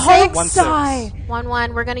 one, The six. hope One six. die.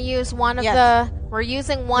 One. We're gonna use one of Yes. the. We're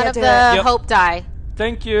using one Yeah, of do the it. Yep. hope die.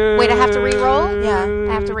 Thank you. Wait, I have to re-roll? Yeah.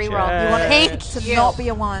 I have to re-roll. Chat. You want Thank To you. not be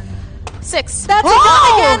a 1. 6. That's Roll! a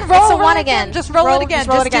 1 again. Roll, It's a roll 1 it again. Just roll it again.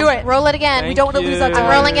 Just do it. Roll it again. Thank don't want to lose our you, time.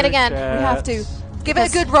 I'm rolling it again. chat. We have to. Give it a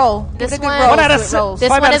This- good roll. Give This it a good one. roll. 1 out of so it 6. rolls. This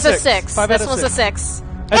 5 one out is of a 6. 6. 5 This out of one's a 6. 6.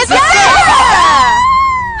 It's It's a a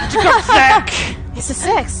 6! It's a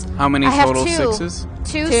 6. How many I have total 2. 6s?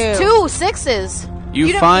 Two 6s. You,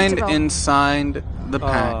 You don't find need to roll. inside the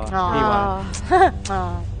pack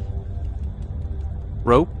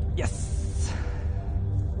rope, Yes.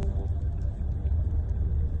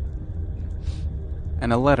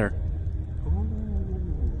 and a letter.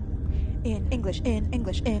 In English.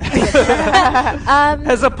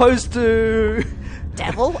 As opposed to...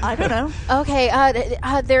 Devil? I don't know. Okay,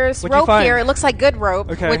 there's What'd you rope find? here. It looks like good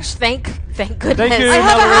rope, Okay. which thank goodness. Thank you, I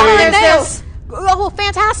have a Mallory. hammer and There's nails. Oh,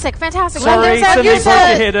 fantastic. Sorry, There's Cindy, there's broke your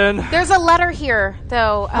head in. there's a letter here,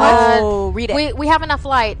 though. Oh, read it. We have enough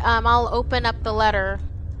light. I'll open up the letter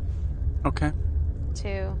Okay.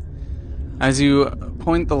 to. As you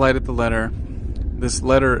point the light at the letter, this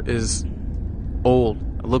letter is old.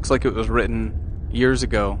 It looks like it was written years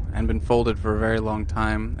ago and been folded for a very long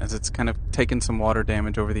time, as it's kind of taken some water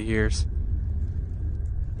damage over the years.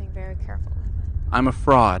 Being very careful with it. I'm a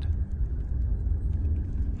fraud.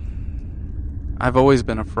 I've always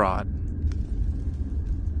been a fraud.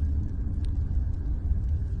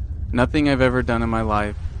 Nothing I've ever done in my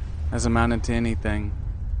life has amounted to anything,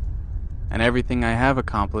 and everything I have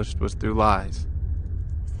accomplished was through lies.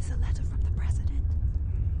 Is this a letter from the president?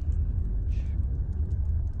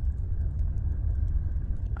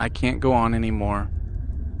 I can't go on anymore.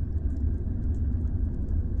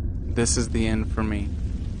 This is the end for me.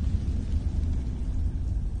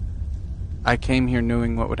 I came here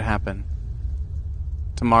knowing what would happen.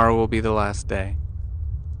 Tomorrow will be the last day.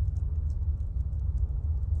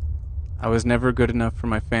 I was never good enough for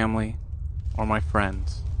my family or my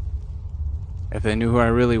friends. If they knew who I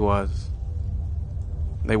really was,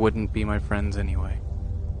 they wouldn't be my friends anyway.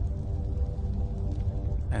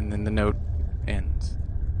 And then the note ends.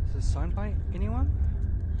 Is this signed by anyone?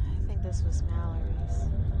 I think this was Mallory's.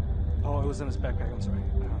 Oh, it was in his backpack. I'm sorry.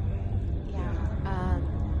 Yeah.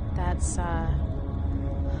 That's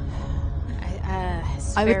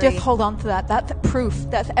it's I would very- just hold on to that. That's proof.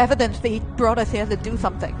 That's evidence that he brought us here to do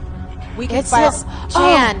something. We can It's file. his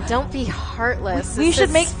Jan. Don't be heartless. We This should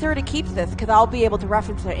is- make sure to keep this because I'll be able to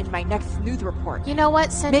reference it in my next news report. You know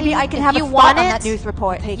what, Cindy? Maybe I can if have you a spot want on it, that news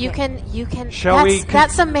report. Take You it. can. Shall that's, we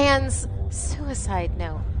That's a man's suicide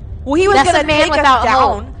note. Well, he was That's going a to man take us without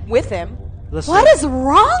down with him. Listen. What is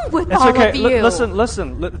wrong with It's all okay. of you? Listen.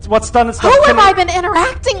 What's done is done. Who Can have I been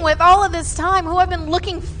interacting with all of this time? Who I've been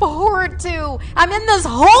looking forward to? I'm in this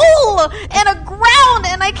hole in a ground,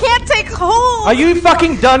 and I can't take hold. Are you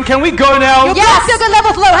fucking done? Can we go now? Your blood sugar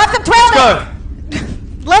level's low. Have some 12. Let's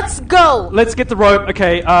go. Let's go. Let's get the rope.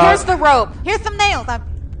 Okay. Here's the rope. Here's some nails. I'm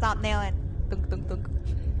not nailing. Dunk, dunk, dunk.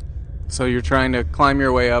 So you're trying to climb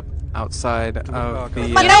your way up outside of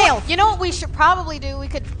the... You know what we should probably do? We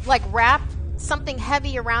could like wrap something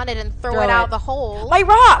heavy around it and throw Throw it out it. the hole. My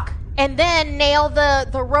rock. and then nail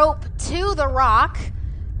the rope to the rock,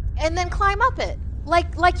 and then climb up it,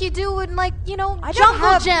 like you do in jungle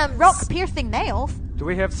gyms. Rock piercing nails. Do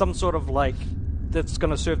we have some sort of that's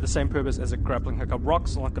going to serve the same purpose as a grappling hook? A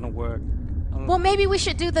rock's not going to work. Well, maybe we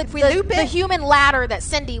should do the human ladder that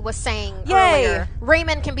Cindy was saying Yay. earlier.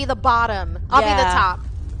 Raymond can be the bottom. I'll be the top.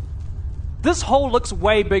 This hole looks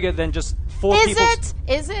way bigger than just 4 people.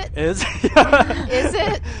 Is it? Is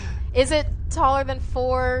Is it taller than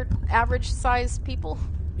 4 average-sized people?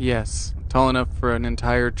 Yes, tall enough for an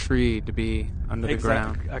entire tree to be under the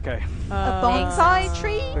ground. Okay. A bonsai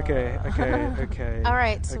tree? Okay. All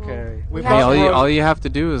right. So Okay. All you have to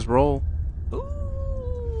do is roll.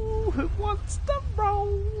 Ooh, who wants to roll?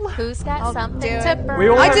 Who's got something do to it. burn? We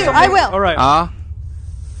all I have do. something? I will. All right.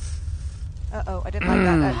 I didn't like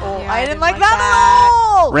that at all. Yeah, I didn't like that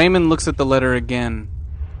at all. Raymond looks at the letter again,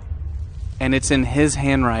 and it's in his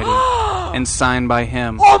handwriting and signed by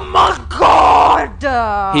him. Oh my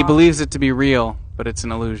god! He believes it to be real, but it's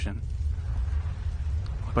an illusion.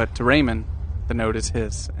 But to Raymond, the note is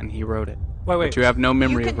his, and he wrote it. Wait. But you have no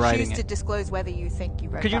memory You of can writing choose to it. disclose whether you think you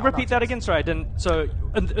wrote Could you that or repeat not. that again? Sorry, I didn't. So,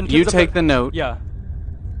 in terms You of take the note Yeah.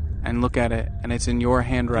 and look at it, and it's in your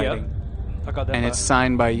handwriting, I got that. and part. it's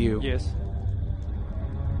signed by you. Yes.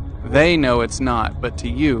 They know it's not, but to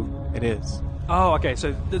you, it is. Oh, okay.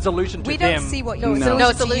 So there's illusion to We them. don't see what No. you No, No,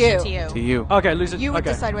 it's illusion to you. To you. Okay, illusion. You would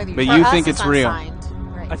okay. decide whether you But For you us, think it's real.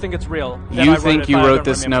 unsigned. I think it's real. That You I wrote think it, you but I wrote don't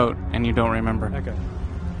this remember. note, and you don't remember. Okay.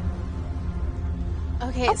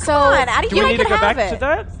 Okay, Oh, so come on, Addie, Do you we I need to can go have back it. to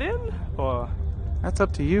that then, or? That's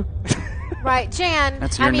up to you. right, Jan.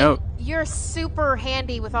 That's I your mean, note. you're super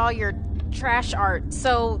handy with all your trash art.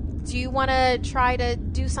 So, do you want to try to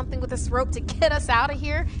do something with this rope to get us out of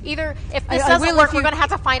here? Either if this I doesn't will work, if we're you- going to have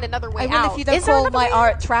to find another way I will out. if you don't Is there call another my way?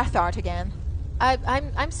 art trash art again.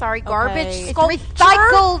 I'm sorry, garbage Okay. It's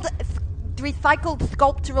sculpture. recycled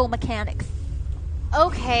sculptural mechanics.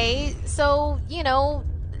 Okay, so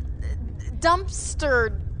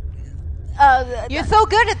dumpster. You're so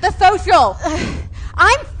good at the social.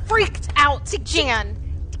 I'm freaked out, Jan.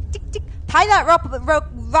 Tie that rope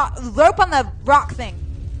on the rock thing.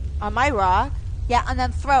 On my rock. Yeah, and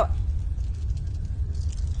then throw it.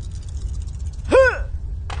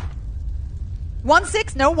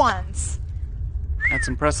 1-6, no ones. That's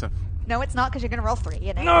impressive. No, it's not because you're gonna roll 3.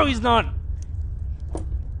 You know? No, he's not.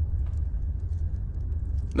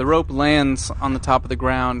 The rope lands on the top of the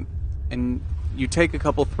ground, and you take a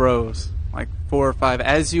couple throws, like 4 or 5.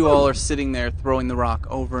 As you all are sitting there throwing the rock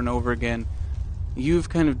over and over again, you've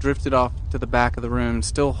kind of drifted off to the back of the room,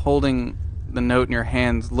 still holding the note in your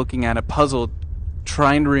hands, looking at it, puzzled,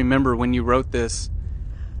 trying to remember when you wrote this.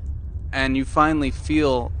 And you finally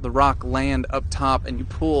feel the rock land up top, and you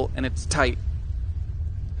pull, and it's tight.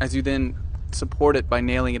 As you then support it by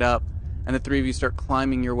nailing it up, and the 3 of you start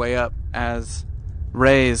climbing your way up as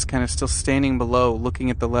Ray is kind of still standing below, looking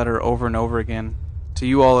at the letter over and over again. To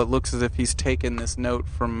you all, it looks as if he's taken this note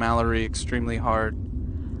from Mallory extremely hard.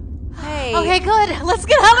 Hey. Okay, good. Let's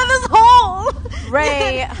get out of this hole.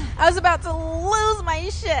 Ray. I was about to lose my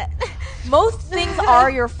shit. Most things are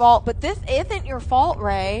your fault, but this isn't your fault,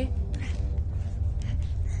 Ray.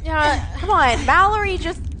 Yeah, Come on, Mallory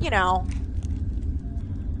just, yeah.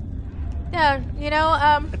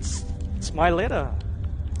 It's my letter.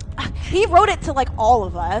 he wrote it to like all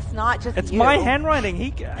of us, not just It's you. my handwriting.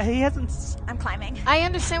 He hasn't. I'm climbing. I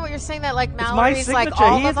understand what you're saying. That like my Mallory's like signature.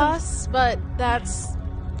 all He of isn't- us, but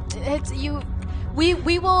it's you. We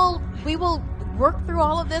will work through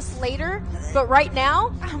all of this later. But right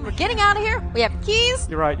now, we're getting out of here. We have keys.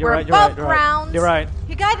 You're right. We're above ground. You're right.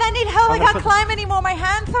 You guys, I need help. I I'm can't gonna- climb anymore. My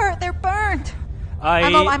hands hurt. They're burned.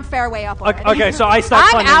 I'm fair way up already. Okay, so I start I'm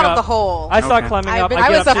climbing out up. of the hole. I start Okay. climbing I've up. been- I I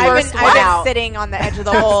get was up the to you. first one I've been out. sitting on the edge of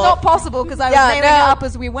the It's hole. not possible because I was Yeah, nailing no. it up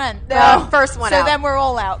as we went. First one so out. then we're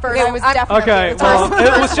all out. First- I was I'm- definitely Okay, the well, first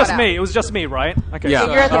it was one just out. me. It was just me, right? Okay, Yeah.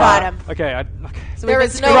 so, You're at the bottom. Okay, So There we've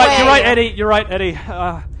is been no you're way. right. You're right, Eddie. You're right, Eddie.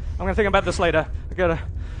 I'm gonna think about this later. I gotta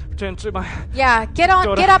return to my. Yeah, get on.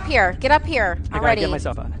 Go to- Get up here. Get up here I gotta already. get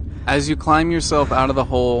myself out. As you climb yourself out of the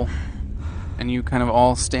hole, and you kind of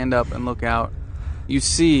all stand up and look out, you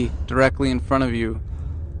see directly in front of you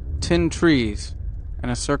 10 trees in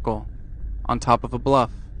a circle on top of a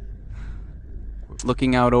bluff,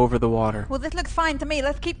 looking out over the water. Well, this looks fine to me.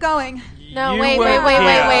 Let's keep going. No, You wait, were wait, wait,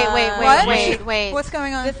 here. What? wait. What's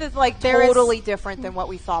going on? This is like There is- totally different than what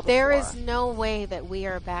we saw before. There is no way that we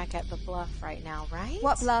are back at the bluff right now, right?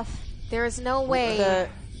 What bluff? There is no way The-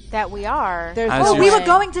 that we are. There's As Oh, you- we were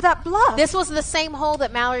going to that bluff. This was the same hole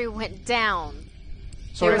that Mallory went down.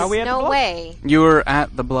 Sorry, There's are we at the no bluff? way. You're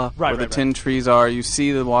at the bluff Right, where the right. tin trees are. You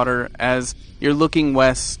see the water as you're looking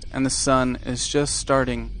west, and the sun is just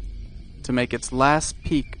starting to make its last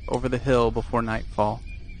peak over the hill before nightfall.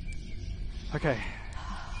 Okay.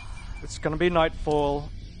 It's going to be nightfall.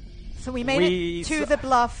 So we made it to the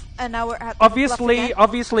bluff, and now we're at the bluff again?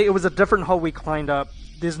 Obviously, it was a different hole we climbed up.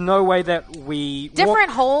 There's no way that we... Different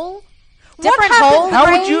hole? What Different happened? hole? How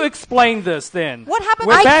Ray? would you explain this then? What happened?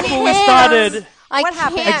 We're I back where we can't. started. I What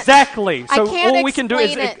happened? can't. Exactly. I So can't all we can do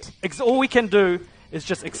is explain it. all we can do is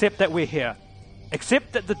just accept that we're here.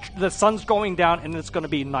 Accept that the sun's going down and it's going to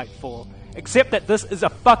be nightfall. Accept that this is a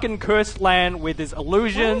fucking cursed land where there's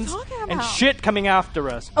illusions talking and about? shit coming after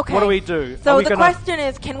us. Okay. What do we do? So Are we the gonna- question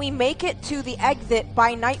is, can we make it to the exit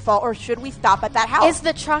by nightfall, or should we stop at that house? Is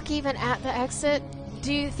the truck even at the exit?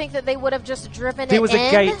 Do you think that they would have just driven There it was in?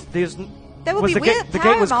 a gate. That would was be the gate. weird, The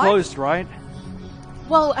gate was Paramount. closed, right?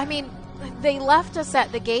 Well, I mean, they left us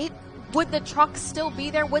at the gate. Would the truck still be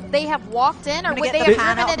there? Would they have walked in, or I'm would gonna they get have the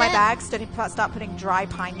pan driven out it of my in? bag, start putting dry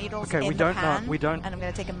pine needles Okay, in we the don't know. pan. We don't- And I'm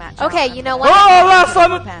going to take a match. Okay, out you and know put what? Oh, last it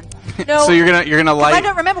in the time. pan. no. So you're gonna I light.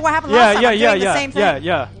 don't remember what happened Yeah, last time. yeah, I'm yeah, doing the yeah, same thing.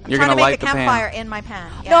 yeah. I'm You're trying gonna to make light the the pan. campfire in my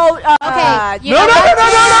pan. Yeah. No. Okay, you No, know no, what?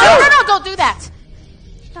 no, no, no, no, don't do that.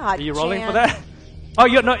 God, Are you rolling Jan. for that? Oh,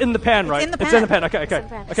 you're not in the pan, right? in the It's in the pan. pan. Okay, okay. in the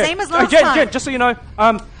pan. Okay. Same as Oh, last Jen, time. Jen, just so you know,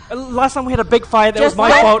 last time we had a big fire. That Just was my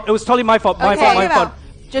what? fault. It was totally my fault. My Okay. fault. My What fault.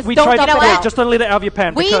 Just we don't tried dump to it put out. just don't let it out of your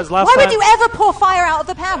pan We- because last Why time. would you ever pour fire out of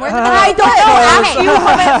the pan? We're in the middle I of don't the know. day.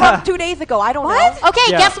 Ask you from 2 days ago. I don't know. Okay,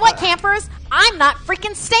 Yeah. guess what, campers? I'm not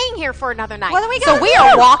freaking staying here for another night. What are we so gonna we do?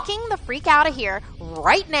 are walking the freak out of here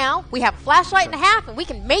right now. We have a flashlight and a half, and we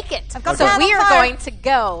can make it. I've got So pan we on are fire. going to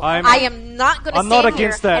go. I'm- I am not going to I'm stand not here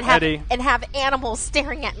against that, and have, Eddie. and have animals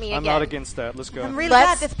staring at me I'm again. not against that. Let's go. I'm really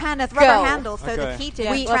Let's glad this pan has go. rubber handles, so Okay. the heat is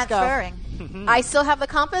Yeah, let's go. transferring. I still have the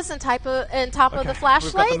compass and top of the Okay, we've got the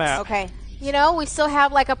flashlight. map. Okay. You know, we still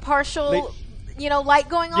have like a partial, light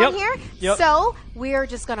going on Yep, here. yep. So we're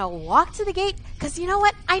just gonna walk to the gate because you know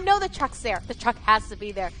what? I know the truck's there. The truck has to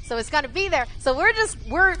be there, so it's gonna be there. So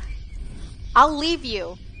I'll leave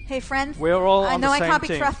you. Hey, friends. We're all I on know the I same can't be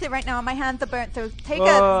team. trusted right now. My hands are burnt, so take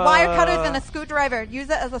a wire cutters and a screwdriver. Use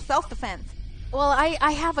it as a self-defense. Well,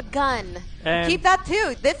 I have a gun. And Keep that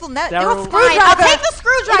too. This will never. Daryl- Fine, I'll take the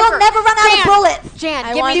screwdriver. It'll never run out of Jan, bullets. Jan,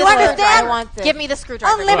 I give want me Do the you this. understand? I want this. Give me the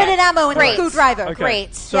screwdriver. Unlimited ammo and a Great. screwdriver. Okay.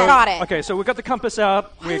 Great. So, Got it. Okay, so we've got the compass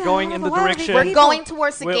out. We're going in the Why are these direction. We're people- going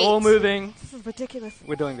towards the We're gate. all moving. This is ridiculous.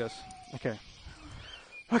 We're doing this. Okay.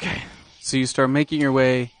 Okay. So you start making your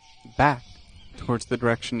way back towards the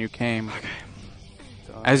direction you came.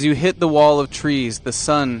 As you hit the wall of trees, the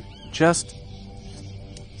sun just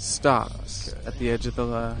stops at the edge of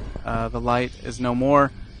the light is no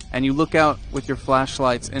more, and you look out with your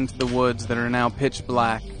flashlights into the woods that are now pitch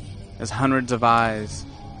black as hundreds of eyes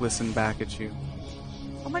glisten back at you.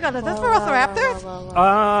 Oh my god, are those velociraptors?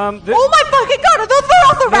 Oh my fucking god, are those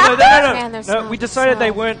velociraptors? Man, there's No, no we decided they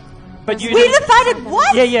sound. weren't. But you We didn't- decided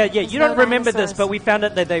what? Yeah. You no don't remember this, dinosaurs. but we found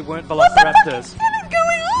out that they weren't What the fuck velociraptors. is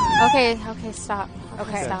going on? Okay, stop.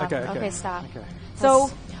 Okay. Stop. Okay. Stop. Okay. So,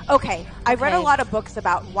 okay, I read a Okay. lot of books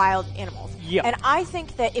about wild animals. Yeah. And I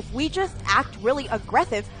think that if we just act really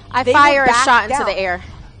aggressive, I they fire would a back shot into down. the air.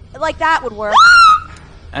 Like that would work.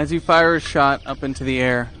 As you fire a shot up into the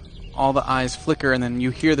air, all the eyes flicker, and then you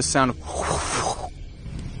hear the sound of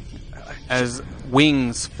as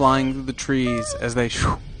wings flying through the trees as they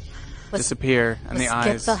disappear, and the Let's eyes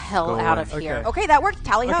get the hell go out away. of here. Okay. Okay, that worked.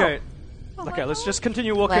 Tally ho. Okay. Okay, let's just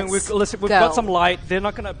continue walking. Let's We've go. got some light. They're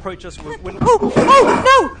not going to approach us. Oh,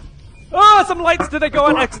 no! Oh, some lights. Did they go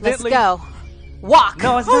on Let's accidentally? go. Walk.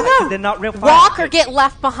 No, it's not. They're not real fast. Walk or get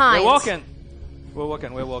left behind. We're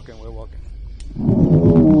walking. We're walking.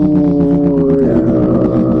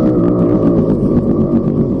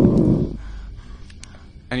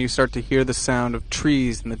 And you start to hear the sound of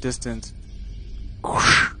trees in the distance.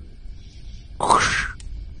 Whoosh, whoosh.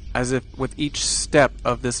 As if with each step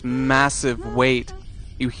of this massive weight,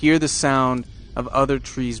 you hear the sound of other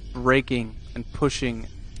trees breaking and pushing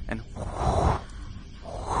and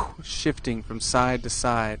shifting from side to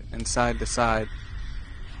side and side to side.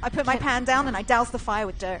 I put my pan down and I douse the fire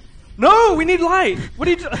with dirt. No, we need light. What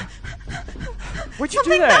did you do? Where'd you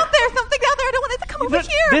Something do that? out there, something out there. I don't want it to come over They're-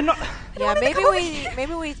 here. They're not. Yeah,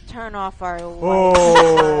 maybe we turn off our lights.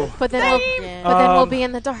 Oh. But then we'll be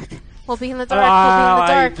in the dark. We'll be in the dark.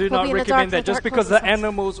 I do We'll not be in the recommend dark. that, just dark because closes the us.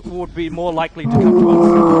 animals would be more likely to come to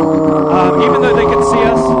us. Even though they can see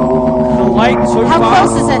us, the light so How far.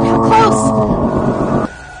 close is it? How close?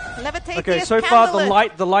 Okay, so far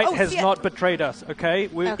the light has not betrayed us. Okay,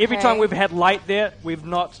 every time we've had light there, we've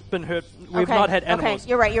not been hurt. We've not had animals.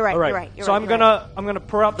 Okay, you're right. All right. So I'm gonna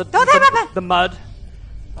pour out the mud.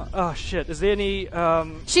 Oh shit! Is there any?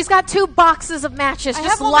 She's got 2 boxes of matches.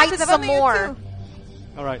 Just light some more.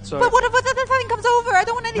 All right. So. But what if that thing comes over? I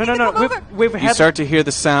don't want anything to come over. You start to hear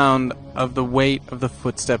the sound of the weight of the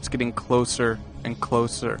footsteps getting closer and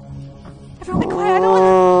closer. Everyone be quiet. I don't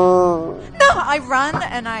want to... No! I run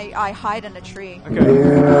and I hide in a tree. Okay.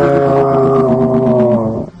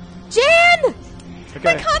 Jen! Okay.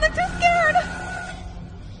 I can't. I'm too scared.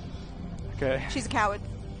 Okay. She's a coward.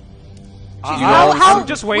 I'm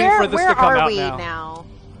just waiting for this to come out now. now.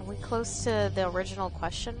 Are we close to the original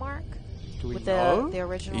question mark? Do we With know? the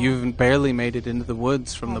original? You've barely made it into the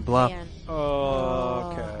woods from the bluff. Man.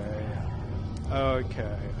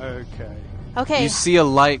 Okay. You see a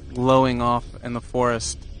light glowing off in the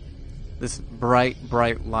forest. This bright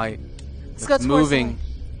light. Let's go It's towards moving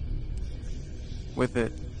with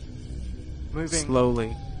it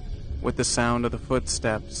slowly with the sound of the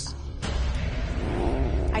footsteps.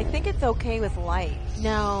 I think it's okay with light.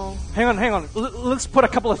 No. Hang on. Let's put a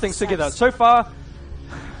couple of things together. So far,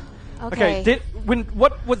 Okay.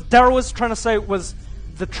 What Daryl was trying to say was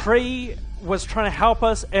the tree was trying to help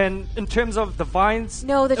us, and in terms of the vines.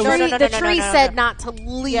 No, the tree said not to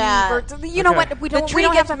leave. Yeah. Or you know what? We don't. The tree we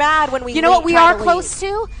don't gets have to, mad when we. You know what? We try are to close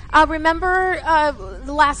leave. to. Remember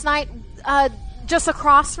last night. Just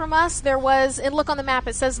across from us, there was. And look on the map.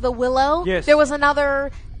 It says the Willow. Yes. There was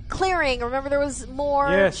another clearing. Remember, there was more.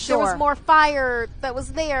 Yes. There was more fire that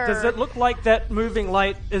was there. Does it look like that moving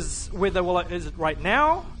light is where the willow is it right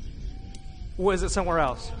now, or is it somewhere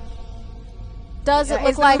else? Does it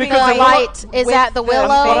look like the Because light is at the Willow?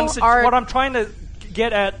 What I'm trying to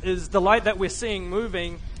get at is the light that we're seeing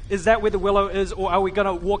moving. Is that where the Willow is, or are we going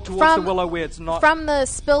to walk towards the Willow where it's not? From the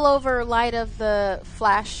spillover light of the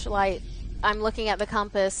flashlight, I'm looking at the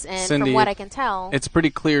compass, and Cindy, from what I can tell, it's pretty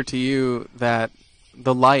clear to you that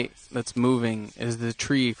the light that's moving is the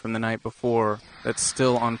tree from the night before that's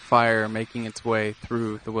still on fire, making its way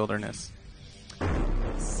through the wilderness.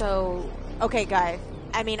 so Okay, guys.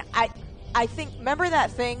 I mean, I think. Remember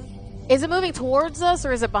that thing? is it moving towards us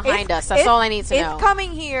or is it behind us? That's It's- all I need to know. It's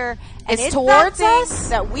coming here. And It's it's towards that us? thing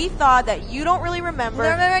that we thought that you don't really remember. I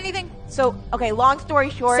don't remember anything. So, okay, long story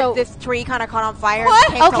short, So- this tree kind of caught on fire What?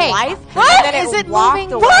 and came Okay. to life. What? And then Is it walked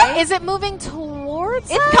moving? away. What? Is it moving towards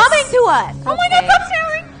It's us? coming to us. Oh my god, stop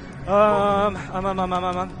staring!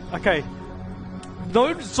 Okay.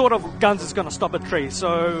 No sort of guns is going to stop a tree.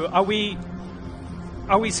 So are we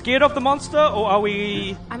scared of the monster, or are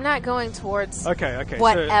we? I'm not going towards. Okay.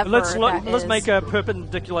 Whatever So that let's is. make a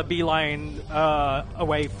perpendicular beeline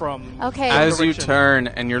away from. Okay. As you direction. turn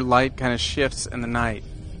and your light kind of shifts in the night,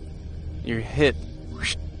 you hit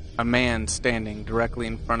a man standing directly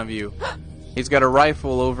in front of you. He's got a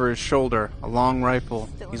rifle over his shoulder, a long rifle.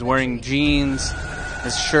 He's wearing jeans.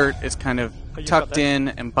 His shirt is kind of tucked in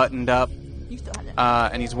and buttoned up.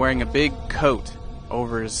 And he's wearing a big coat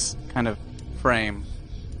over his kind of frame.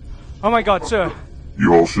 Oh my God, sir!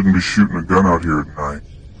 You all shouldn't be shooting a gun out here at night.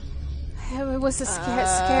 It was to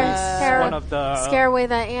scare one of the- scare away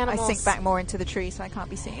the I animals. sink back more into the tree so I can't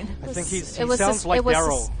be seen. I think he It was sounds just- like it was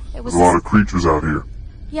Daryl. just- It was There's a lot of creatures out here.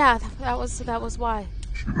 yeah. That was why.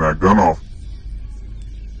 Shooting that gun off.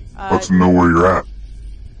 Lets them know where you're at.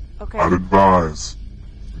 Okay. I'd advise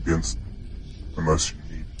against unless you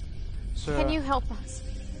need. Sir. Can you help us?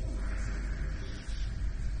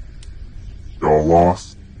 Y'all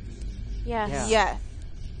lost? Yes. Yeah. Yes.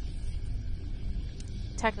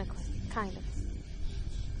 Technically, kind of.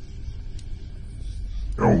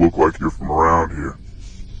 You don't look like you're from around here.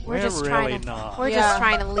 We're just really trying to. not. We're Yeah. just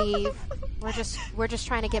trying to leave. We're just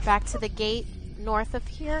trying to get back to the gate north of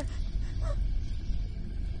here.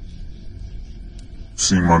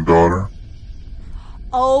 Seen my daughter?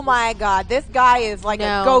 Oh my God, this guy is like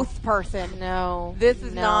No. a ghost person. No. This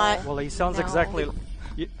is no. not. Well, he sounds No. exactly.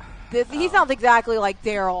 He sounds exactly like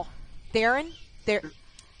Daryl. Darren?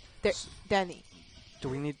 Denny.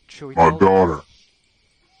 Should we My tell daughter.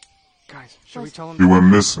 guys? Should we tell him? She went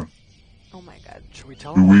missing Oh my God. Should we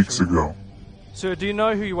tell 2 him? weeks ago. Sir, do you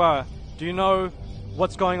know who you are? Do you know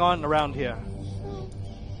what's going on around here?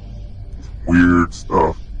 Weird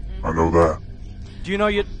stuff. I know that. Do you know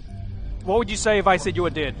you? What would you say if I said you were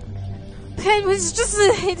dead? It was just.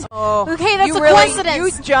 Oh, Okay, that's you a really,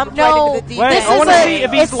 coincidence. You jumped No. right into the deep Wait, This I is want to a- see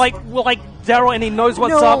if he's it's- like Daryl and he knows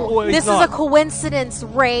what's no, up, or he's this not. is a coincidence,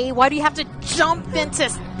 Ray. Why do you have to jump into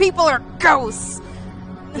people are ghosts?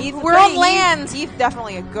 We're on land. He's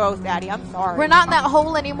definitely a ghost, Addie. I'm sorry. We're not in that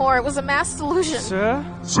hole anymore. It was a mass delusion. Sir,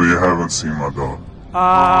 So you haven't seen my daughter?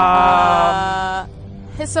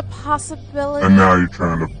 It's a possibility. And now you're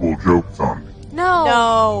trying to pull jokes on me. No.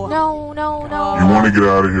 No. No, no, no. You want to get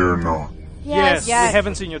out of here or not? Yes. We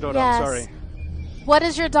haven't seen your daughter. Yes. I'm sorry. What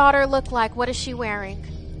does your daughter look like? What is she wearing?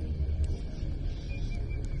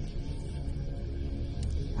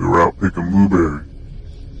 We were out picking blueberries.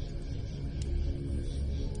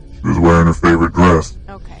 She was wearing her favorite dress.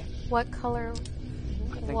 Okay. What color?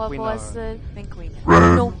 think What we was know. the? I think we know. Red,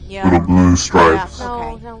 No, yeah. little blue stripes. Yeah. No,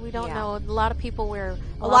 Okay. no, we don't Yeah. know. A lot of people wear.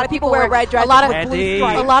 A lot of people wear red dresses A lot of with blue Eddie.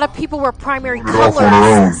 stripes. A lot of people wear primary Put it off on her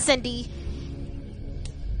colors. own. Cindy.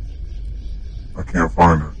 I can't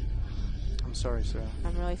find her. I'm sorry, sir.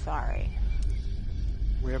 I'm really sorry.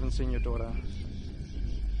 We haven't seen your daughter.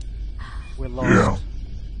 We're lost. Yeah.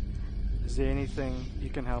 Is there anything you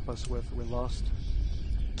can help us with? We're lost.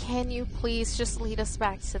 Can you please just lead us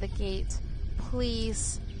back to the gate?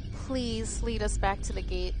 Please, please lead us back to the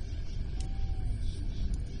gate.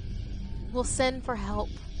 We'll send for help.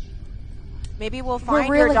 Maybe we'll find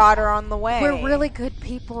really- your daughter on the way. We're really good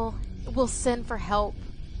people. We'll send for help.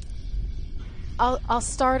 I'll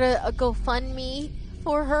start a GoFundMe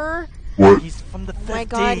for her. What? He's from the 50s. Oh my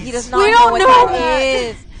God, he does not We know don't what know that that.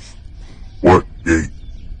 is. What gate?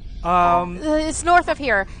 It's north of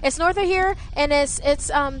here. It's north of here, and it's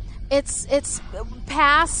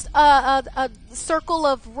past a circle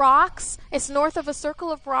of rocks. It's north of a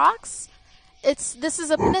circle of rocks. This is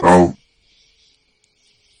a Look, peninsula.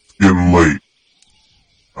 it's getting late.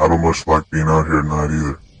 I don't much like being out here at night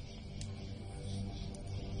either.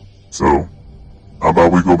 So, how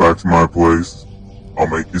about we go back to my place? I'll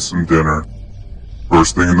make you some dinner.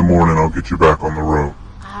 First thing in the morning, I'll get you back on the road.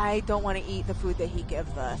 I don't want to eat the food that he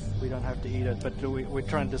gives us. We don't have to eat it, but we're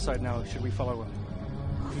trying to decide now, should we follow him?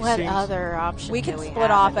 He What seems- other option? We do can we split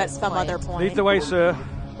have off at at this some point? other point. Lead the way, sir.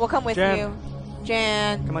 We'll come with Jan. you.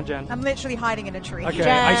 Jan. Come on, Jan. I'm literally hiding in a tree. Okay,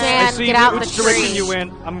 Jan, I Jan, see get out which the direction tree. you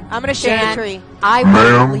went. I'm going to shake Jan. the tree. I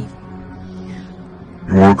Ma'am? will leave.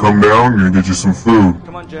 You want to come down? I'm gonna get you some food.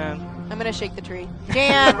 Come on, Jan. I'm going to shake the tree.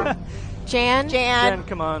 Jan. Jan. Jan,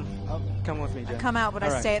 come on. Oh, come with me, Jan. Come out, but All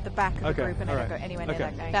I right. stay at the back of the Okay, group and I all don't go right. anywhere near Okay.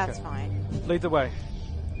 that guy. That's fine. Lead the way.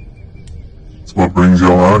 That's what brings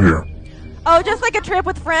y'all out here. Oh, just like a trip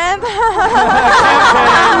with friends?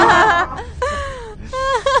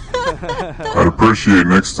 I'd appreciate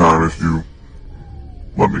next time if you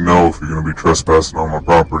let me know if you're gonna be trespassing on my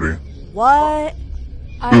property. What?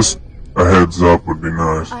 Just a heads up would be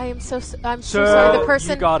nice. I'm so Sir, sorry. The person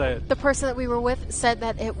you got it. The person that we were with said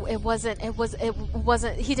that it wasn't.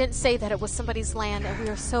 He didn't say that it was somebody's land, and we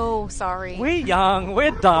are so sorry. We're young.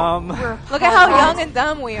 We're dumb. Look at how young and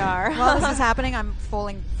dumb we are. While this is happening, I'm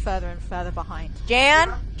falling further and further behind.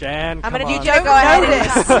 Jan, Jan, I'm come going to on. need you to go ahead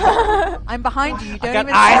and... I'm behind you. You I don't got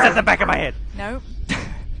even eyes say. at the back of my head. No.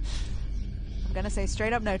 I'm gonna say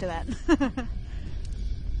straight up no to that.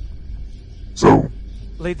 So,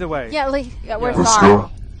 Lead the way. Yeah, Lee. Yeah, we're let's sorry.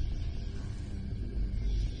 go.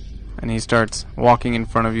 And he starts walking in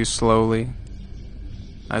front of you slowly,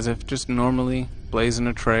 as if just normally blazing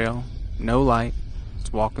a trail. No light.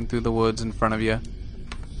 Just walking through the woods in front of you,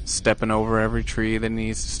 stepping over every tree that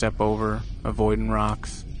needs to step over, avoiding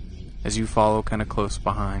rocks, as you follow kind of close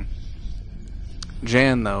behind.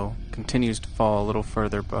 Jan, though, continues to fall a little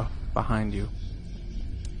further behind you.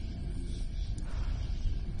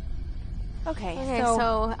 Okay, Okay,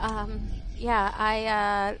 so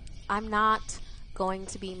I'm not going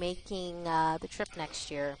to be making the trip next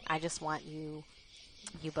year. I just want you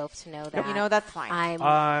both to know that. You know, that's fine.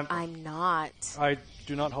 I'm not I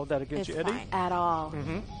do not hold that against It's you, Eddie. fine. at all.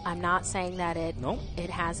 Mm-hmm. I'm not saying that it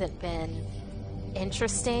hasn't been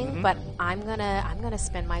interesting, but I'm gonna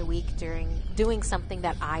spend my week doing something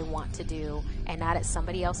that I want to do, and not at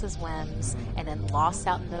somebody else's whims, and then lost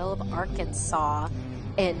out in the middle of Arkansas,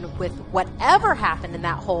 and with whatever happened in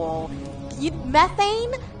that hole.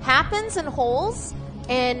 Methane happens in holes,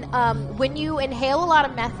 and when you inhale a lot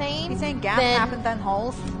of methane, He's saying gas then, happens in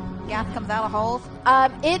holes. Gas comes out of holes.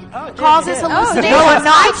 It Jan, causes yeah. hallucinations. No, I'm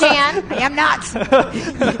not. Hi, Jan. I am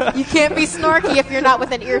not. You can't be snarky if you're not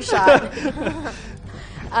within earshot.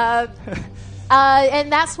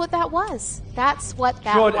 And that's what that was. That's what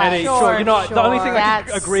that Sure, was. Eddie. Sure. You know, the only thing I can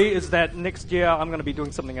That's- agree is that next year I'm going to be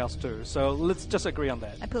doing something else too. So let's just agree on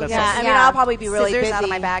that. I pull That's Yeah, all. I mean, I'll probably be really scissors busy. out of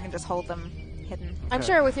my bag and just hold them hidden. I'm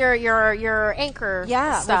sure with your anchor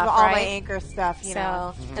Yeah, stuff, with all right? my anchor stuff, you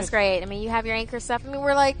know. So that's great. I mean, you have your anchor stuff. I mean,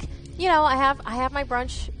 we're like, I have my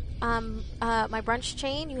brunch, my brunch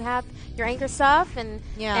chain. You have your anchor stuff, and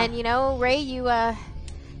Yeah. and Ray,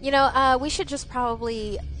 we should just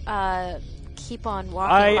probably keep on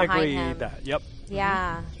walking I behind agree him. with that. Yep.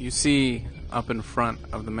 Yeah. You see up in front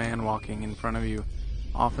of the man walking in front of you,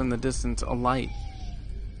 off in the distance, a light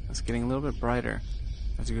that's getting a little bit brighter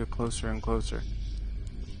as you get closer and closer.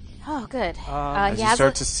 Oh, good. As you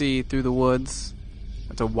start to see through the woods,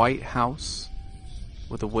 it's a white house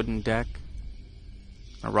with a wooden deck,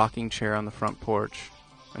 a rocking chair on the front porch,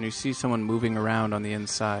 and you see someone moving around on the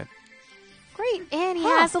inside. Great, and he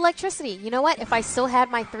has electricity. You know what? If I still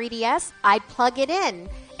had my 3DS, I'd plug it in.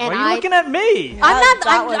 And Why are you looking at me?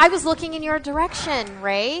 I was looking in your direction,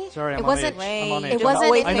 Ray. Sorry, I'm it wasn't, on edge. I'm on edge. It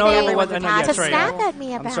wasn't anything to sorry, snap at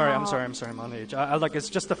me about. I'm sorry. I'm on edge. Like it's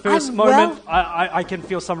just the first moment. I can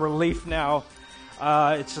feel some relief now.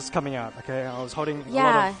 It's just coming out. Okay, I was holding a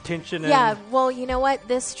lot of tension. Yeah. Well, you know what?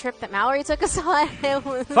 This trip that Mallory took us on. It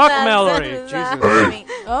was Fuck Mallory. Jesus. Hey.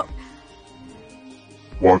 Oh.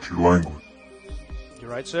 Watch your language. You're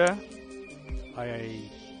right, sir. I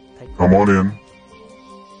take. Come on in.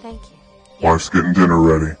 Thank you. Wife's getting dinner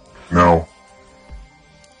ready. Now,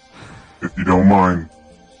 if you don't mind,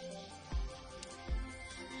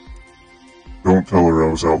 don't tell her I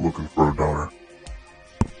was out looking for a daughter.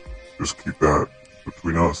 Just keep that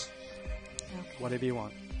between us. Whatever you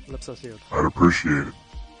want. Lips are sealed. I'd appreciate it.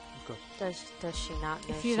 Does she not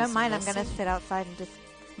know? If you don't mind, I'm going to sit outside and just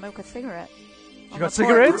smoke a cigarette. You got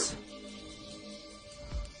cigarettes?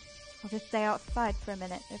 I'll just stay outside for a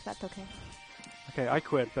minute, if that's okay. Okay, I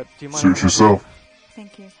quit, but do you mind? Suit yourself.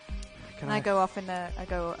 Thank you. I go off I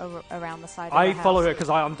go around the side of the I house. follow her because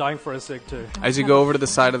I'm dying for a cig too. As you go over to the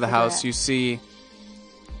side of the house, you see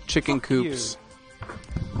chicken coops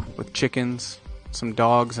with chickens, some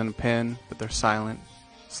dogs in a pen, but they're silent,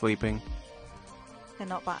 sleeping. They're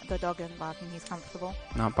not the dog isn't barking, he's comfortable.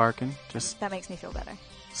 Not barking, just That makes me feel better.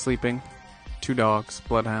 sleeping. 2 dogs,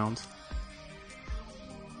 bloodhounds.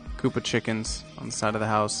 Coop of chickens on the side of the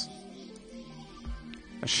house.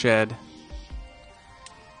 A shed.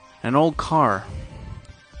 An old car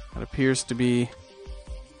that appears to be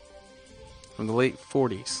from the late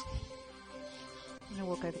 40s. I'm going to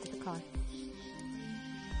walk over to the car.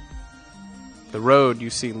 The road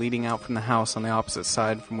you see leading out from the house on the opposite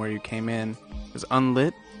side from where you came in is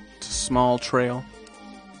unlit. It's a small trail.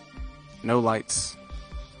 No lights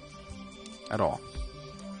at all.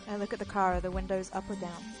 I look at the car. Are the windows up or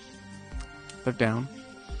down? They're down.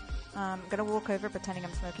 I'm going to walk over pretending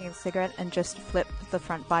I'm smoking a cigarette and just flip the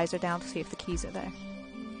front visor down to see if the keys are there.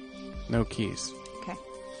 No keys. Okay.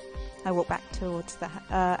 I walk back towards the...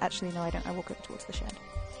 actually, no, I don't. I walk over towards the shed.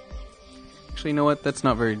 Actually, you know what? That's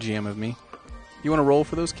not very GM of me. You want to roll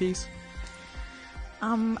for those keys?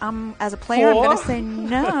 As a player, I'm going to say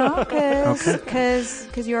no,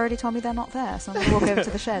 because you already told me they're not there, so I'm going to walk over to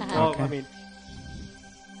the shed. Okay. I mean...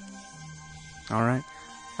 All right.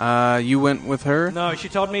 You went with her? No, she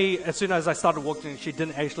told me as soon as I started walking, she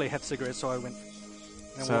didn't actually have cigarettes, so I went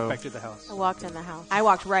and walked back to the house. I walked in the house. I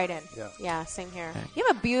walked right in. Yeah, same here. Okay. You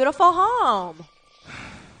have a beautiful home.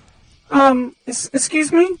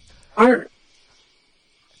 Excuse me? Hi.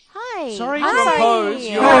 Sorry to Hi. impose.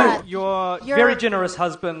 Yeah. Your very generous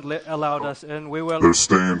husband allowed us in. We were... They're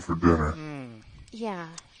staying for dinner. Yeah.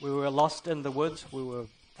 We were lost in the woods. We were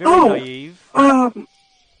very naive. I'm...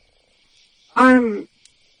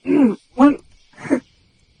 one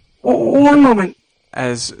moment.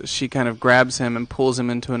 As she kind of grabs him and pulls him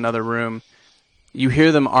into another room, you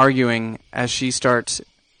hear them arguing as she starts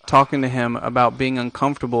talking to him about being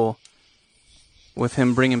uncomfortable with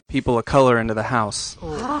him bringing people of color into the house.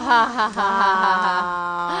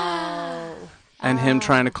 And him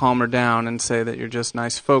trying to calm her down and say that you're just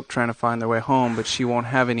nice folk trying to find their way home, but she won't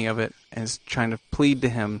have any of it, and is trying to plead to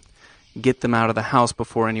him, get them out of the house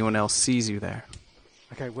before anyone else sees you there.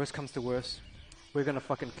 Okay, worst comes to worst. We're gonna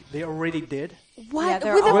fucking... They're already dead? What?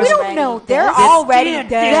 Yeah, we don't know this. They're already dead.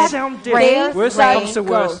 They sound dead. Worst comes to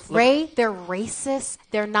worst. Ray, they're racist.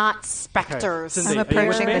 They're not specters. Cindy, I'm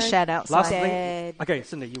approaching the shed outside. Okay,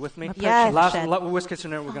 Cindy, you with me? Yes. Worst case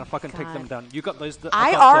scenario, we're gonna fucking take them down. You got those...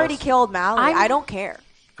 I already killed Mallory. I don't care.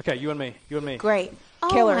 Okay, you and me. Great. Oh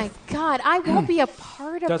Killer. my God! I won't be a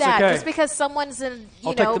part of That's that okay. just because someone's in.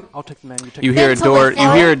 I'll take the man. You take You the hear a Mentally door. ill.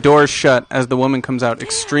 You hear a door shut as the woman comes out,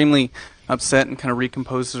 extremely upset and kind of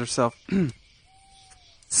recomposes herself.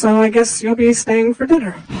 So I guess you'll be staying for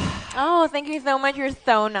dinner. Oh, thank you so much. You're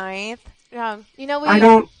so nice. You know, I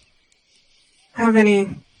don't have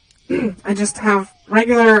any... I just have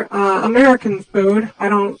regular American food. I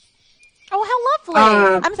don't... Oh, how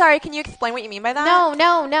lovely. I'm sorry, can you explain what you mean by that?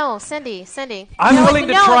 No, Cindy. I'm willing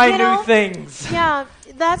to try new things. Yeah,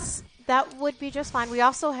 that would be just fine. We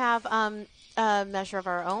also have a measure of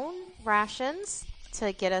our own rations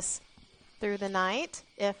to get us through the night.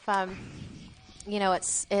 If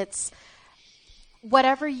it's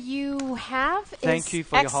Whatever you have Thank you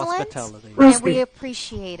for excellent, your hospitality. and we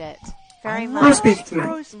appreciate it very much. Roast beef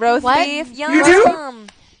tonight. Roast What? beef. Yum. You do?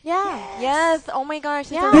 Yeah. Yes. Oh my gosh.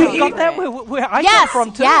 It's Yeah. our They've got that favorite. where I Yes, come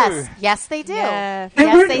from too. yes, they do. Yes. And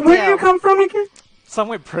Yes, they where do. do you come from again?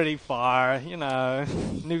 Somewhere pretty far, knew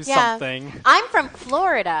Yeah. something. I'm from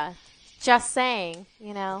Florida. Just saying,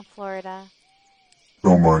 Florida.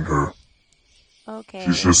 Don't mind her. Okay.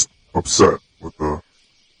 She's just upset with the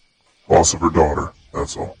loss of her daughter,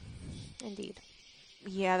 that's all. Indeed.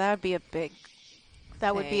 Yeah, that would be a big.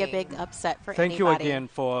 That would be a big upset for Thank you anybody. again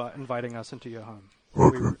for inviting us into your home.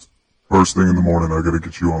 Okay. First thing in the morning, I gotta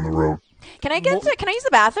get you on the road. Can I Can I use the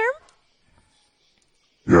bathroom?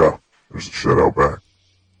 Yeah, there's a shed out back.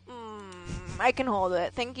 I can hold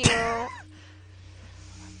it. Thank you.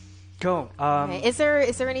 Cool. Okay. Is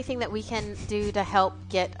there anything that we can do to help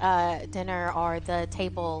get dinner or the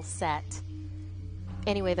table set?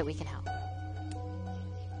 Any way that we can help?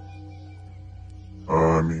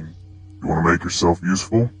 I mean, you want to make yourself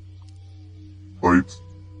useful? Plates,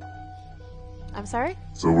 I'm sorry?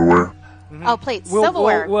 silverware. Oh, plates,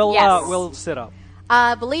 silverware. Yes. We'll set up.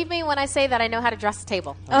 Believe me when I say that I know how to dress a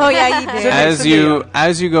table. Oh yeah, you do.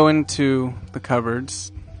 As you go into the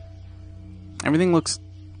cupboards, everything looks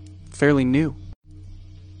fairly new,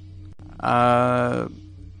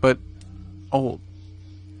 but old,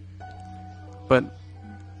 but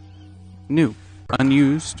new,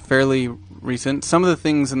 unused, fairly recent. Some of the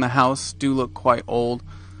things in the house do look quite old,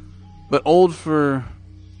 but old for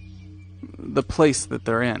the place that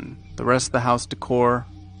they're in. The rest of the house decor,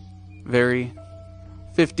 very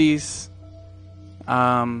 50s,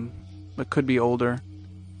 but could be older.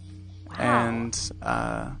 Wow. And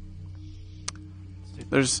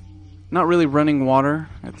there's not really running water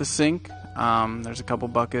at the sink. There's a couple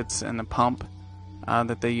buckets and a pump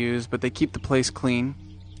that they use, but they keep the place clean.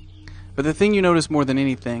 But the thing you notice more than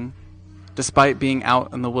anything, despite being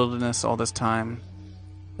out in the wilderness all this time,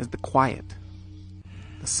 is the quiet,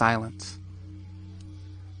 the silence.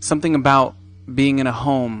 Something about being in a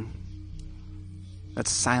home that's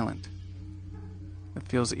silent. It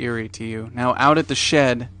feels eerie to you. Now, out at the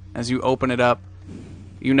shed, as you open it up,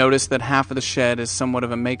 you notice that half of the shed is somewhat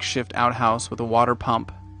of a makeshift outhouse with a water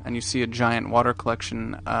pump, and you see a giant water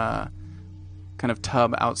collection kind of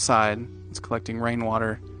tub outside. It's collecting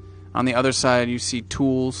rainwater. On the other side, you see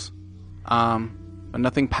tools, but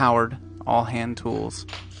nothing powered, all hand tools,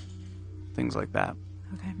 things like that.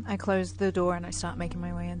 Okay, I close the door and I start making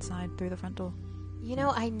my way inside through the front door.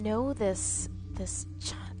 I know this.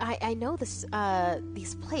 I know this.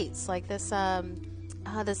 These plates, like this.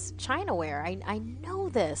 This Chinaware. I know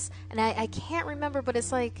this, and I can't remember, but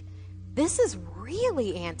it's like this is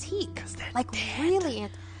really antique. Like really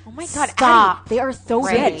antique. Oh my god! Stop! Addie, they are so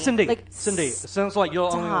Ray. big. Cindy, Like, Cindy, it sounds like you're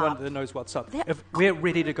the only stop. one that knows what's up. If we're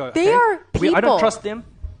ready to go, They okay? are people. I don't trust them.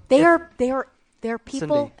 They're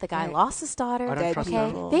people. Cindy. The guy lost his daughter. I don't trust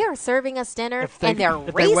Okay, them. they are serving us dinner, If they- and they're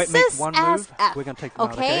if they make racist one as move, F. we're gonna take them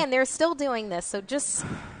out, okay? And they're still doing this. So just,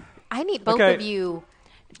 I need both Okay. of you.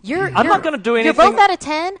 I'm not gonna do anything. You're both out of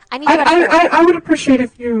 10. I need you out of 4. I would appreciate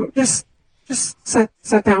if you just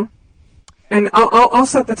sit down, and I'll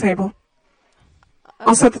set the table.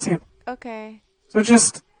 I'll set the table. Okay. So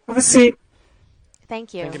just have a seat.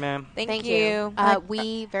 Thank you. Thank you, ma'am. Thank you.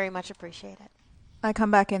 We very much appreciate it. I come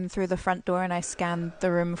back in through the front door and I scan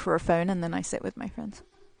the room for a phone and then I sit with my friends.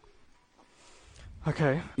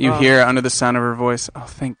 Okay. You hear under the sound of her voice, "Oh,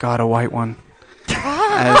 thank God, a white one,"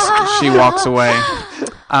 as she walks away.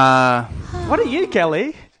 What are you,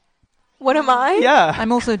 Kelly? What am I? Yeah.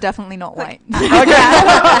 I'm also definitely not white.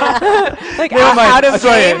 Like out of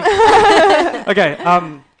game. Okay.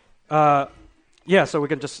 Yeah. So we're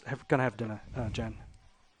gonna have dinner, Jen.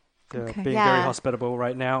 They're Okay. being Yeah. very hospitable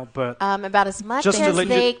right now, but About as much Just to as let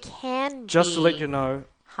you- they can just be to let you know,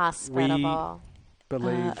 hospitable.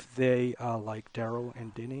 believe they are like Daryl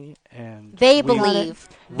and Denny, and They we- believe.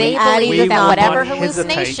 we- They we believe that will whatever not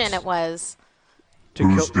hallucination hesitate it was. to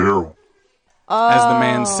Who's kill. Daryl? As the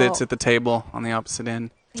man sits at the table on the opposite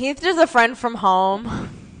end. He's just a friend from home.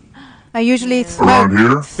 I usually Around smoke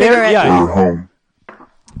here? cigarettes. Yeah. Or home?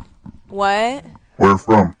 What? Where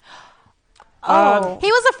from? Oh. He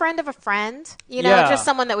was a friend of a friend. Yeah. Just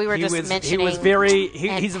someone that we were He just was- mentioning. He was very.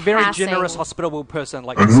 and He's a very passing. generous, hospitable person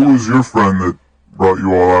like And yourself. who was your friend that brought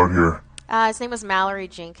you all out here? His name was Mallory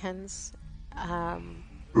Jenkins.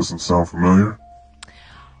 Doesn't sound familiar.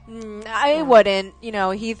 I wouldn't.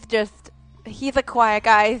 He's a quiet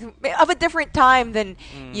guy of a different time than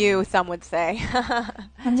you, some would say.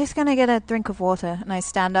 I'm just going to get a drink of water. And I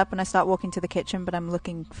stand up and I start walking to the kitchen, but I'm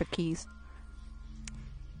looking for keys.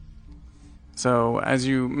 So as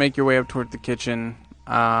you make your way up toward the kitchen,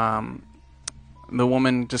 the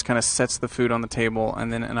woman just kind of sets the food on the table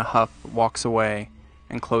and then in a huff walks away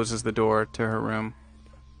and closes the door to her room.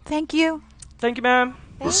 Thank you. Thank you, ma'am.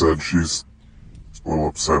 I said she's a little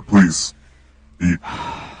upset. Please, eat.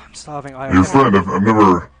 I'm starving. Your friend, I've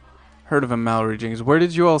never heard of him, Mallory Jenkins. Where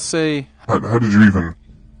did you all say? How did you even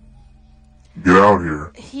get out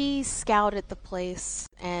here? He scouted the place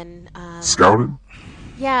and... Scouted?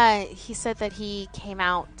 Yeah, he said that he came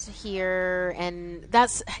out here and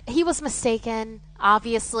he was mistaken,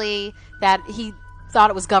 obviously, that he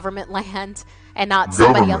thought it was government land and not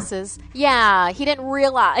somebody else's. Yeah, he didn't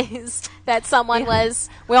realize that someone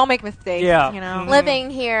was... We all make mistakes, you know.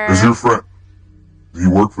 Living here. Is your friend... Do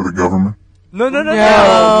you work for the government? No. We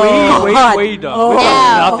don't. We No.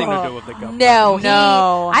 have nothing to do with the government.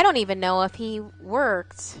 No. I don't even know if he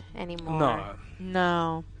worked anymore.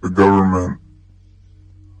 No. The government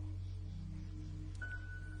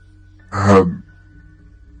had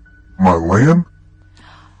my land?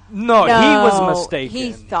 No, he was mistaken.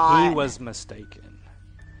 He thought. He was mistaken.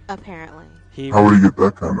 Apparently. How would he get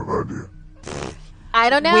that kind of idea? I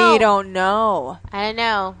don't know. We don't know. I don't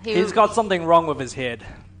know. He's got something wrong with his head.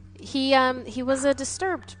 He was a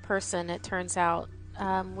disturbed person, it turns out.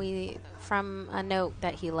 From a note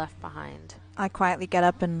that he left behind. I quietly get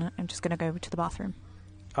up and I'm just going to go to the bathroom.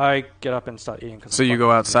 I get up and start eating. So you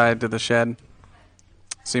go outside to the shed.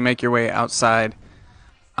 So you make your way outside.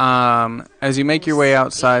 As you make your way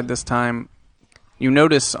outside this time, you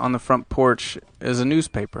notice on the front porch is a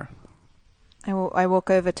newspaper. I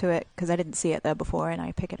walk over to it because I didn't see it there before, and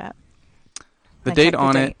I pick it up. The date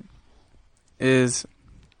on it is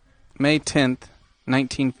May 10th,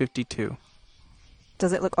 1952.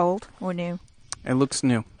 Does it look old or new? It looks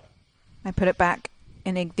new. I put it back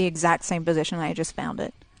in the exact same position I just found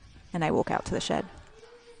it, and I walk out to the shed.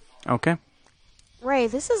 Okay. Ray,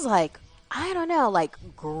 this is like, I don't know, like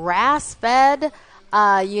grass-fed,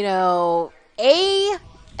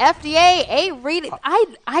 FDA, A-rated.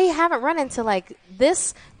 I haven't run into like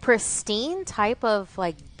this pristine type of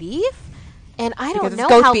like beef, and I don't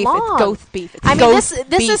know how beef. long. It's goat beef. It's I mean, goat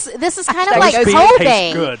this is kind of like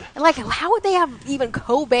Kobe. Like, how would they have even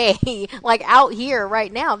Kobe like out here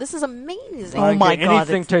right now? This is amazing. Oh my god!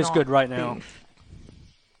 Anything tastes good right now.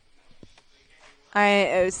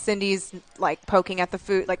 Cindy's like poking at the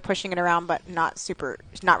food, like pushing it around, but not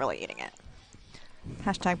really eating it.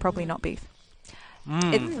 # probably not beef.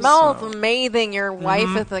 It smells amazing. Your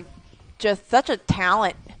wife is like just such a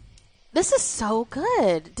talent. This is so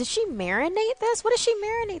good. Did she marinate this? What does she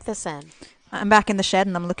marinate this in? I'm back in the shed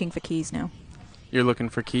and I'm looking for keys now. You're looking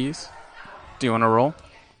for keys? Do you want to roll?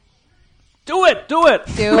 Do it! Make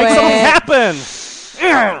something happen!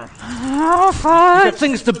 Oh, fuck. You got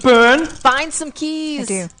things to burn. Find some keys. I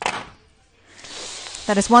do.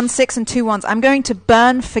 That is 1 6 and 2 1s. I'm going to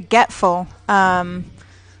burn Forgetful. How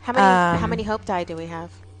many hope die do we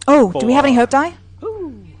have? Oh, do we have any hope die?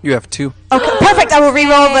 You have 2. Okay, perfect. I will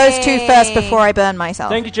re-roll those 2 first before I burn myself.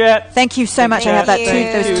 Thank you, Jet. Thank you so much. I have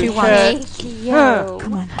those 2 1s. Thank you.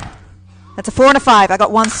 Come on. That's a 4 and a 5. I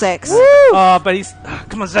got 1 6. But he's...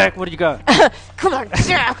 come on, Zach. What do you got? Come on,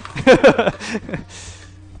 Zach.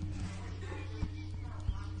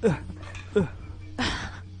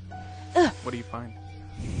 What do you find?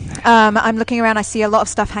 I'm looking around. I see a lot of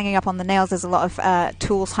stuff hanging up on the nails. There's a lot of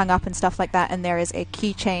tools hung up and stuff like that. And there is a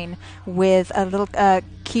keychain with a little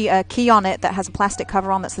key on it that has a plastic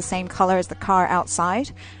cover on that's the same color as the car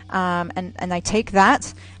outside. And I take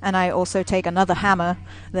that, and I also take another hammer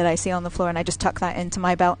that I see on the floor, and I just tuck that into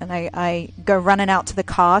my belt, and I go running out to the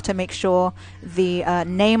car to make sure the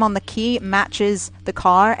name on the key matches the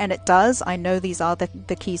car, and it does. I know these are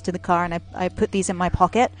the keys to the car, and I put these in my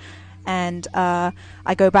pocket. And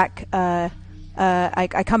I go back. I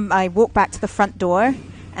walk back to the front door,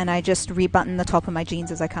 and I just rebutton the top of my jeans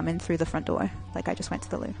as I come in through the front door, like I just went to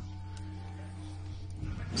the loo.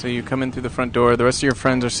 So you come in through the front door. The rest of your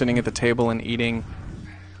friends are sitting at the table and eating,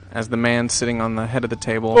 as the man's sitting on the head of the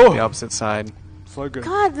table, the opposite side. So good.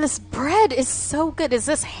 God, this bread is so good. Is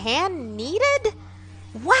this hand kneaded?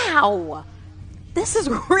 Wow, this is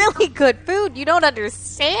really good food. You don't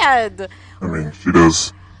understand. I mean, she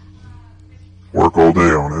does work all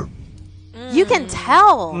day on it. You can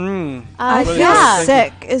tell. I feel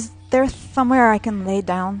sick. Is there somewhere I can lay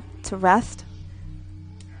down to rest?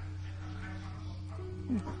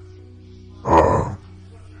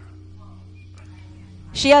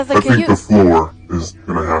 She has I think the floor is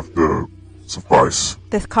gonna have to suffice.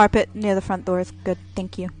 The carpet near the front door is good,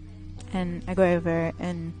 thank you. And I go over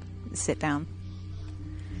and sit down.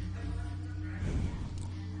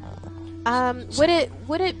 Would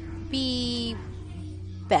it be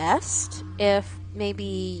best if maybe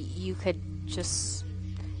you could just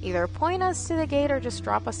either point us to the gate or just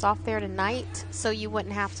drop us off there tonight, so you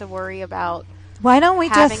wouldn't have to worry about. Why don't we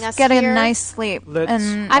having just us get here? a nice sleep?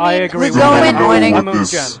 And I agree. we go in morning. What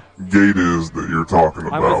this gate is that you're talking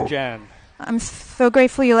I'm about. with Jan. I'm so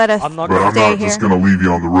grateful you let us I'm not But I'm stay not here. just going to leave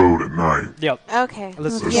you on the road at night. Yep. Okay.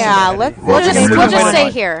 Yeah, we'll We'll just stay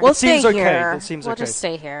here. We'll It seems stay okay. here. It seems We'll okay. just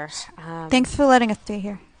stay here. Thanks for letting us stay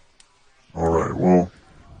here. All right, well,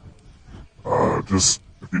 just,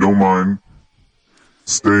 if you don't mind,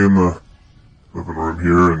 stay in the living room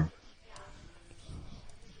here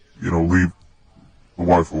and, leave the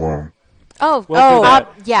wife alone. Oh, We'll do that.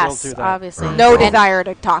 yes, We'll do that. obviously. No desire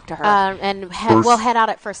to talk to her. And First- we'll head out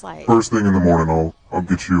at first light. First thing in the morning, I'll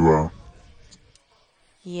get you,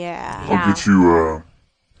 Yeah. I'll get you,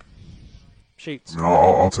 Sheets.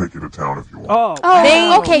 I'll take you to town if you want. Oh,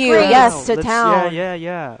 Thank okay, you. great. Yes, to Let's- town.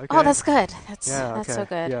 Yeah. Okay. Oh, that's good. That's Yeah, so okay,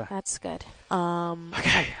 good. yeah. That's good.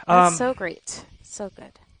 okay. That's so great. So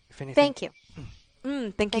good. If anything, Thank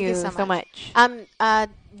you. Thank you so much.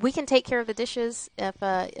 We can take care of the dishes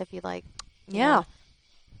if you'd like. Yeah.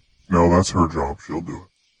 No, that's her job. She'll do it.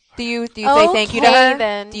 Do you say thank you to Okay, her?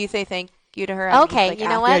 then. Do you say thank you to her? I'm just, Okay, like, you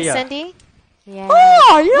know asking. what, Yeah. Cindy? Yeah. Oh,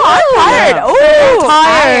 I'm tired. Yeah. Oh,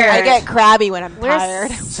 tired. I get crabby when I'm We're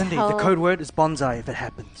tired. Cindy, so- the code word is bonsai if it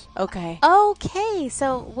happens. Okay. Okay,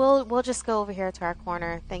 so we'll just go over here to our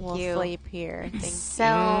corner. Thank We'll you sleep here. Thank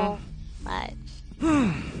so much.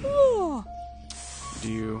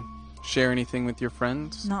 Do you share anything with your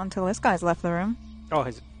friends? Not until this guy's left the room. Oh,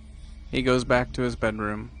 He goes back to his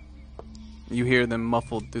bedroom. You hear them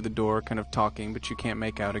muffled through the door, kind of talking, but you can't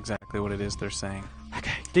make out exactly what it is they're saying.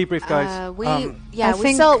 okay. Debrief, guys. We I we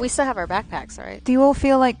think- still have our backpacks, right? Do you all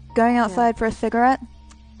feel like going outside for a cigarette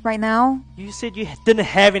right now? You said you didn't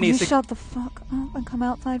have any. You shut the fuck up and come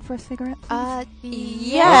outside for a cigarette,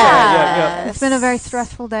 please? Yeah. It's been a very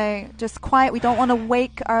stressful day. Just quiet. We don't want to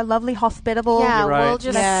wake our lovely hospitable. Yeah, You're right. we'll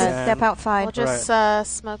just Let's step outside. we'll just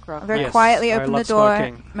smoke real I very Yes, quietly I open the love door,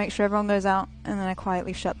 smoking. make sure everyone goes out, and then I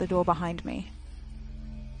quietly shut the door behind me.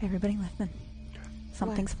 Everybody listen.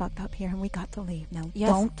 Something's fucked up here, and we got to leave. Now, Yes.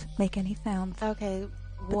 don't make any sounds. Okay.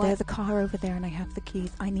 But What? there's a car over there, and I have the keys.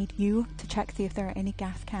 I need you to check, see if there are any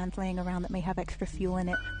gas cans laying around that may have extra fuel in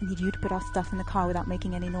it. I need you to put our stuff in the car without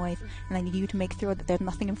making any noise. And I need you to make sure that there's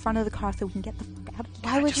nothing in front of the car so we can get the fuck out of here.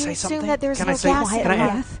 Why would just you say assume something? that there's Can no I say- gas Quiet, Can I in add-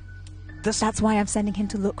 there? yes. This. That's why I'm sending him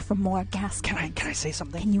to look for more gas cans. Can I say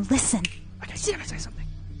something? Can you listen? Okay, can I say something?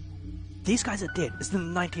 These guys are dead. It's the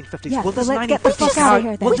 1950s. Yeah, Will so this let's get the 1950s fuck car? outta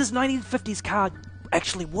here, then. Will this 1950s car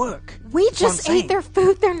actually work? We That's what I'm just saying. ate their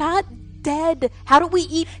food. They're not dead. How do we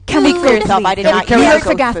eat Can food? we for yourself, I did not You eat look for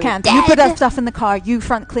ghost gas food. cans. You put Dead. our stuff in the car. You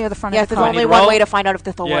clear the front Yes, of the there's car. only need one roll? way to find out if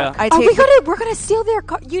this will Yeah. work. I Are we take- we're gonna steal their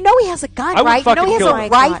car? You know he has a gun, I would right? You know fucking he has kill a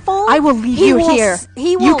him. rifle. I will leave He you will here. s-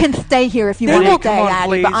 he You will- can stay here if you Daddy, want to come stay, on,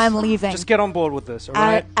 Addy, but please. I'm leaving. Just get on board with this, all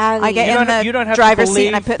right? I get You in don't- you don't the have to driver's seat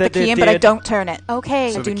and I believe put the that key they're in, but I dead. don't turn it.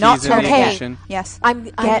 Okay. So I the do not keys in turn the it. ignition. Yes. I'm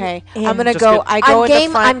Okay, in. I'm gonna Just go. get- I go I'm in game.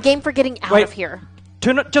 the front. I'm game for getting out Wait. of here.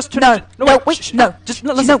 Turn it. Just turn No, it. no, wait. Shh, no. Just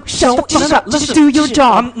No, listen. shut the fuck up. Listen. Just do your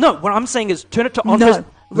job. No, what I'm saying is turn it to on. No.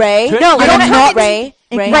 Ray. Turn- No, I you're am not not Ray.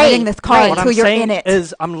 igniting this car What until I'm you're saying in it.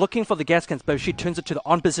 is, I'm looking for the gas cans, but if she turns it to the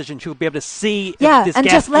on position, she'll be able to see Yeah, if there's and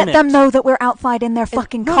gas just let in them it. know that we're outside in their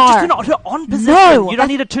fucking No, car. just turn it to on position. No, You don't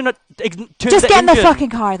need to turn it. Turn just the get in the engine. fucking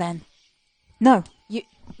car then. No.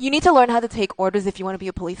 You need to learn how to take orders if you want to be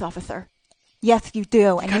a police officer. Yes, you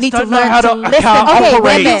do, and you guys need to don't know learn how to to- a listen. car Okay,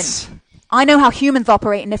 operates. women. I know how humans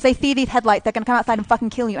operate, and if they see these headlights, they're gonna come outside and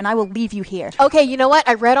fucking kill you, and I will leave you here. Okay, you know what?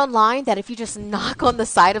 I read online that if you just knock on the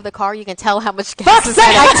side of the car, you can tell how much gas Fuck's is sake!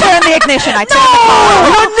 in I it. turn the ignition. I turn the car.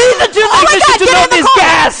 You don't need to turn the ignition to know there's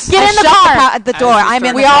gas. Get I in the shut car. The door. As you I'm in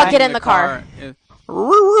start We the all car. driving get in the car. Crap.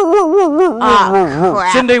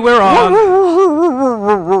 Cindy, we're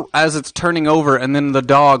on. As it's turning over, and then the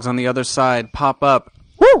dogs on the other side pop up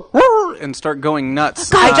and start going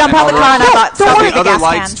nuts. I jump out the car and I thought, So don't worry, the the other gas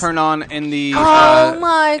lights cans. turn on in the Oh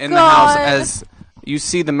my in the house God. as you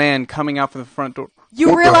see the man coming out from the front door. You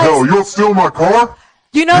What the realize hell? You'll steal my car?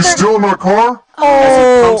 you know You they're steal my car?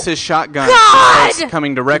 As he pumps his shotgun, it's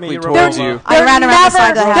coming directly Give me your towards revolver. you. I ran around the side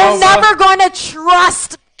of the They're house. never going to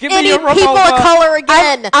trust Give me any your people of revolver. color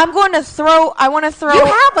again. I'm going to throw. I want to throw. You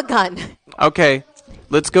have a gun. Okay,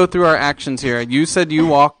 let's go through our actions here. You said you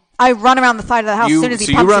walk. I run around the side of the house You- as soon as he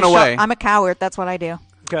so you pumps run his away. shot. I'm a coward. That's what I do.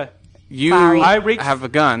 Okay. You Sorry. I reach- have a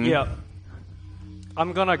gun. Yeah.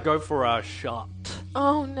 I'm gonna go for a shot.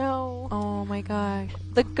 Oh no. Oh my gosh,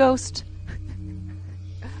 the ghost.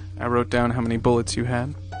 I wrote down how many bullets you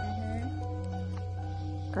had.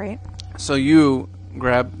 Great. So you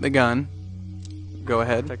grab the gun. Go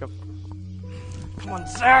ahead. Take a... Come on,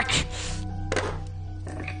 Zach!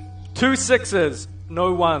 2 6s,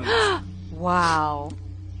 no 1s. Wow.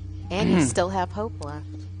 And you still have hope left.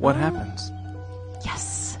 What happens?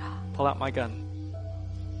 Yes. Pull out my gun.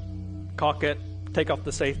 Cock it, take off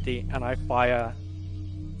the safety, and I fire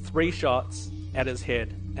 3 shots at his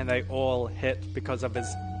head. And they all hit because of his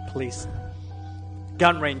police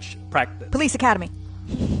gun range practice. Police Academy.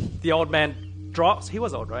 The old man drops. He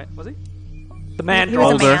was old, right? Was he? The man He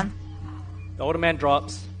drops. was a man. The older man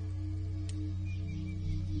drops.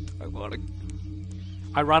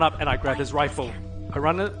 I run up and I grab his rifle.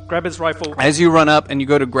 Grab his rifle. As you run up and you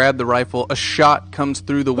go to grab the rifle, a shot comes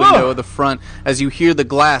through the window of the front. As you hear the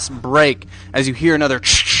glass break, as you hear another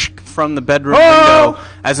from the bedroom window,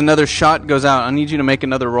 as another shot goes out. I need you to make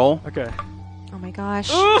another roll. Okay. Oh my gosh.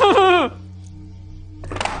 2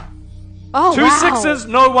 Oh, 2 6s,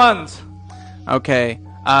 no 1s. Okay.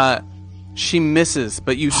 She misses,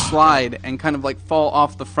 but you slide and kind of like fall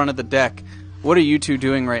off the front of the deck. What are you two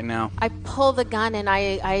doing right now? I pull the gun and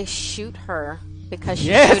I shoot her because she's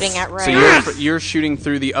Yes! shooting at Ray. So you're shooting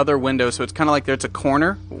through the other window, so it's kind of like there's a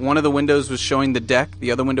corner. One of the windows was showing the deck.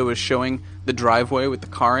 The other window was showing the driveway with the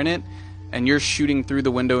car in it. And you're shooting through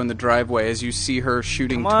the window in the driveway as you see her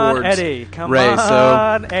shooting Come on, towards Eddie. Come Ray. on,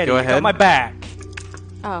 So Eddie. go ahead. Got my back.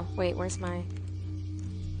 Oh, wait, where's my...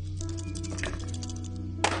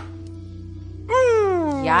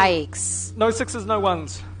 Yikes. No 6s, no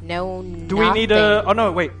 1s. No, Do we need a... Oh,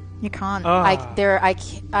 no, wait. You can't. I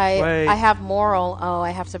Wait. have moral. Oh,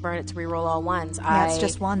 I have to burn it to reroll all 1s. Yeah, it's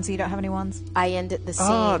just ones. You don't have any ones. I ended the scene.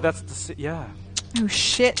 Oh, that's the... Yeah. Oh,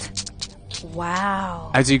 shit.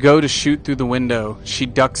 Wow. As you go to shoot through the window, she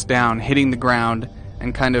ducks down, hitting the ground,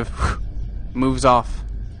 and kind of moves off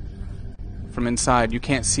from inside. You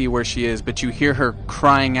can't see where she is, but you hear her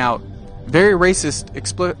crying out very racist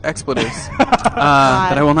expletives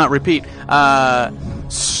that I will not repeat,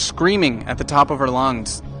 screaming at the top of her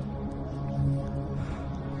lungs.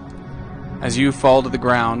 As you fall to the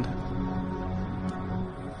ground,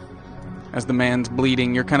 as the man's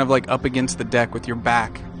bleeding, you're kind of like up against the deck with your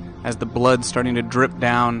back, as the blood's starting to drip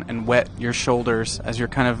down and wet your shoulders as you're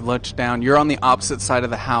kind of lurched down. You're on the opposite side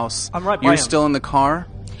of the house. I'm right by You're him. still in the car?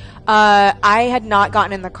 I had not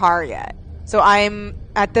gotten in the car yet. So I'm,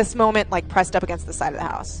 at this moment, like pressed up against the side of the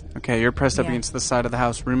house. Okay, you're pressed up Yeah. against the side of the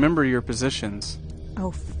house. Remember your positions.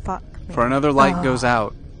 Oh, fuck me. For another light goes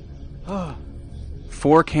out.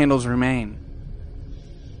 4 candles remain.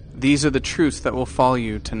 These are the truths that will follow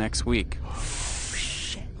you to next week.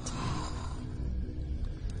 Shit.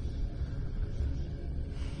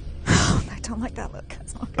 I don't like that look.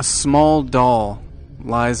 That's not good. A small doll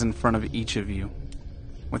lies in front of each of you.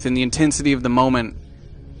 Within the intensity of the moment,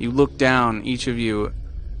 you look down, each of you,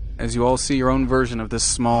 as you all see your own version of this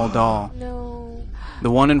small doll. No. The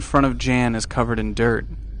one in front of Jan is covered in dirt.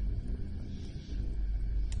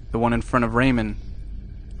 The one in front of Raymond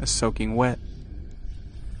is soaking wet.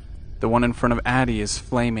 The one in front of Addie is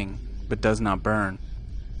flaming, but does not burn.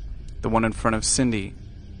 The one in front of Cindy,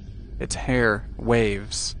 its hair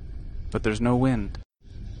waves, but there's no wind.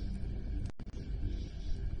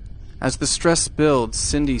 As the stress builds,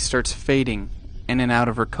 Cindy starts fading in and out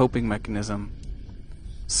of her coping mechanism,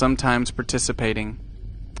 sometimes participating,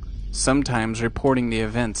 sometimes reporting the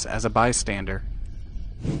events as a bystander.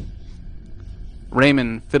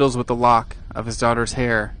 Raymond fiddles with the lock of his daughter's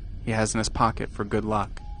hair he has in his pocket for good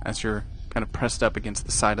luck as you're kind of pressed up against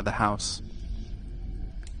the side of the house.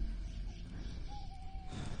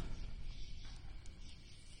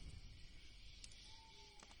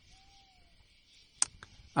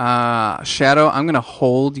 Shadow, I'm going to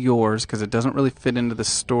hold yours because it doesn't really fit into the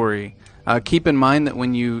story. Keep in mind that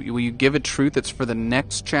when you give a truth, it's for the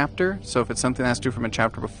next chapter. So if it's something that has to do from a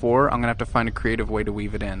chapter before, I'm going to have to find a creative way to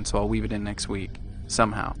weave it in. So I'll weave it in next week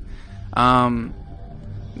somehow. The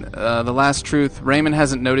last truth, Raymond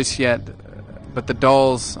hasn't noticed yet, but the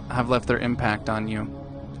dolls have left their impact on you.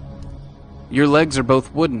 Your legs are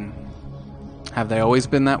both wooden. Have they always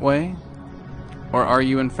been that way? Or are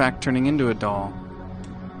you in fact turning into a doll?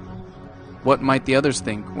 What might the others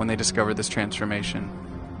think when they discover this transformation?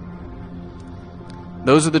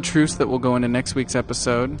 Those are the truths that will go into next week's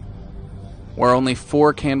episode, where only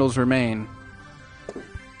 4 candles remain.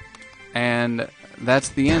 And that's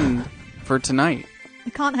the end for tonight.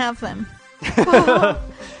 You can't have them.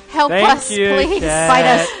 Help Thank us, you, please. Kat. Fight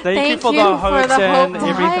us. Thank you for the hopes and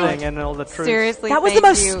everything and all the truth. Seriously, That was thank the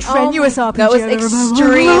most you. strenuous RPG. That was I've ever remembered.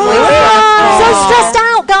 extremely I'm so stressed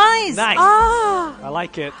out, guys. Nice. Ah. I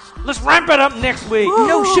like it. Let's ramp it up next week.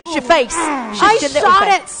 No, shift your face. I Shift your little shot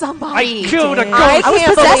face. at somebody. I killed a ghost. I I was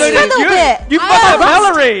can't possessed believe for a little you. bit. You fucked up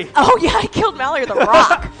Mallory! Oh, yeah, I killed Mallory the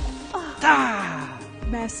Rock.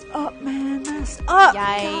 Messed up, man. Messed up.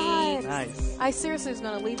 Yikes. Nice. I seriously was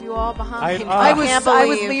going to leave you all behind. I was can't I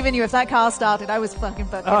was believe- leaving you. If that car started, I was fucking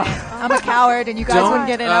booking it. I'm a coward, and you guys wouldn't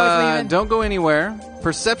get in. I was leaving. Don't go anywhere.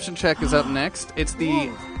 Perception check is up next. It's the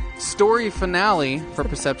story finale for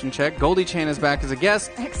Perception check. Goldie Chan is back as a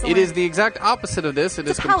guest. Excellent. It is the exact opposite of this. It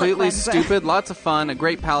is a palate completely cleanser. stupid. Lots of fun. A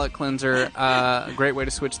great palate cleanser. A great way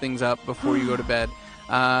to switch things up before you go to bed.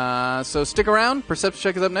 So stick around. Perception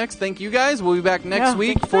check is up next. Thank you guys. We'll be back next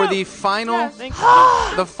week for the final,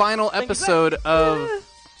 the final episode of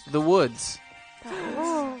The Woods.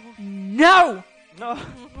 No. No.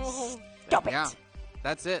 Stop it. Yeah,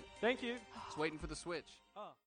 that's it. Thank you. Just waiting for the switch.